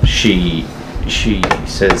she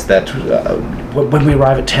says that when we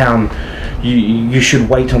arrive at town, you should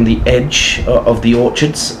wait on the edge of the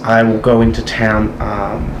orchards. I will go into town.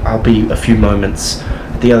 I'll be a few moments.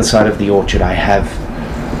 At the other side of the orchard, I have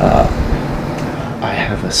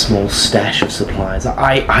a small stash of supplies.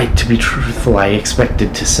 To be truthful, I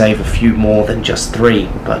expected to save a few more than just 3,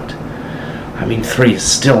 but I mean, 3 is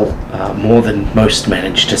still more than most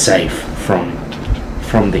manage to save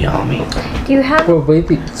from the army. Do you have? Well,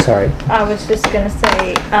 sorry. I was just gonna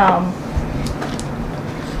say,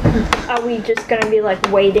 are we just gonna be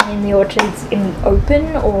like waiting in the orchards in the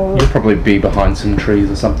open, or? You'll probably be behind some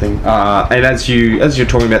trees or something. And as you're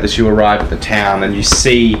talking about this, you arrive at the town and you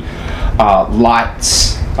see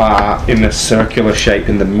lights in a circular shape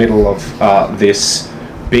in the middle of this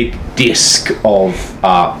big disc of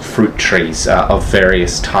fruit trees of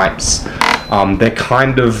various types. They're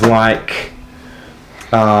kind of like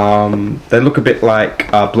they look a bit like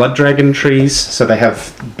blood dragon trees, so they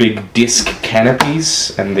have big disc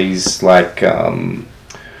canopies and these like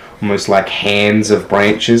almost like hands of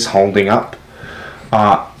branches holding up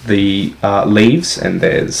the leaves, and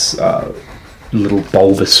there's little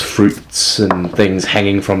bulbous fruits and things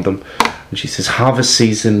hanging from them. And she says harvest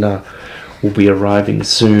season will be arriving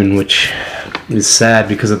soon, which is sad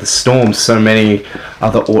because of the storm. So many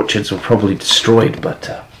other orchards were probably destroyed,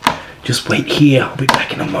 but just wait here, I'll be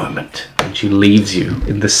back in a moment. And she leaves you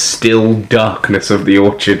in the still darkness of the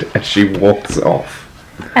orchard as she walks off.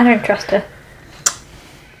 I don't trust her.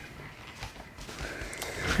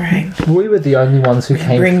 Right. We were the only ones who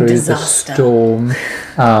came Bring through disaster. the storm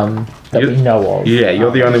that we know of. Yeah, you're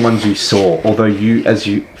the only ones you saw. Although you, as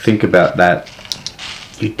you think about that,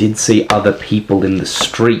 you did see other people in the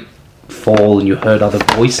street fall and you heard other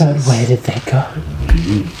voices. But where did they go?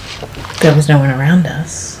 There was no one around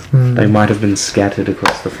us. They might have been scattered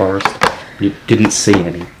across the forest. You didn't see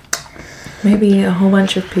any. Maybe a whole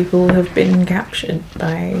bunch of people have been captured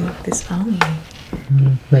by this army.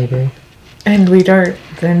 Maybe. And we don't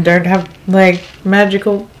have, like,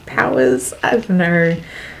 magical powers. I don't know.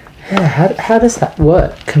 Yeah, how does that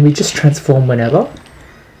work? Can we just transform whenever?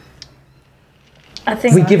 I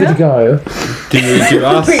think We give it a go. Do you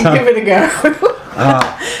ask We give it a go.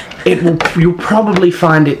 You'll probably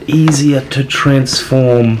find it easier to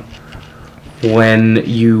transform when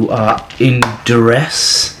you are in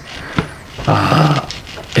duress.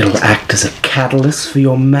 It'll act as a catalyst for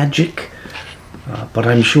your magic. But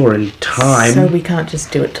I'm sure in time... So we can't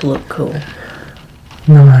just do it to look cool.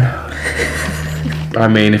 No. I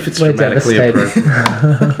mean, if it's We're dramatically devastated.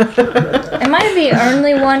 appropriate. Am I the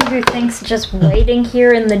only one who thinks just waiting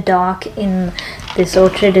here in the dark in this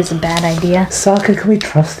orchard is a bad idea? Saka, can we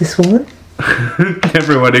trust this woman?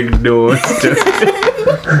 Everyone ignores it.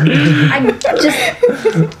 I just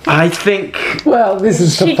I think... Well, this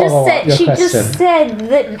is to she just follow up said your she question. just said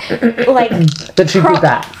that like That she did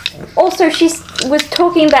that. Also, she was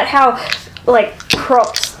talking about how like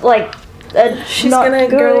crops like She's not gonna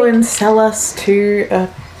good. go and sell us to a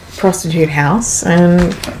prostitute house,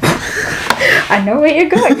 and I know where you're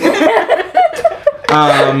going.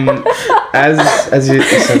 As you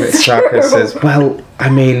said, Saka says, well, I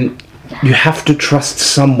mean, you have to trust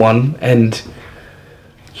someone, and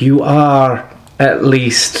you are at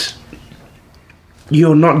least...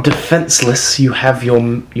 You're not defenseless. You have your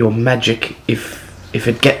magic if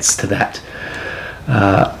it gets to that.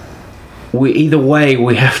 Either way,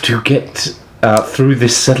 we have to get through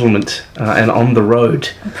this settlement and on the road.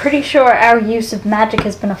 I'm pretty sure our use of magic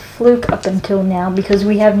has been a fluke up until now because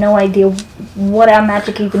we have no idea what our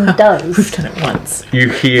magic even we've does. done it once. You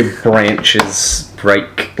hear branches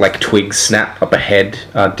break, like twigs snap up ahead,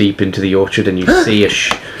 deep into the orchard, and you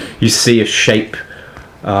see a shape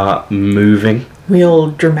moving. We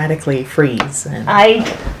all dramatically freeze and I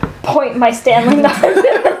point my Stanley knife.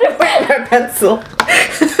 my pencil.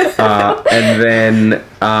 And then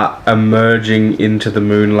emerging into the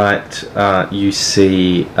moonlight, you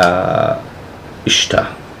see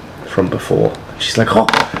Ishtar from before. She's like, oh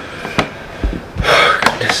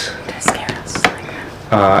goodness. Don't scare us like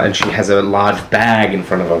that. And she has a large bag in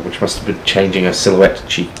front of her, which must have been changing her silhouette.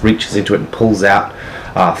 She reaches into it and pulls out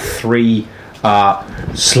 3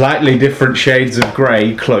 slightly different shades of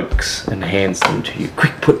grey cloaks and hands them to you.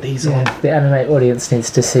 Quick, put these on. Yeah, the anime audience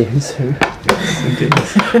needs to see who's who.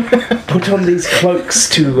 Put on these cloaks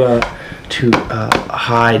to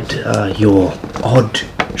hide your odd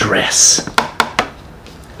dress.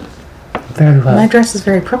 Very well. My dress is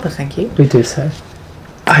very proper, thank you. We do so.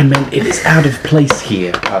 I meant it is out of place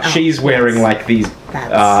here. She's wearing like these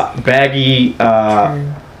That's baggy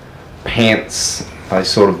pants,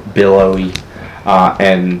 sort of billowy,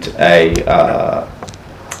 and a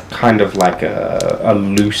kind of like a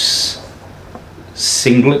loose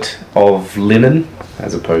singlet of linen,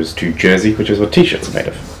 as opposed to jersey, which is what t-shirts are made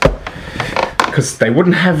of. Because they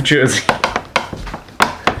wouldn't have jersey.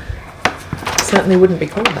 Certainly wouldn't be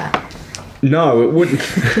called that. No, it wouldn't.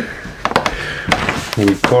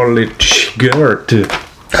 We call it skirt.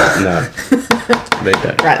 No. They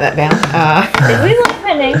don't. Write that down. Did we look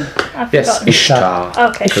her name? I've Yes, forgotten. Ishtar.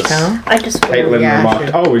 Okay. Ishtar. I just Caitlin Yeah, remarked,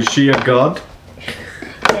 sure. "Oh, is she a god?"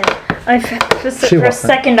 She For a wasn't.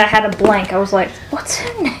 second, I had a blank. I was like, "What's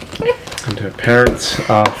her name?" And her parents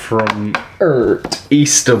are from Ert.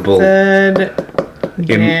 Easterbull Third.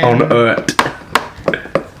 on Urt.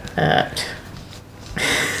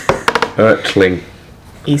 Urtling.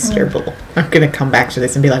 Easterbull. I'm gonna come back to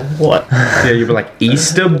this and be like, what? Yeah, you'd be like,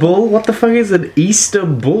 Easter bull? What the fuck is an Easter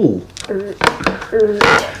bull?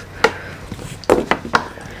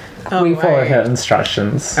 Oh, We followed her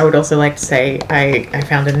instructions. I would also like to say I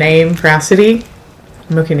found a name for our city.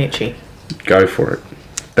 Mukinichi. Go for it.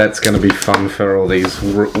 That's going to be fun for all these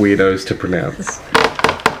weirdos to pronounce.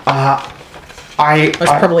 It's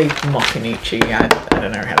probably Mokinichi. I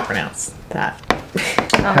don't know how to pronounce that.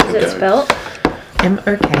 How is it spelled?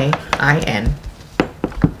 Mokin.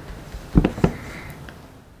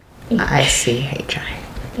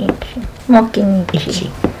 Mokinichi.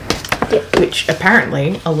 Which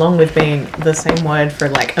apparently, along with being the same word for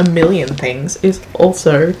like a million things, is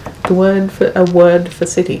also the word for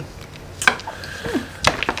city.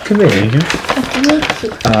 Come here.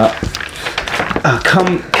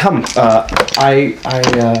 Come.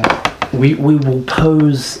 We will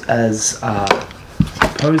pose as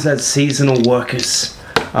seasonal workers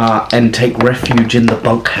and take refuge in the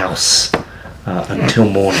bunkhouse until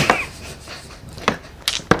morning.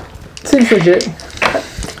 Seems legit.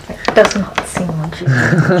 Does not seem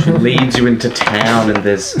legit. She leads you into town, and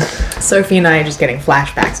there's Sophie and I are just getting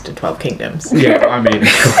flashbacks to 12 Kingdoms. yeah. I mean,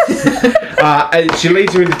 she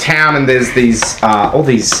leads you into town, and there's these all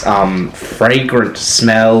these fragrant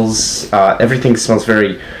smells. Everything smells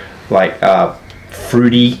very like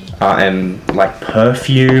fruity and like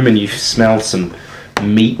perfume, and you smell some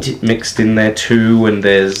meat mixed in there too. And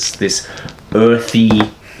there's this earthy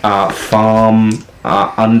farm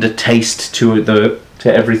undertaste to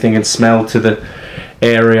everything, and smell to the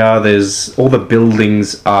area. There's all the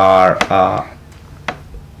buildings are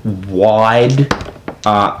wide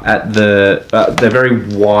they're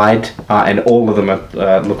very wide, and all of them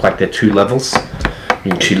look like they're 2 levels.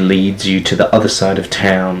 And she leads you to the other side of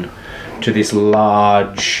town to this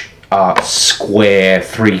large square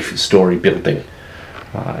 3-story building,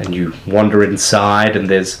 and you wander inside, and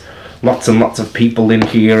there's lots and lots of people in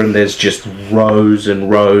here, and there's just rows and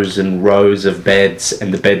rows and rows of beds,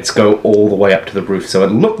 and the beds go all the way up to the roof. So it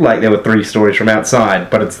looked like there were 3 stories from outside,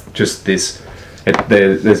 but it's just this.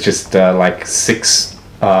 There's just like 6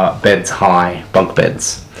 beds high, bunk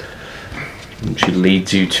beds. And she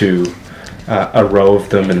leads you to a row of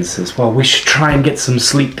them and says, "Well, we should try and get some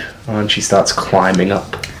sleep." And she starts climbing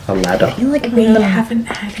up a ladder. I feel like we haven't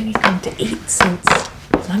had anything to eat since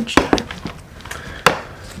lunchtime.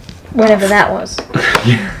 Whenever that was.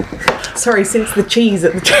 Sorry, since the cheese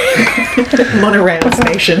at the monorail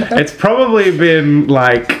station. It's probably been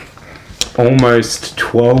like almost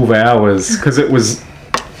 12 hours, because it was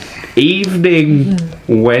evening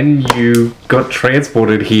when you got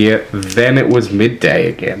transported here, then it was midday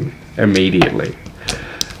again immediately.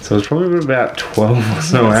 So it's probably been about 12 or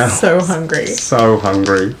so hours. So hungry. So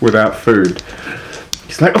hungry without food.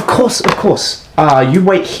 He's like, of course. You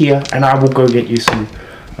wait here and I will go get you some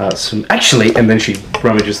actually, and then she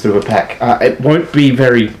rummages through her pack. It won't be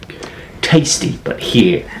very tasty, but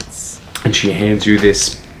here. And she hands you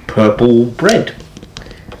this purple bread.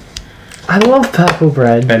 I love purple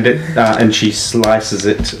bread. And she slices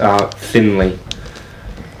it thinly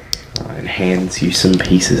and hands you some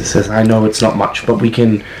pieces. Says, "I know it's not much, but we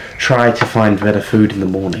can try to find better food in the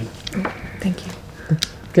morning." Thank you.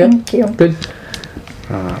 Good. Thank you. Good.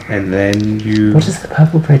 And then you What does the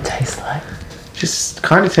purple bread taste like? just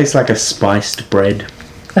kind of tastes like a spiced bread.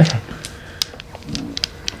 Okay.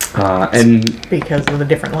 And Because of the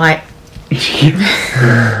different light. it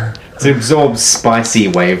absorbs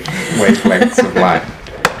spicy wavelengths of light.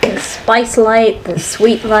 There's spice light, there's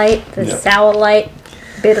sweet light, there's Yep. sour light,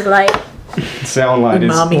 bitter light. Sour light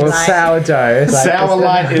is Umami. Or Like- sourdough. sour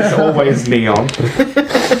light is always neon.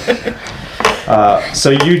 So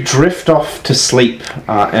you drift off to sleep,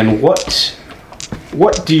 and what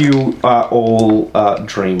do you all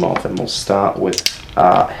dream of? And we'll start with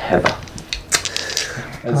Heather.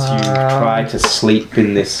 As you try to sleep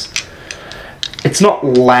in this, it's not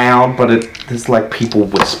loud, but there's like people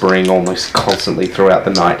whispering almost constantly throughout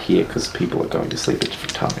the night here, because people are going to sleep at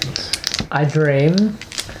different times. I dream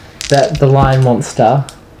that the lion monster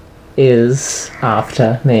is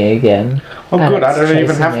after me again. Oh, And good! I it's don't even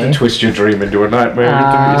chasing have me. to twist your dream into a nightmare. You do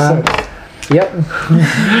it yourself. Yep.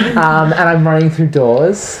 And I'm running through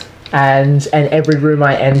doors, and every room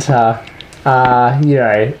I enter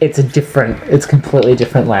it's completely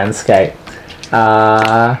different landscape.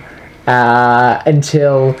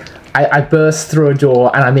 Until I burst through a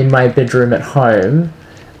door and I'm in my bedroom at home,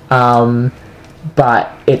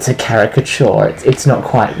 but it's a caricature. It's not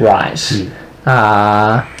quite right,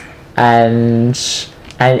 and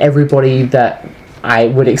everybody that I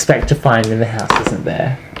would expect to find in the house isn't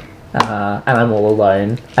there, and I'm all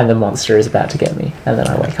alone, and the monster is about to get me, and then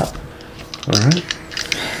I wake up. All right.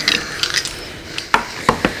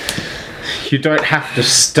 You don't have to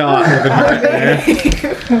start with a nightmare,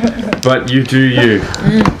 but you do you.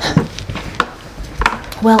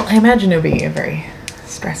 Well, I imagine it'll be a very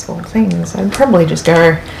stressful thing, so I'd probably just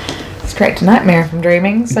go straight to nightmare if I'm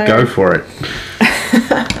dreaming. So Go for it.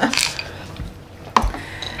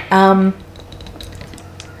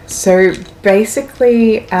 So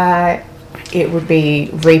basically, it would be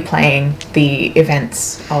replaying the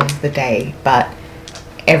events of the day, but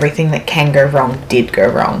everything that can go wrong did go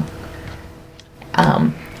wrong.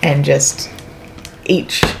 And just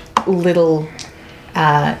each little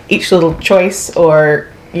choice or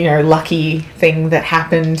lucky thing that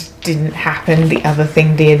happened didn't happen, the other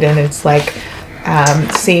thing did, and it's like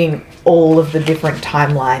seeing all of the different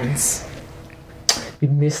timelines. You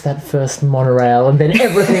missed that first monorail, and then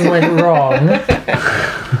everything went wrong.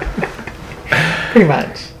 Pretty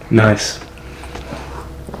much. Nice.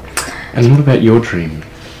 And what about your dream?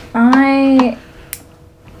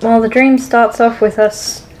 Well, the dream starts off with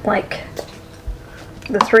us, like,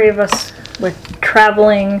 the three of us, we're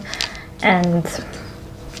traveling, and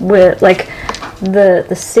we're, like,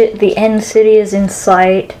 the end city is in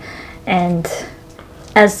sight, and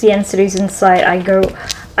as the end city's in sight, I go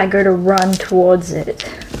to run towards it.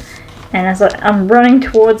 And as I'm running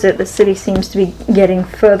towards it, the city seems to be getting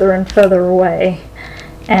further and further away.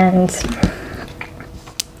 And,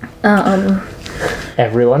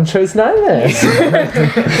 Everyone chose nightmares.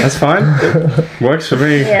 That's fine. Works for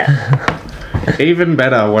me. yeah. Even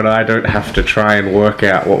better when I don't have to try and work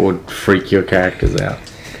out what would freak your characters out.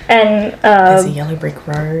 And, There's a yellow brick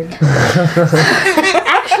road.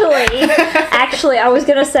 Actually, I was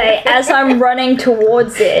gonna say, as I'm running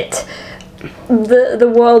towards it,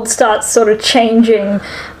 the world starts sort of changing,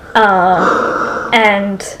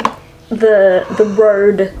 and the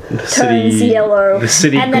road turns yellow. The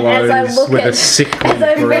city and then glows with a sickly as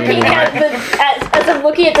I'm green looking light. as I'm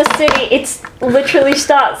looking at the city, it's literally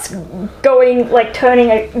starts going, like, turning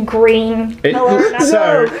a green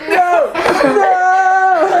color.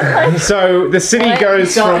 So the city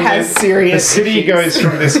goes Dot from has this, serious the city issues. goes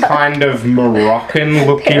from this kind of Moroccan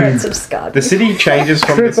looking. Parents of Scott. The city changes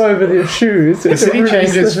from Trip this. over your shoes. The city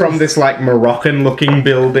changes from this like Moroccan looking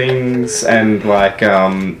buildings and like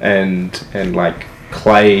and like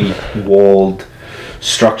clay walled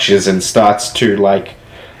structures and starts to like.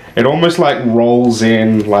 It almost like rolls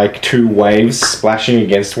in like two waves splashing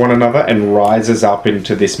against one another and rises up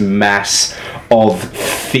into this mass of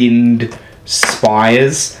thinned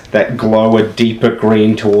spires that glow a deeper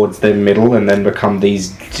green towards their middle and then become these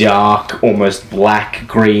dark, almost black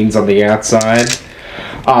greens on the outside.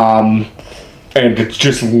 And it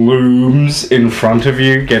just looms in front of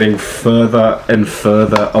you, getting further and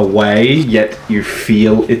further away, yet you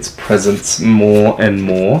feel its presence more and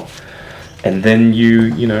more. And then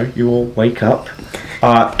you all wake up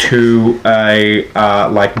to a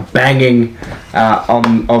like banging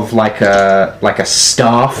of like a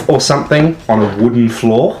staff or something on a wooden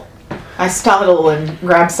floor. I startle and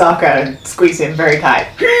grab Saka and squeeze him very tight.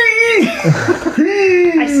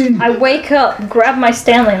 I wake up, grab my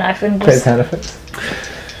Stanley knife, and Play just sound effects.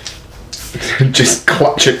 Just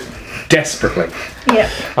clutch it desperately. yeah.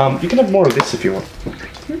 You can have more of this if you want.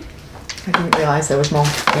 I didn't realise there was more.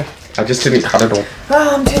 Yeah. I just didn't cut it all.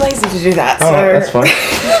 Oh, I'm too lazy to do that. Oh, so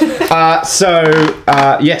that's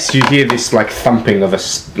fine. Yes, you hear this like thumping of a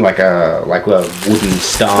wooden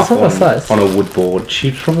staff That's not that size. on a wood board.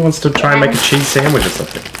 She probably wants to try and make a cheese sandwich or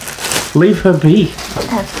something. Leave her be.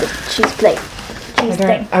 Have the cheese plate. Cheese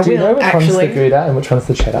thing. I Do you know will which actually. one's the Gouda and which one's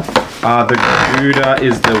the cheddar? The Gouda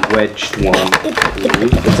is the wedged one.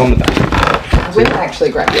 It's on the back. I will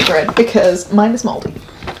actually grab your bread because mine is mouldy.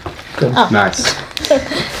 Nice.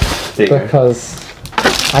 There you go. Because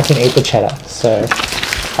I can eat the cheddar, so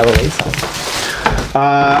I will eat some.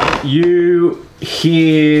 You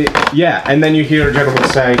hear, and then you hear a gentleman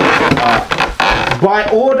say, by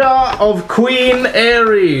order of Queen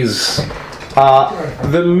Ares,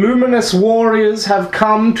 the luminous warriors have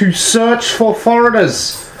come to search for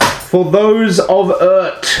foreigners, for those of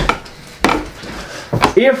Urt.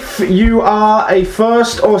 If you are a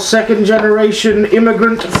first or second generation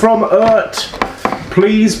immigrant from Urt,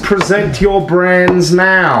 please present your brands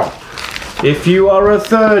now. If you are a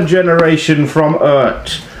third generation from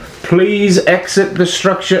Earth, please exit the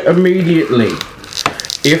structure immediately.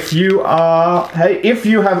 If you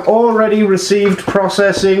have already received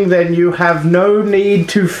processing, then you have no need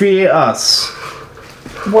to fear us.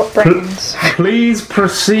 What brains? Please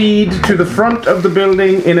proceed to the front of the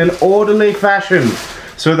building in an orderly fashion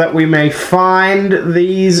so that we may find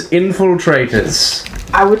these infiltrators.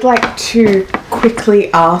 I would like to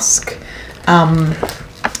quickly ask,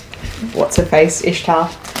 what's her face? Ishtar.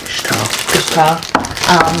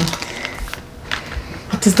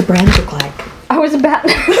 What does the brand look like? I was about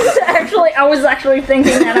I was actually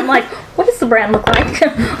thinking that. I'm like, what does the brand look like?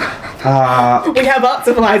 We have art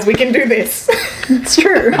supplies. We can do this. It's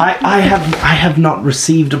true. I have not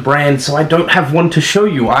received a brand, so I don't have one to show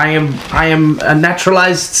you. I am a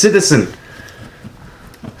naturalized citizen.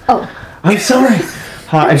 Oh, I'm sorry.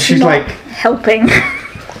 And she's not like helping.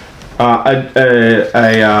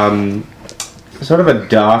 Sort of a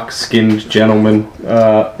dark-skinned gentleman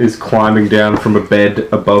is climbing down from a bed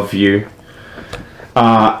above you.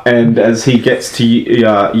 And as he gets to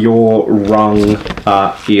your rung,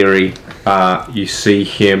 Eerie, you see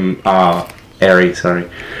him, Eri, sorry.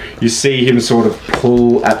 You see him sort of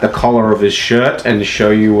pull at the collar of his shirt and show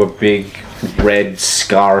you a big red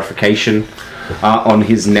scarification on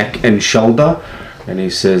his neck and shoulder. And he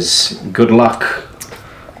says, "Good luck."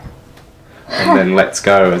 And then let's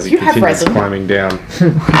go as he continues climbing down.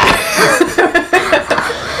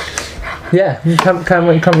 Yeah, can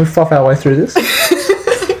we fluff our way through this?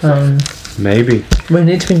 Maybe. We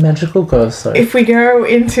need to be magical girls, though. If we go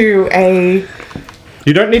into a...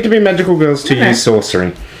 You don't need to be magical girls to use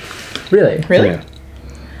sorcery. Really? Really? Yeah.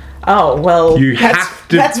 Oh, well, You have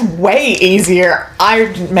to- that's way easier. I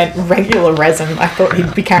meant regular resin. I thought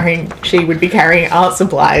she would be carrying art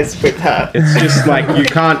supplies with her. It's just like you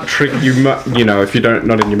can't trick you know, if you're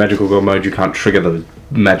not in your magical girl mode, you can't trigger the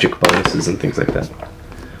magic bonuses and things like that.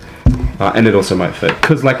 And it also might fit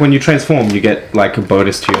because, like, when you transform, you get like a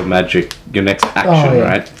bonus to your next action,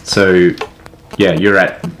 right? So, yeah, you're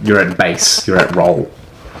at base, you're at roll,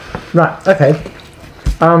 Right. Okay.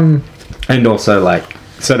 and also like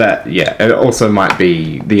so that it also might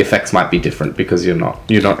be the effects might be different because you're not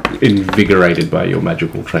invigorated by your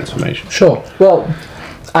magical transformation. Sure. Well,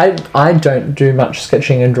 I don't do much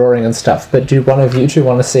sketching and drawing and stuff, but do one of you two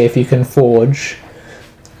want to see if you can forge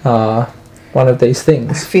one of these I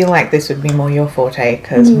things? feel like this would be more your forte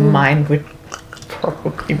because mine would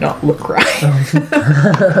probably not look right.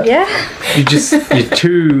 Yeah.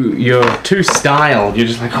 You're too styled. You're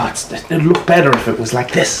just like, it'd look better if it was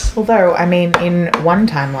like this. Although, I mean, in one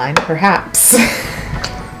timeline, perhaps.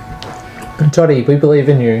 Dottie, we believe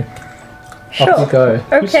in you. Sure. Off you go.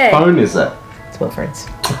 Whose Okay. phone is it? It's Wilfred's.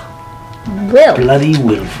 Will. Bloody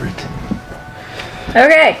Wilfred.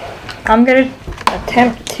 Okay. I'm gonna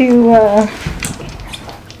attempt to.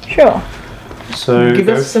 Sure. So Give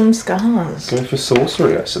us some scars. go for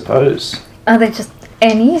sorcery, I suppose. Are they just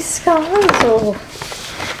any scars or?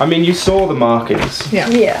 I mean, you saw the markings. Yeah.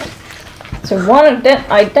 Yeah. So one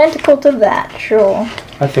identical to that. Sure.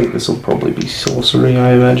 I think this will probably be sorcery,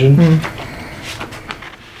 I imagine.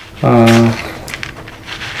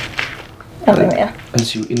 Oh, there we are.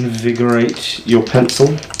 As you invigorate your pencil,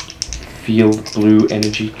 feel the blue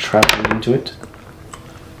energy traveling into it.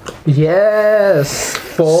 Yes.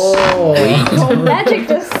 4. Well, magic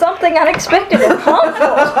does something unexpected and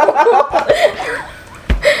harmful.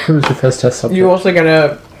 Who was your first test subject? You also get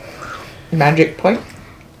a magic point.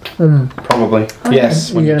 Probably.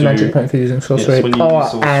 Yes. You get a magic point for using sorcery. when you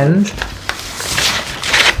use sorcery.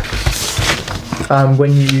 And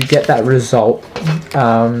when you get that result,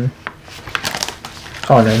 oh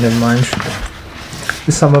no, never mind.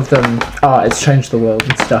 Some of them, it's changed the world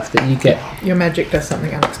and stuff that you get. Your magic does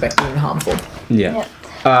something unexpected and harmful. Yeah.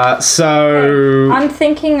 So I'm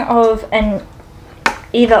thinking of an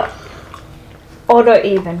either odd or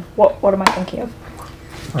even. What am I thinking of?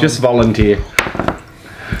 just volunteer.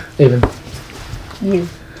 Even. You.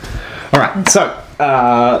 All right. So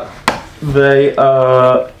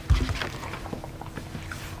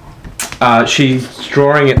she's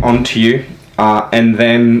drawing it onto you, and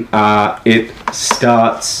then it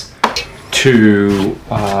starts to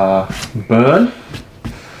burn.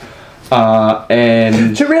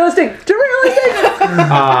 And Too realistic! Too realistic!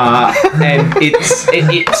 and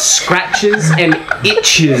it scratches and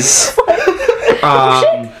itches.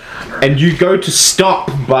 And you go to stop,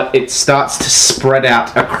 but it starts to spread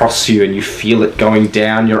out across you, and you feel it going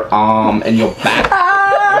down your arm and your back,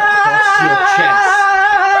 across your chest.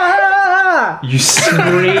 You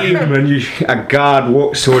scream, and a guard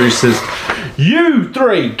walks toward you and says, "You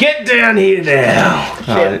three, get down here now."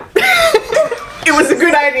 It was a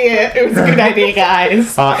good idea. It was a good idea,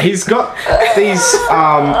 guys. He's got these.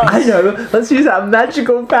 I know. Let's use our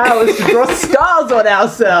magical powers to draw scars on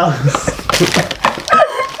ourselves.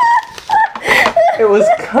 It was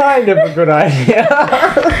kind of a good idea.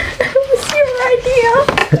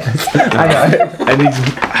 I know. And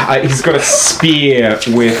he's got a spear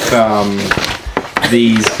with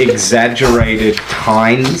these exaggerated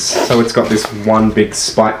tines. So it's got this one big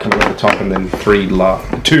spike coming off the top, and then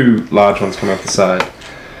two large ones coming off the side.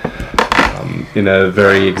 In a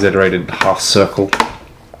very exaggerated half circle.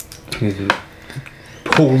 He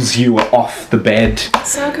pulls you off the bed.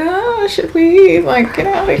 Saga, should we get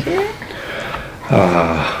out of here?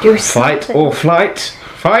 Fight or flight.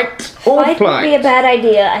 Fight or Fight would flight. be a bad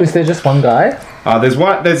idea. Was there just one guy? There's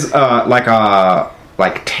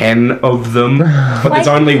like 10 of them, but there's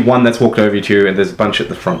only one that's walked over to you, and there's a bunch at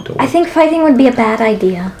the front door. I think fighting would be a bad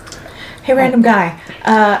idea. Hey, random guy.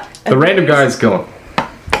 The random guy is gone.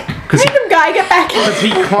 Random guy, get back here. Because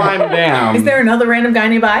he climbed down. Is there another random guy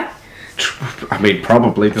nearby? I mean,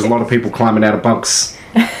 probably. There's a lot of people climbing out of bunks.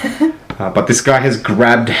 But this guy has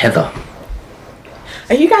grabbed Heather.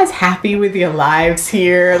 Are you guys happy with your lives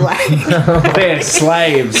here? They're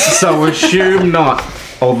slaves, so assume not.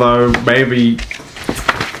 Although, maybe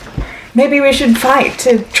we should fight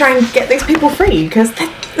to try and get these people free, because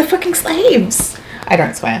they're fucking slaves. I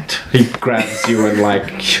don't swear. he grabs you and,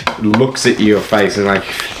 looks at your face and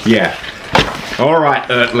yeah. Alright,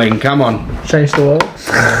 Earthling, come on. Change the world.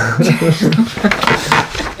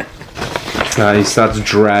 He starts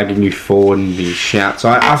dragging you forward and he shouts,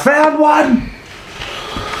 I found one!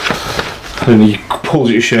 And he pulls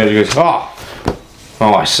at your shirt and he goes, oh,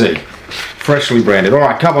 I see. Freshly branded.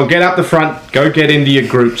 Alright, come on, get up the front. Go get into your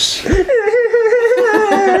groups.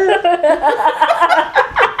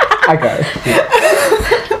 I go.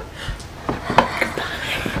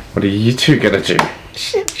 What are you two gonna do?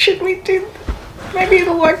 Should we do... Maybe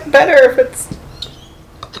it'll work better if it's...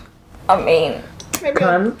 I mean, Maybe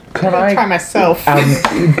Can I'll I try myself.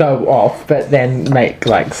 go off, but then make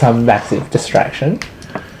some massive distraction?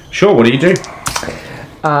 Sure, what do you do?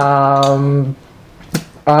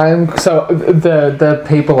 So the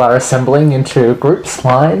people are assembling into groups,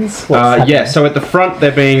 lines. Yeah, so at the front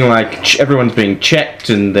they're being everyone's being checked,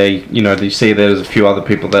 and you see there's a few other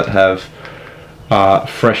people that have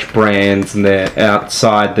fresh brands, and they're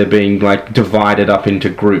outside. They're being divided up into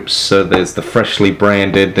groups. So there's the freshly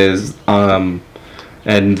branded. There's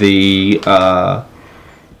and the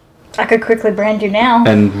I could quickly brand you now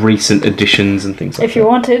and recent additions and things like if you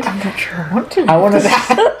wanted. I'm not sure I want to. I want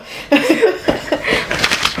to.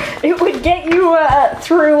 It would get you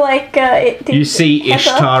through You see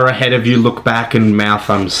Ishtar ahead of you. Look back and mouth,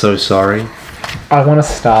 "I'm so sorry." I want to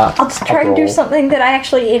start. I'll just try and do something that I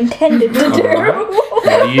actually intended to do.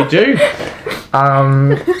 What do you do?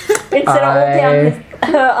 Instead of hold down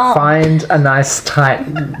her arm. Find a nice tight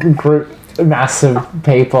group, mass of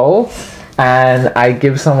people, and I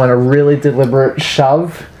give someone a really deliberate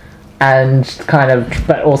shove, and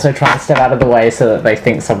but also try and step out of the way so that they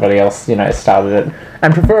think somebody else, started it,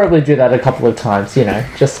 and preferably do that a couple of times,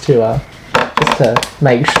 just to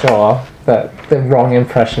make sure that the wrong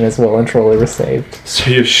impression is well and truly received. So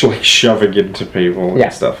you're shoving into people Yeah.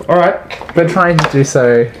 and stuff. All right. But trying to do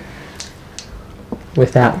so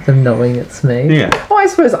without them knowing it's me. Yeah. Well, I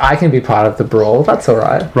suppose I can be part of the brawl. That's all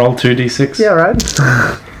right. Roll 2d6. Yeah, right.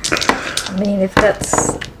 I mean, if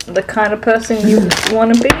that's the kind of person you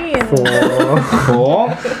want to be, and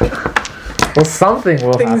 4. Well, something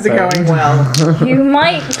will Things happen. are going well. you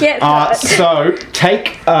might get hurt. So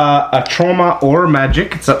take a trauma or a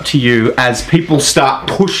magic. It's up to you. As people start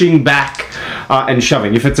pushing back and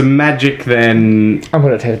shoving. If it's a magic, then I'm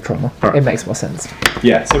going to take the trauma. Right. It makes more sense.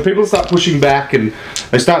 yeah. So people start pushing back and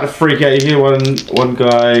they start to freak out. You hear one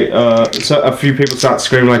guy. So a few people start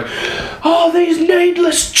screaming "Oh, these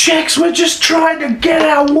needless checks! We're just trying to get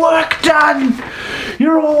our work done.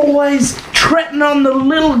 You're always treading on the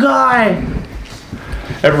little guy."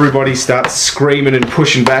 Everybody starts screaming and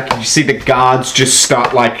pushing back, and you see the guards just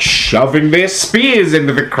start shoving their spears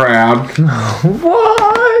into the crowd.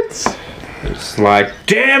 What? It's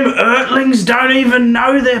damn Earthlings don't even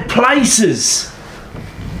know their places.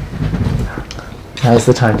 Now's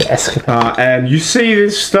the time to escape. And you see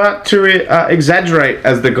this start to exaggerate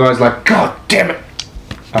as the guy's God damn it,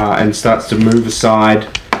 and starts to move aside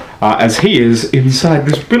as he is inside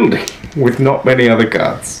this building with not many other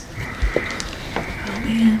guards.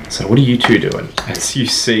 So what are you two doing? As you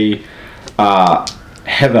see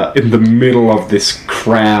Heather in the middle of this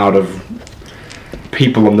crowd of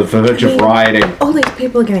people on the verge of rioting. All these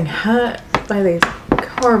people are getting hurt by these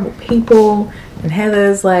horrible people, and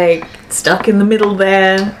Heather's stuck in the middle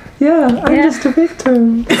there. Yeah, I'm Yeah. just a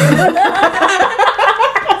victim.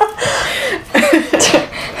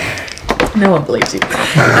 No one believes you.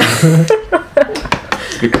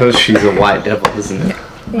 Because she's a white devil, isn't it?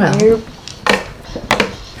 Well. You.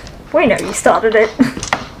 We know you started it.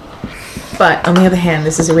 But on the other hand,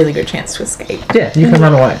 this is a really good chance to escape. Yeah, you can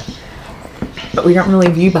run away. But we don't want to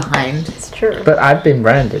leave you behind. It's true. But I've been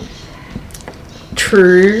branded.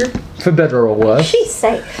 True. For better or worse. She's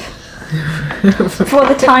safe. For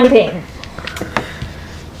the time being.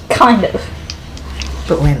 Kind of.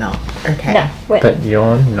 But we're not. Okay. No, wait. But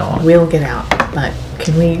you're not. We'll get out. But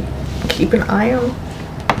can we keep an eye on?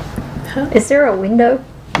 Is there a window?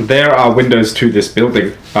 There are windows to this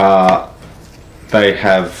building. They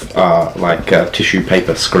have like a tissue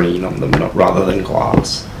paper screen on them, rather than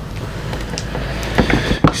glass.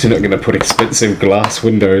 You're not going to put expensive glass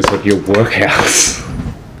windows on your workhouse.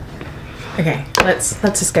 Okay,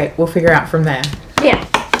 let's escape. We'll figure out from there. Yeah.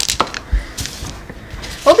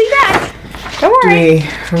 We'll be back. Don't Do worry.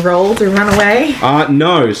 we roll to run away?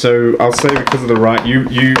 No. So I'll say because of the right,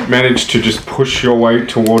 you manage to just push your way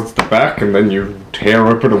towards the back, and then you tear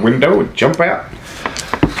open a window and jump out.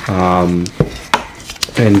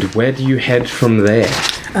 And where do you head from there?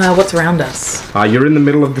 What's around us? You're in the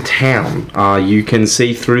middle of the town. You can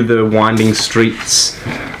see through the winding streets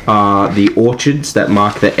the orchards that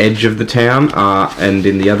mark the edge of the town, and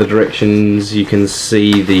in the other directions you can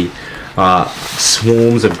see the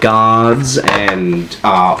swarms of guards and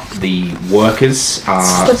the workers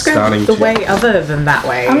Let's go starting the to... way other than that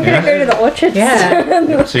way. I'm gonna go to the orchards.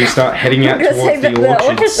 Yeah. So you start heading out I'm gonna say towards that the the orchards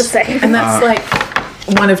are orchards. safe. And that's like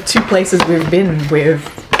one of two places we've been with.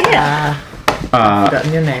 Yeah. I've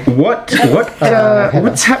forgotten your name.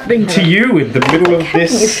 What's happening to you in the middle of You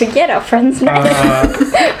this... forget our friend's name.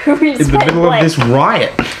 Who we in the spent, middle of like, this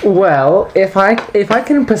riot? Well, if I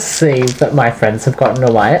can perceive that my friends have gotten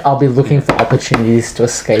away, I'll be looking for opportunities to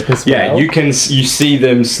escape as Yeah, well. you see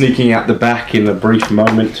them sneaking out the back in a brief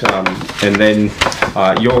moment, and then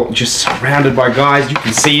you're just surrounded by guys. You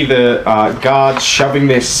can see the guards shoving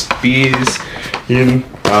their spears in.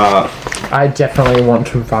 I definitely want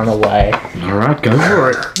to run away. All right, go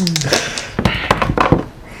for it.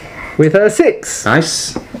 With a 6.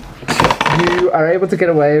 Nice. You are able to get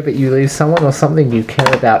away, but you leave someone or something you care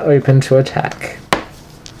about open to attack.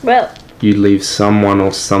 Well, You leave someone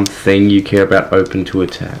or something you care about open to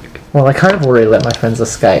attack. Well, I kind of already let my friends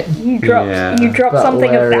escape. you dropped Yeah. you dropped But something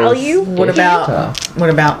of where is value. What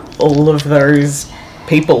about all of those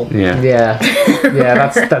people? Yeah. Yeah,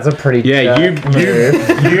 that's a pretty Yeah, jerk move.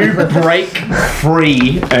 you break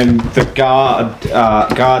free, and the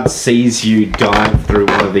guard sees you dive through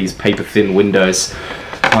one of these paper thin windows,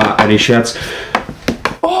 and he shouts,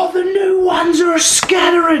 "Oh, the new ones are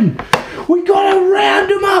scattering! We gotta round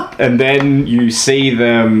them up!" And then you see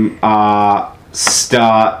them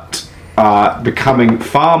start becoming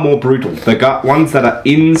far more brutal. The ones that are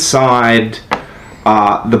inside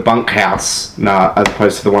the bunkhouse, as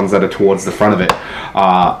opposed to the ones that are towards the front of it,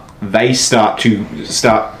 they start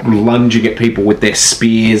lunging at people with their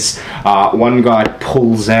spears. One guy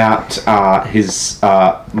pulls out his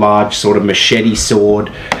large sort of machete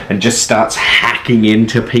sword and just starts hacking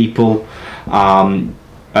into people.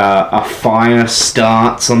 A fire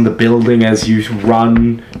starts on the building as you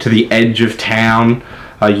run to the edge of town.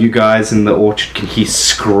 You guys in the orchard can hear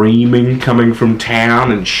screaming coming from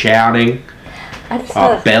town and shouting. I just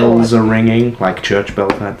had a Bells thought. are ringing, like church bell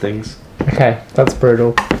type things. Okay, that's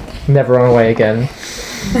brutal. Never run away again.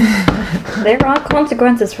 There are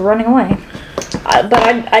consequences for running away.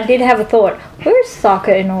 But I did have a thought. Where's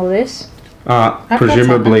Sokka in all this?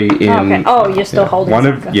 Presumably in. Okay. Oh, you're still holding one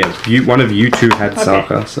Sokka. one of you two had Okay.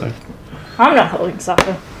 Sokka, so I'm not holding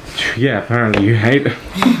Sokka. yeah. Apparently you hate it.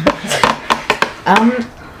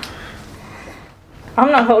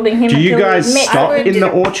 I'm not holding him. Do you until we guys admit- stop would in do- the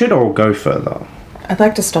orchard or go further? I'd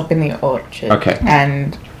like to stop in the orchard. Okay.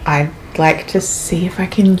 And I'd like to see if I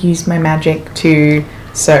can use my magic to.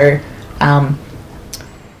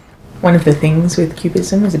 One of the things with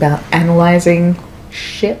cubism is about analyzing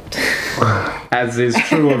shit. As is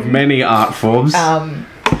true of many art forms. Yeah,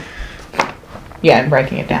 and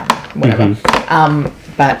breaking it down. Whatever.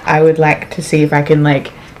 But I would like to see if I can,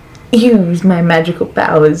 use my magical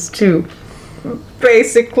powers to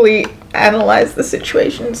basically analyze the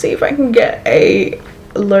situation, see if I can get a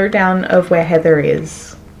lowdown of where Heather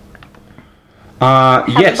is.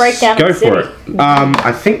 Yes, breakdown go of the for city. it.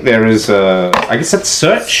 I think there is a. I guess that's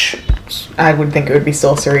search. I would think it would be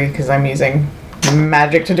sorcery because I'm using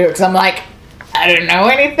magic to do it. Because I'm like, I don't know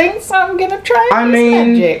anything, so I'm gonna try. I and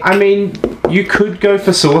use mean, magic. you could go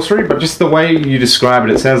for sorcery, but just the way you describe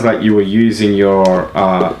it sounds like you were using your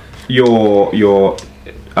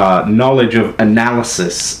knowledge of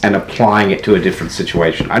analysis and applying it to a different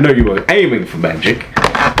situation. I know you were aiming for magic,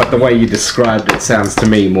 but the way you described it sounds to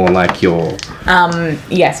me more like your...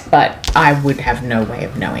 Yes, but I would have no way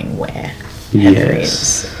of knowing where Heather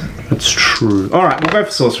is. That's true. Alright, we'll go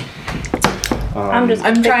for sorcery.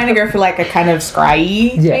 I'm trying to go for like a kind of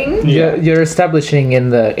scry thing. You're establishing in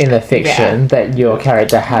the fiction that your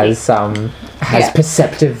character has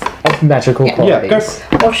perceptive magical qualities. Yeah,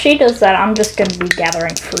 go. While she does that, I'm just going to be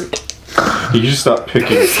gathering fruit. You just start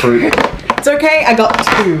picking fruit. It's okay, I got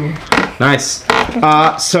 2. Nice.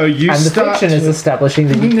 So you And the start... fiction is establishing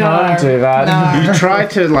that you can't do that. No. You try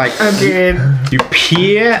to, like... I did. You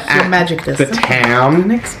peer at magic does the something town.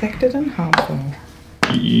 unexpected and harmful.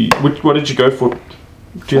 What did you go for?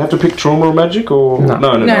 Do you have to pick trauma or magic or no?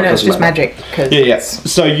 No, it it's doesn't just matter. magic. Cause Yeah.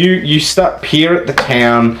 So you start peer at the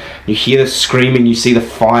town. You hear the screaming. You see the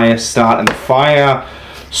fire start, and the fire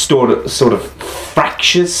sort of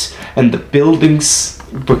fractures, and the buildings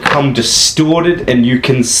become distorted, and you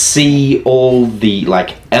can see all the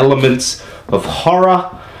like elements of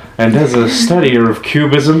horror. And as a studier of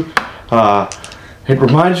Cubism, it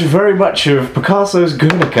reminds you very much of Picasso's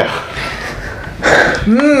Guernica.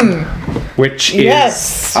 Which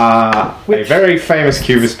is a very famous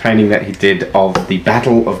Cubist painting that he did of the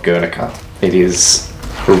Battle of Guernica. It is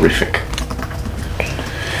horrific.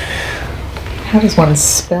 How does one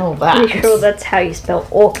spell that? Are you sure that's how you spell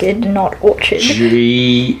orchid, not orchard?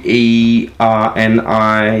 Gernica,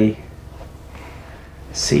 I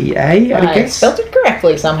I guess. spelled it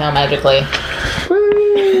correctly somehow magically.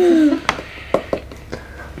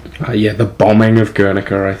 Yeah, the bombing of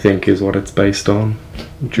Guernica, I think, is what it's based on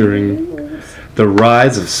during the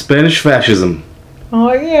rise of Spanish fascism.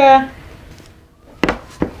 Oh yeah.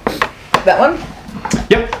 That one?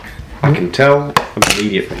 Yep, I can tell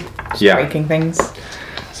immediately. Yeah, Breaking things.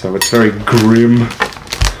 so it's very grim.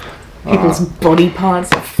 People's body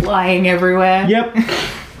parts are flying everywhere. Yep,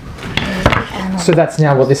 So that's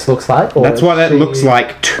now what this looks like? Or that's what it looks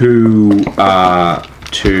like to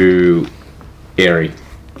Erie.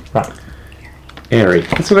 Right. Erie.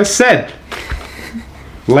 That's what I said.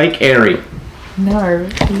 Lake Erie. No.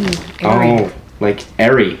 Oh, Lake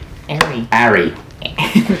Erie. Airy. Ari.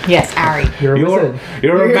 Yes, Ari. You're a wizard.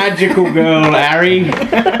 You're a magical girl, Ari.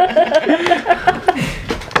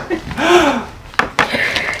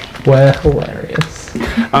 We're hilarious.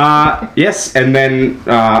 Yes, and then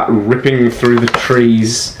ripping through the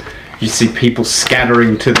trees, you see people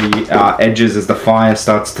scattering to the edges as the fire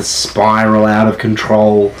starts to spiral out of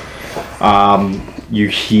control. You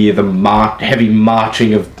hear the heavy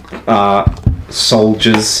marching of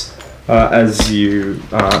soldiers as you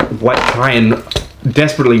try and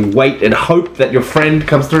desperately wait and hope that your friend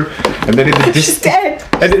comes through, and then in the distance, She's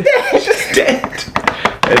dead. She's dead.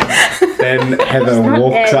 And then Heather not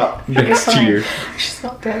walks dead. up next to you. She's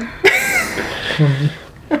not dead.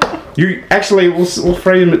 You actually, we'll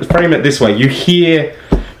frame it this way. You hear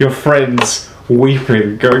your friends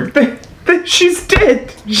weeping, going, "She's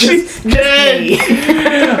dead. She's dead.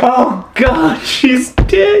 Oh God, she's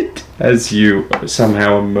dead." As you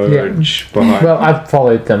somehow emerge behind. Well, I've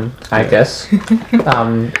followed them, I guess.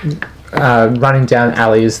 Running down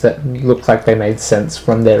alleys that looked like they made sense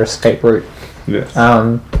from their escape route. Yes.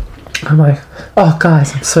 I'm like, oh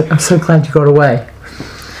guys, I'm so glad you got away.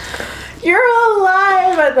 You're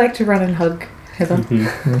alive! I'd like to run and hug Heather.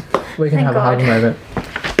 We can Thank have a hug God. moment.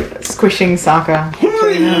 Squishing Sokka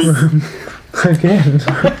between us. Again.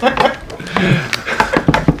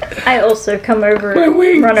 I also come over,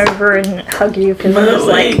 run over and hug you because I was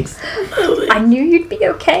like, I knew you'd be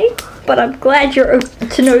okay, but I'm glad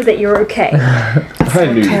to know that you're okay.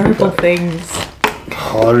 I knew Terrible things.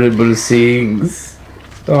 horrible things.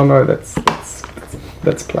 Oh no, that's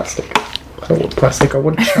plastic. I don't want plastic. I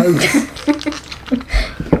want chose.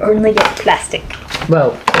 You only get plastic.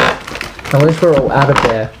 Well, at least we're all out of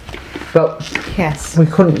there. Well, Yes. we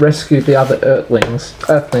couldn't rescue the other Earthlings.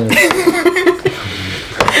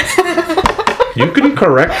 You can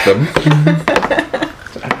correct them.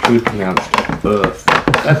 It's actually pronounced Earth.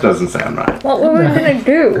 That doesn't sound right. What were we gonna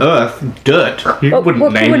do? Earth, dirt. You What- wouldn't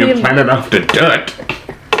what name would your you- planet after dirt.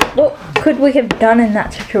 What could we have done in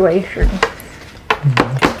that situation?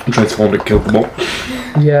 Transformed and killed them all.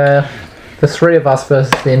 Yeah, the three of us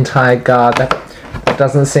versus the entire guard. That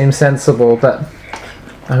doesn't seem sensible. But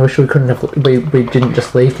I wish we couldn't have. We didn't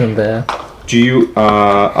just leave them there. Do you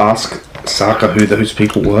ask Sokka who those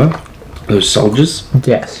people were? Those soldiers?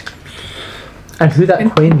 Yes. And who that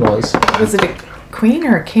queen was. Was it queen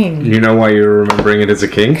or a king? You know why you're remembering it as a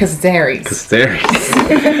king? Because it's Aries. Because there he is.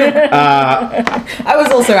 I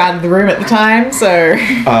was also out of the room at the time, so...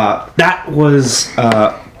 That was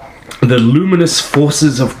the luminous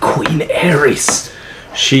forces of Queen Ares.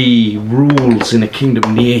 She rules in a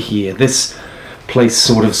kingdom near here. This place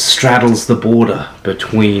sort of straddles the border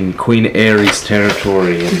between Queen Ares'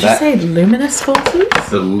 territory and Did you say luminous forces?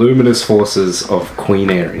 the luminous forces of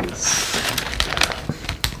Queen Ares.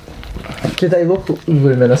 Do they look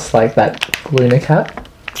luminous like that lunar cat?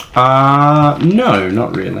 No,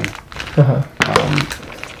 not really. Uh-huh.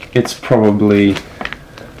 It's probably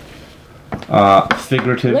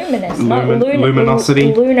figurative. Luminous, not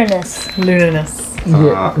luminosity. Luminous.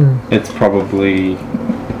 It's probably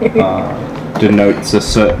denotes a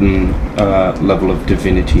certain level of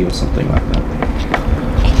divinity or something like that.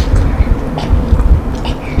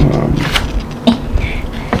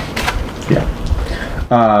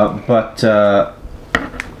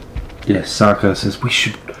 Yes, Saka says we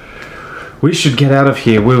should get out of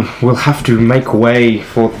here. We'll have to make way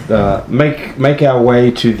for make our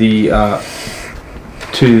way to the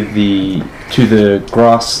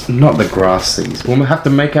grass, not the grass seas. We'll have to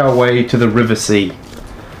make our way to the river sea.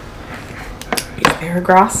 Is there a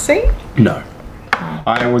grass sea? No.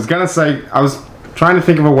 I was gonna say, I was trying to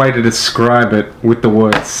think of a way to describe it with the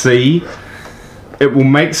word sea. It will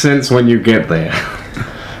make sense when you get there.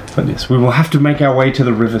 But yes, we will have to make our way to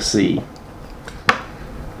the river sea.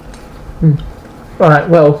 Alright,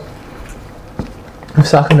 well, if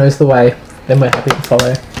Saka knows the way, then we're happy to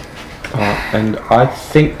follow. And I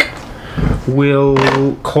think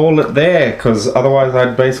we'll call it there, because otherwise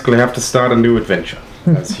I'd basically have to start a new adventure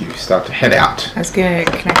as you start to head out. I was gonna,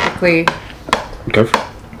 can I quickly... Go for it.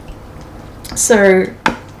 So,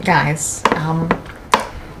 guys, I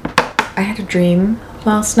had a dream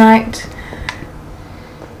last night,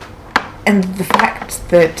 and the fact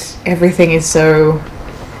that everything is so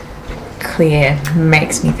clear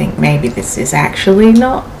makes me think maybe this is actually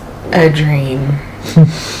not a dream.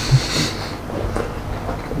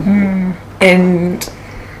 And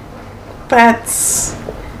that's...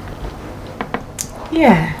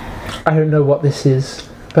 yeah. I don't know what this is,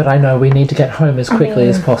 but I know we need to get home as quickly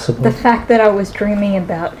as possible. The fact that I was dreaming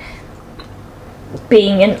about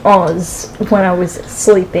being in Oz when I was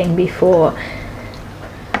sleeping before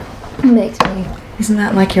makes me... Isn't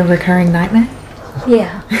that like your recurring nightmare?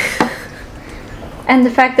 Yeah. And the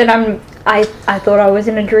fact that I thought I was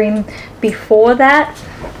in a dream before that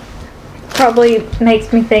probably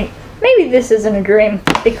makes me think maybe this isn't a dream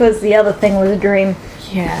because the other thing was a dream.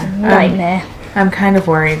 Yeah. Nightmare. I'm kind of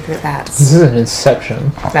worried that This that's is an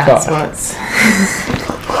inception. that's God. what's...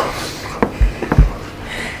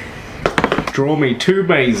 Draw me 2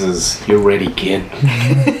 mazes. You're ready, kid.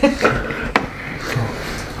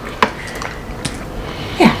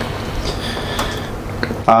 Yeah.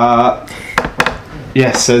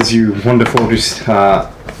 Yes, as you wander forward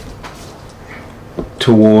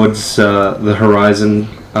towards the horizon,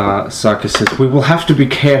 Saka says, we will have to be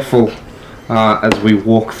careful as we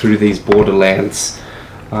walk through these borderlands.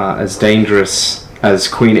 As dangerous as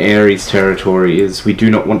Queen Ares' territory is, we do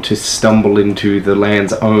not want to stumble into the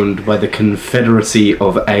lands owned by the Confederacy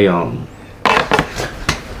of Aeon.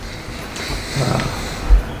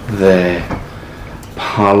 Their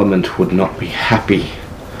parliament would not be happy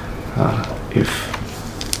if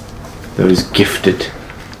those gifted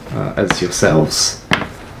as yourselves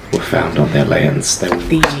were found on their lands. They would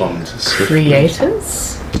The respond swiftly.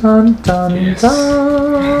 creators? Dun, dun, Yes.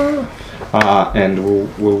 dun. And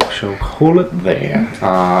we'll shall call it there.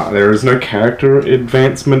 There is no character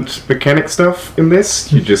advancement mechanic stuff in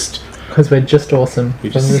this. You just Because we're just awesome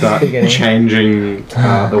you from just the start beginning. changing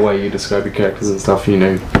the way you describe your characters and stuff. You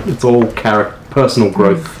know, it's all personal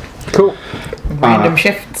growth Cool. Random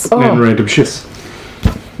shifts. Oh. and random shifts.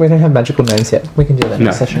 We don't have magical names yet. We can do that No,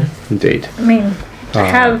 next session. indeed. I mean, to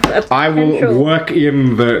have a I will potential... work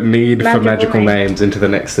in the need for Magical magical name. names into the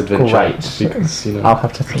next adventure. Great. Because, you know, I'll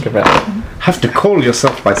have to think about it. have to call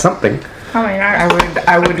yourself by something. I mean, I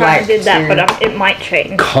would I like did that, to... but it might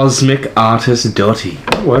change. Cosmic Artist Dotty.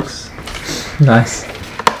 That works. Nice.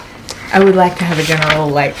 I would like to have a general,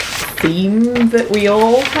 like, theme that we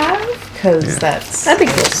all have, because that'd be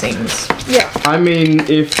cool. Seems... Yeah. I mean,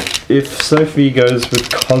 if Sophie goes with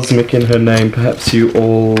cosmic in her name, perhaps you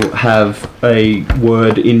all have a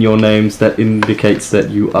word in your names that indicates that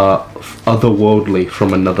you are otherworldly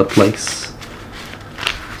from another place.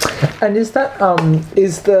 And is that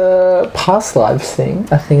is the past lives thing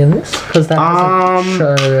a thing in this? Because that hasn't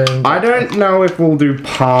shown. I don't know if we'll do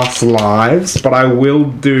past lives, but we'll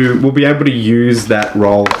be able to use that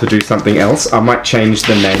role to do something else. I might change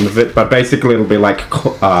the name of it, but basically it'll be like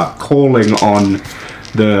calling on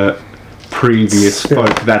the previous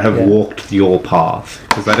folk that have walked your path.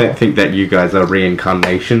 Because I don't think that you guys are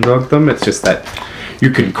reincarnations of them. It's just that you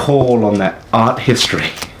can call on that art history.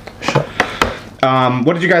 Sure.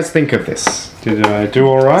 What did you guys think of this? Did I do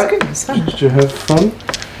all right? It's good. It's fun. Did you have fun?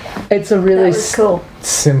 It's a really That was cool.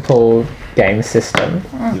 simple game system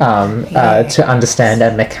to understand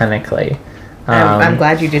and mechanically. I'm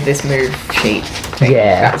glad you did this move sheet thing.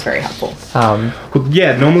 Yeah. That was very helpful. Well,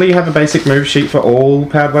 yeah, normally you have a basic move sheet for all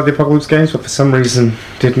Powered by the Apocalypse games, but for some reason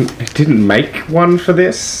didn't make one for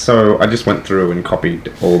this, so I just went through and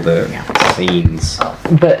copied all the scenes.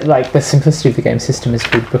 But like the simplicity of the game system is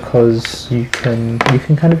good because you can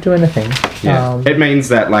kind of do anything. Yeah, it means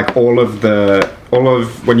that like all of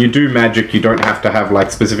when you do magic, you don't have to have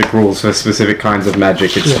like specific rules for specific kinds of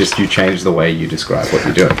magic. It's just you change the way you describe what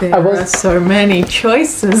you're doing. There are so many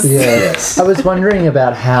choices. Yeah. Yes. I was wondering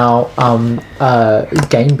about how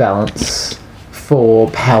game balance for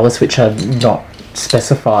powers which are not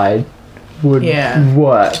specified would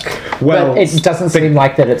work. Well, but it doesn't seem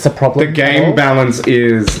like that it's a problem. The game balance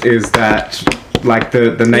is that like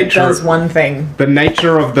the It nature does one thing. the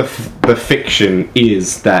nature of the fiction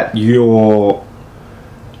is that you're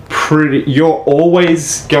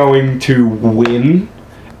always going to win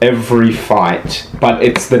every fight, but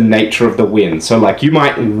it's the nature of the win. So like you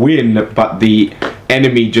might win, but the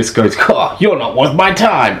enemy just goes, "Oh, you're not worth my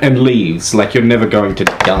time," and leaves. Like you're never going to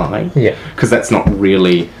die. Yeah. Because that's not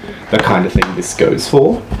really the kind of thing this goes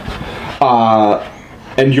for.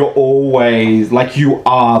 And you're always like you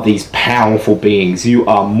are these powerful beings. You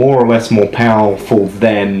are more or less more powerful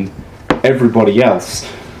than everybody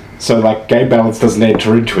else. So like game balance doesn't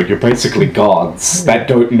enter into it. You're basically gods that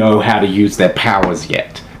don't know how to use their powers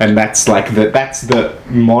yet. And that's like that's the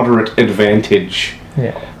moderate advantage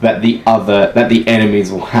that the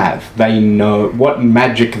enemies will have. They know what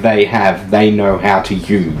magic they have, they know how to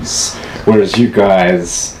use. Whereas you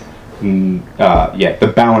guys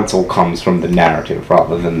the balance all comes from the narrative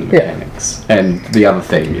rather than the mechanics. And the other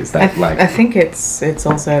thing is that I think it's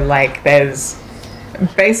also like there's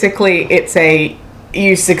basically it's a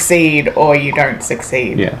you succeed or you don't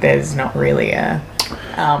succeed. Yeah. There's not really a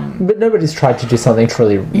But nobody's tried to do something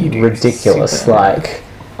truly ridiculous, like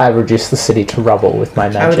I reduced the city to rubble with my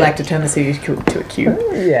magic. I would like to turn the city to a cube.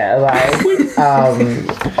 Yeah, like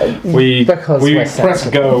we because we we're press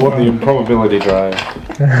sensible. go on the improbability drive.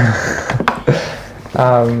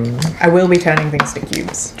 I will be turning things to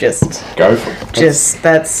cubes. Just Go for it.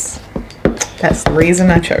 that's the reason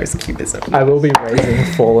I chose cubism. I will be raising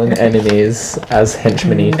fallen enemies as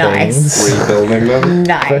henchman-y Nice. things. Rebuilding them.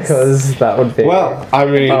 Nice. Because that would be Well, I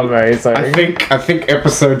mean, amazing. I think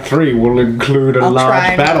episode 3 will include a I'll large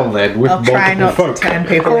try not- battle then with I'll try multiple not folk, to turn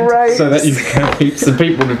people into Great. so that you can have heaps of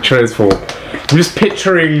people to transform. I'm just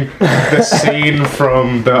picturing the scene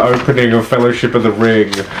from the opening of Fellowship of the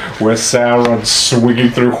Ring, where Sauron's swinging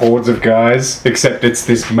through hordes of guys, except it's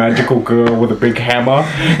this magical girl with a big hammer,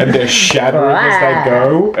 and they're shattering as they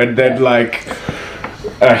go, and then like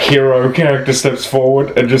a hero character steps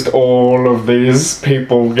forward, and just all of these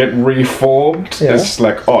people get reformed. Yeah. It's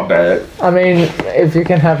like, oh no. I mean, if you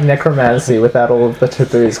can have necromancy without all of the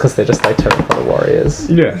taboos, because they're just like terracotta warriors.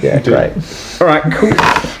 Yeah, Yeah, you do. great. Alright, cool.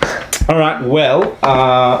 Alright, well,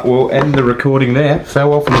 we'll end the recording there.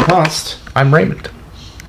 Farewell from the past. I'm Raymond.